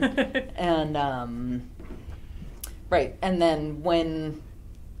 this one. And, right, and then when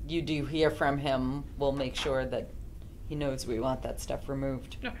you do hear from him, we'll make sure that he knows we want that stuff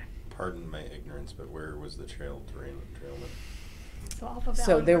removed. Okay. Pardon my ignorance, but where was the derailment? So off of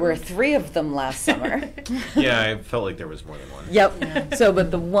So Allen there were Road. 3 of them last summer. Yeah, I felt like there was more than one. Yep. So,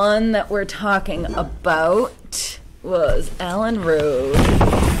 but the one that we're talking about was Allen Road,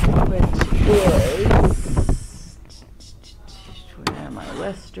 which is, where am I?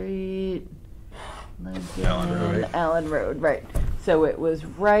 West Street, Lincoln, Allen Road. Allen Road, right. So it was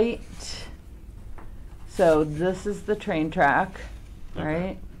right. So this is the train track,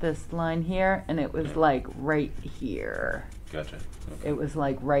 right? This line here, and it was like right here. Gotcha. Okay. It was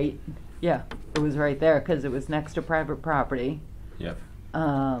like right, yeah, it was right there because it was next to private property. Yep.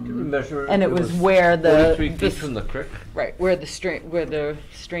 Measure And it was where the 43 feet from the creek. right where the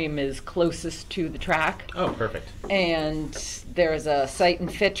stream is closest to the track. Oh, perfect. And there's a site in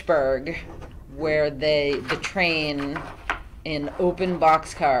Fitchburg where the train in open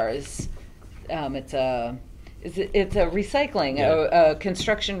boxcars. It's a recycling, a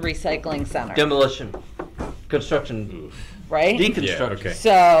construction recycling center. Demolition, construction, right? deconstruction. Yeah, okay.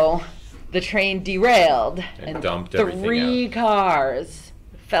 So the train derailed And dumped everything 3 cars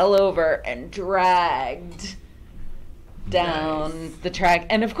fell over and dragged down the track.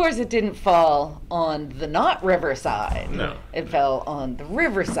 And of course it didn't fall on the not riverside. No. It fell on the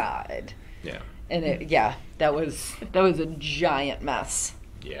riverside. Yeah. And that was a giant mess.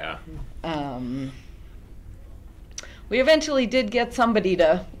 Yeah. We eventually did get somebody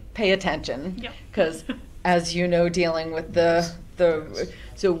to pay attention. Yep. Because, as you know, dealing with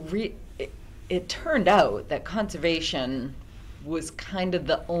it turned out that conservation was kind of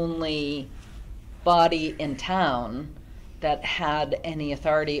the only body in town that had any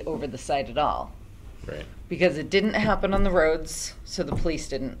authority over the site at all. Right. Because it didn't happen on the roads, so the police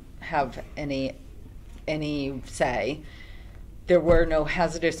didn't have any say. There were no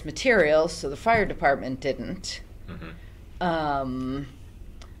hazardous materials, so the fire department didn't. Mm-hmm.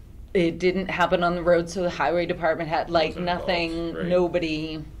 It didn't happen on the road, so the highway department had Wasn't nothing. involved,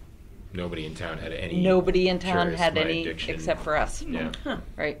 right. Nobody in town had any. had any jurisdiction. except for us. Yeah.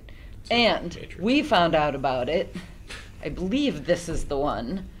 Right. So And nature. we found out about it. I believe this is the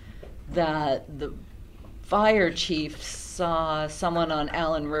one that the fire chief saw someone on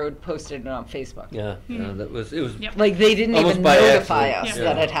Allen Road posted it on Facebook. Yeah, yeah, it was Yep. Like they didn't Almost even by notify accident. us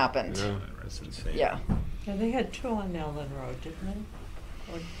Yeah. that it happened. Yeah. That's insane. Yeah. Yeah, they had 2 on Allen Road, didn't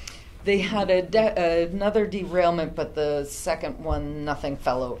they? Or- They had another derailment, but the second one, nothing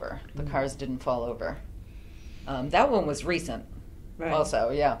fell over. The cars didn't fall over. That one was recent. Right. Also,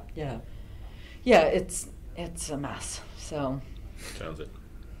 yeah. Yeah. Yeah, it's a mess. So, Sounds it.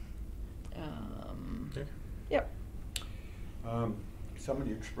 Okay. yep.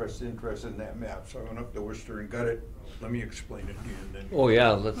 Somebody expressed interest in that map, so I went up to Worcester and got it. Let me explain it to you and then. Oh,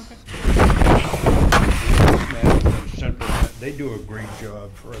 yeah, let's, They do a great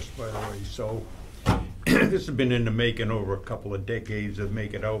job for us, by the way, so this has been in the making over a couple of decades of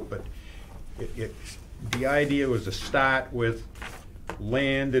make it out, but the idea was to start with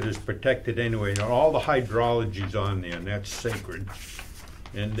land that is protected anyway. Now, all the hydrology's on there, and that's sacred.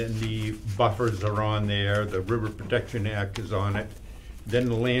 And then the buffers are on there, the River Protection Act is on it. Then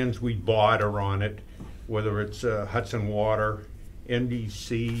the lands we bought are on it, whether it's Hudson Water,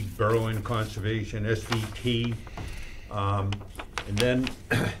 MDC, Berlin Conservation, SVT, and then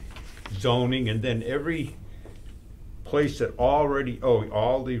zoning, and then every place that already,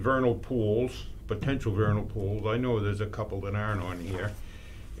 all the vernal pools, potential vernal pools, I know there's a couple that aren't on here,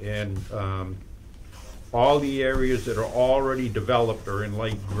 and all the areas that are already developed are in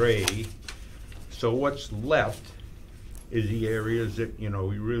light gray. So what's left is the areas that, we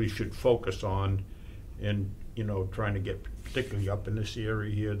really should focus on and, trying to get particularly up in this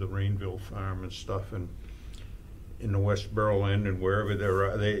area here, the Rainville Farm and stuff, and in the West Berlin and wherever there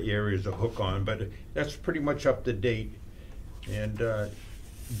are the areas to hook on. But that's pretty much up to date. And do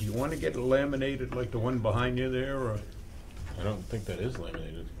you want to get it laminated like the one behind you there, or? I don't think that is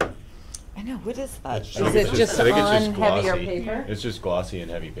laminated. I know, what is that? It's- Is I think it it's just I think it's on just heavier glossy. paper? It's just glossy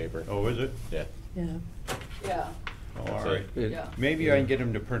and heavy paper. Oh, is it? Yeah. Yeah. Yeah. Oh, That's all right. it. Yeah. Maybe I can get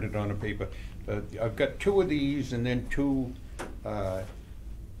him to print it on a paper. I've got 2 of these and then 2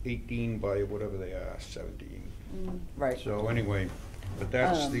 18 by whatever they are, 17. Right. So anyway, but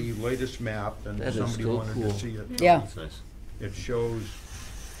that's Um, the latest map, and That is somebody still wanted cool. to see it. Yeah. That's nice. It shows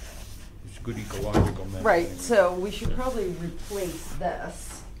it's good ecological map. Right, so we should probably replace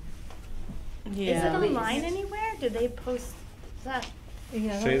this. Is it Yeah. online anywhere? Do they post that?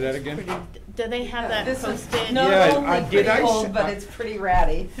 Yeah, Say that was again? pretty- Do they have that This is posted? not Yeah, only did pretty I old, s- but it's pretty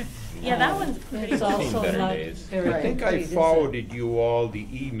ratty. Yeah, that one's pretty It's cool. also better not days. very I think I complete, is it? forwarded you all the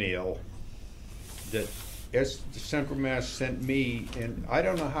email that Central Mass sent me, and I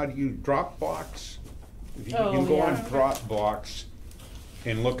don't know how to use Dropbox. If you Oh, can go on yeah. Dropbox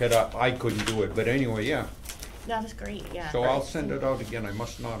and look it up, I couldn't do it, but anyway, yeah. That was great, yeah. So I'll send it out again, I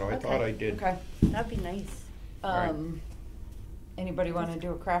must not, I thought I did. Okay. That'd be nice. right. Anybody wanna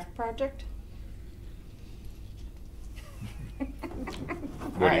do a craft project?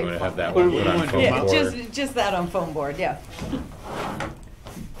 Where do you want to have that What one do we put on want? phone Yeah, board? just that on phone board, yeah.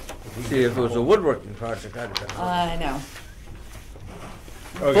 See, if it was a woodworking project, I'd have done I know.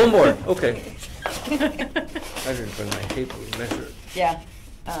 it. Okay. Foam board, okay. I didn't bring my tape and measure it. Yeah,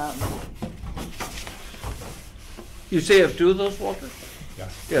 You say you have 2 of those, Walter? Yeah,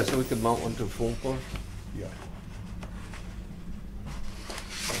 Yeah, so we could mount one to a foam board? yeah.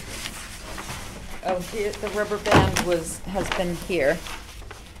 oh, here, the rubber band has been here.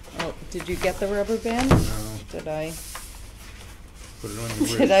 Oh, did you get the rubber band? No. Did I, Put it on your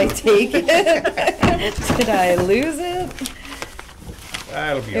wrist. did I take it? Did I lose it?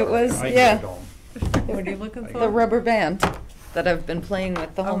 That'll be It all right. was- I can yeah. get it home. What are you looking for? The rubber band that I've been playing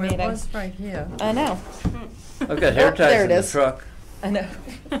with the whole Oh, it meeting. was right here. I know, I've got hair Oh, there ties it in the is. truck. I know.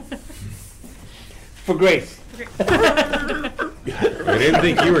 For Grace. I didn't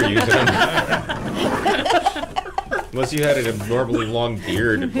think you were using them. Unless you had an abnormally long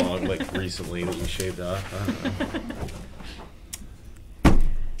beard long, like recently that you shaved off. I don't know.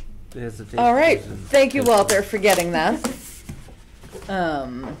 There's the tape All right, and- thank you, Walter, for getting that.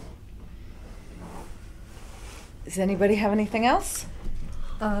 Does anybody have anything else?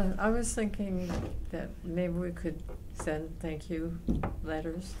 I was thinking that maybe we could send thank you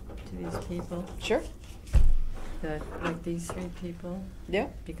letters to these people, Sure. that, like these 3 people, Yeah.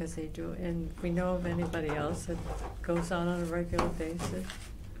 because they do, and if we know of anybody else that goes on a regular basis.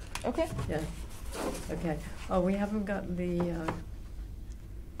 Okay. Yeah, okay. Oh, we haven't gotten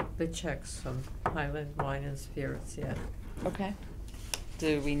the checks from Highland Wine and Spirits yet. Okay.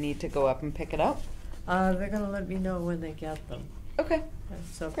 Do we need to go up and pick it up? They're gonna let me know when they get them. Okay.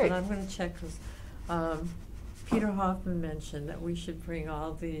 So, Great. but I'm gonna check this. Peter Hoffman mentioned that we should bring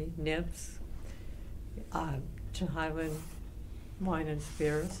all the nibs to Highland Wine and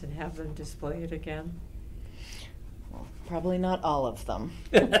Spirits and have them display it again. Well, probably not all of them.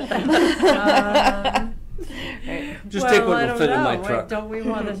 Right. Just take well, what I will don't fit in my know. truck. Don't we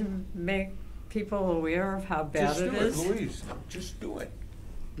want to make people aware of how bad Just do it it, is? Louise, just do it.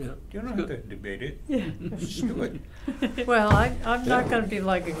 Yeah. You don't have to debate it. Yeah. Just do it. Well, I'm not gonna be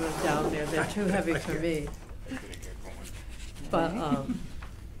lugging them down there, they're too heavy for me. But,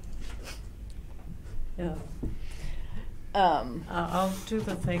 yeah, I'll do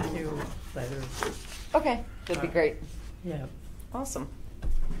the thank you letters, Okay, that'd be great. yeah. Awesome.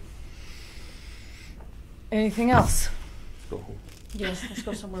 Anything else? Go home. Yes, let's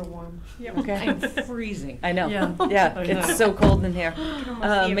go somewhere warm. Okay. I'm freezing. I know. Yeah. Yeah, I know. it's so cold in here.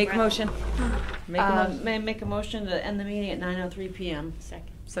 almost see a Make a breath. motion. Make a motion. May I make a motion to end the meeting at 9:03 PM? Second.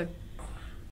 So,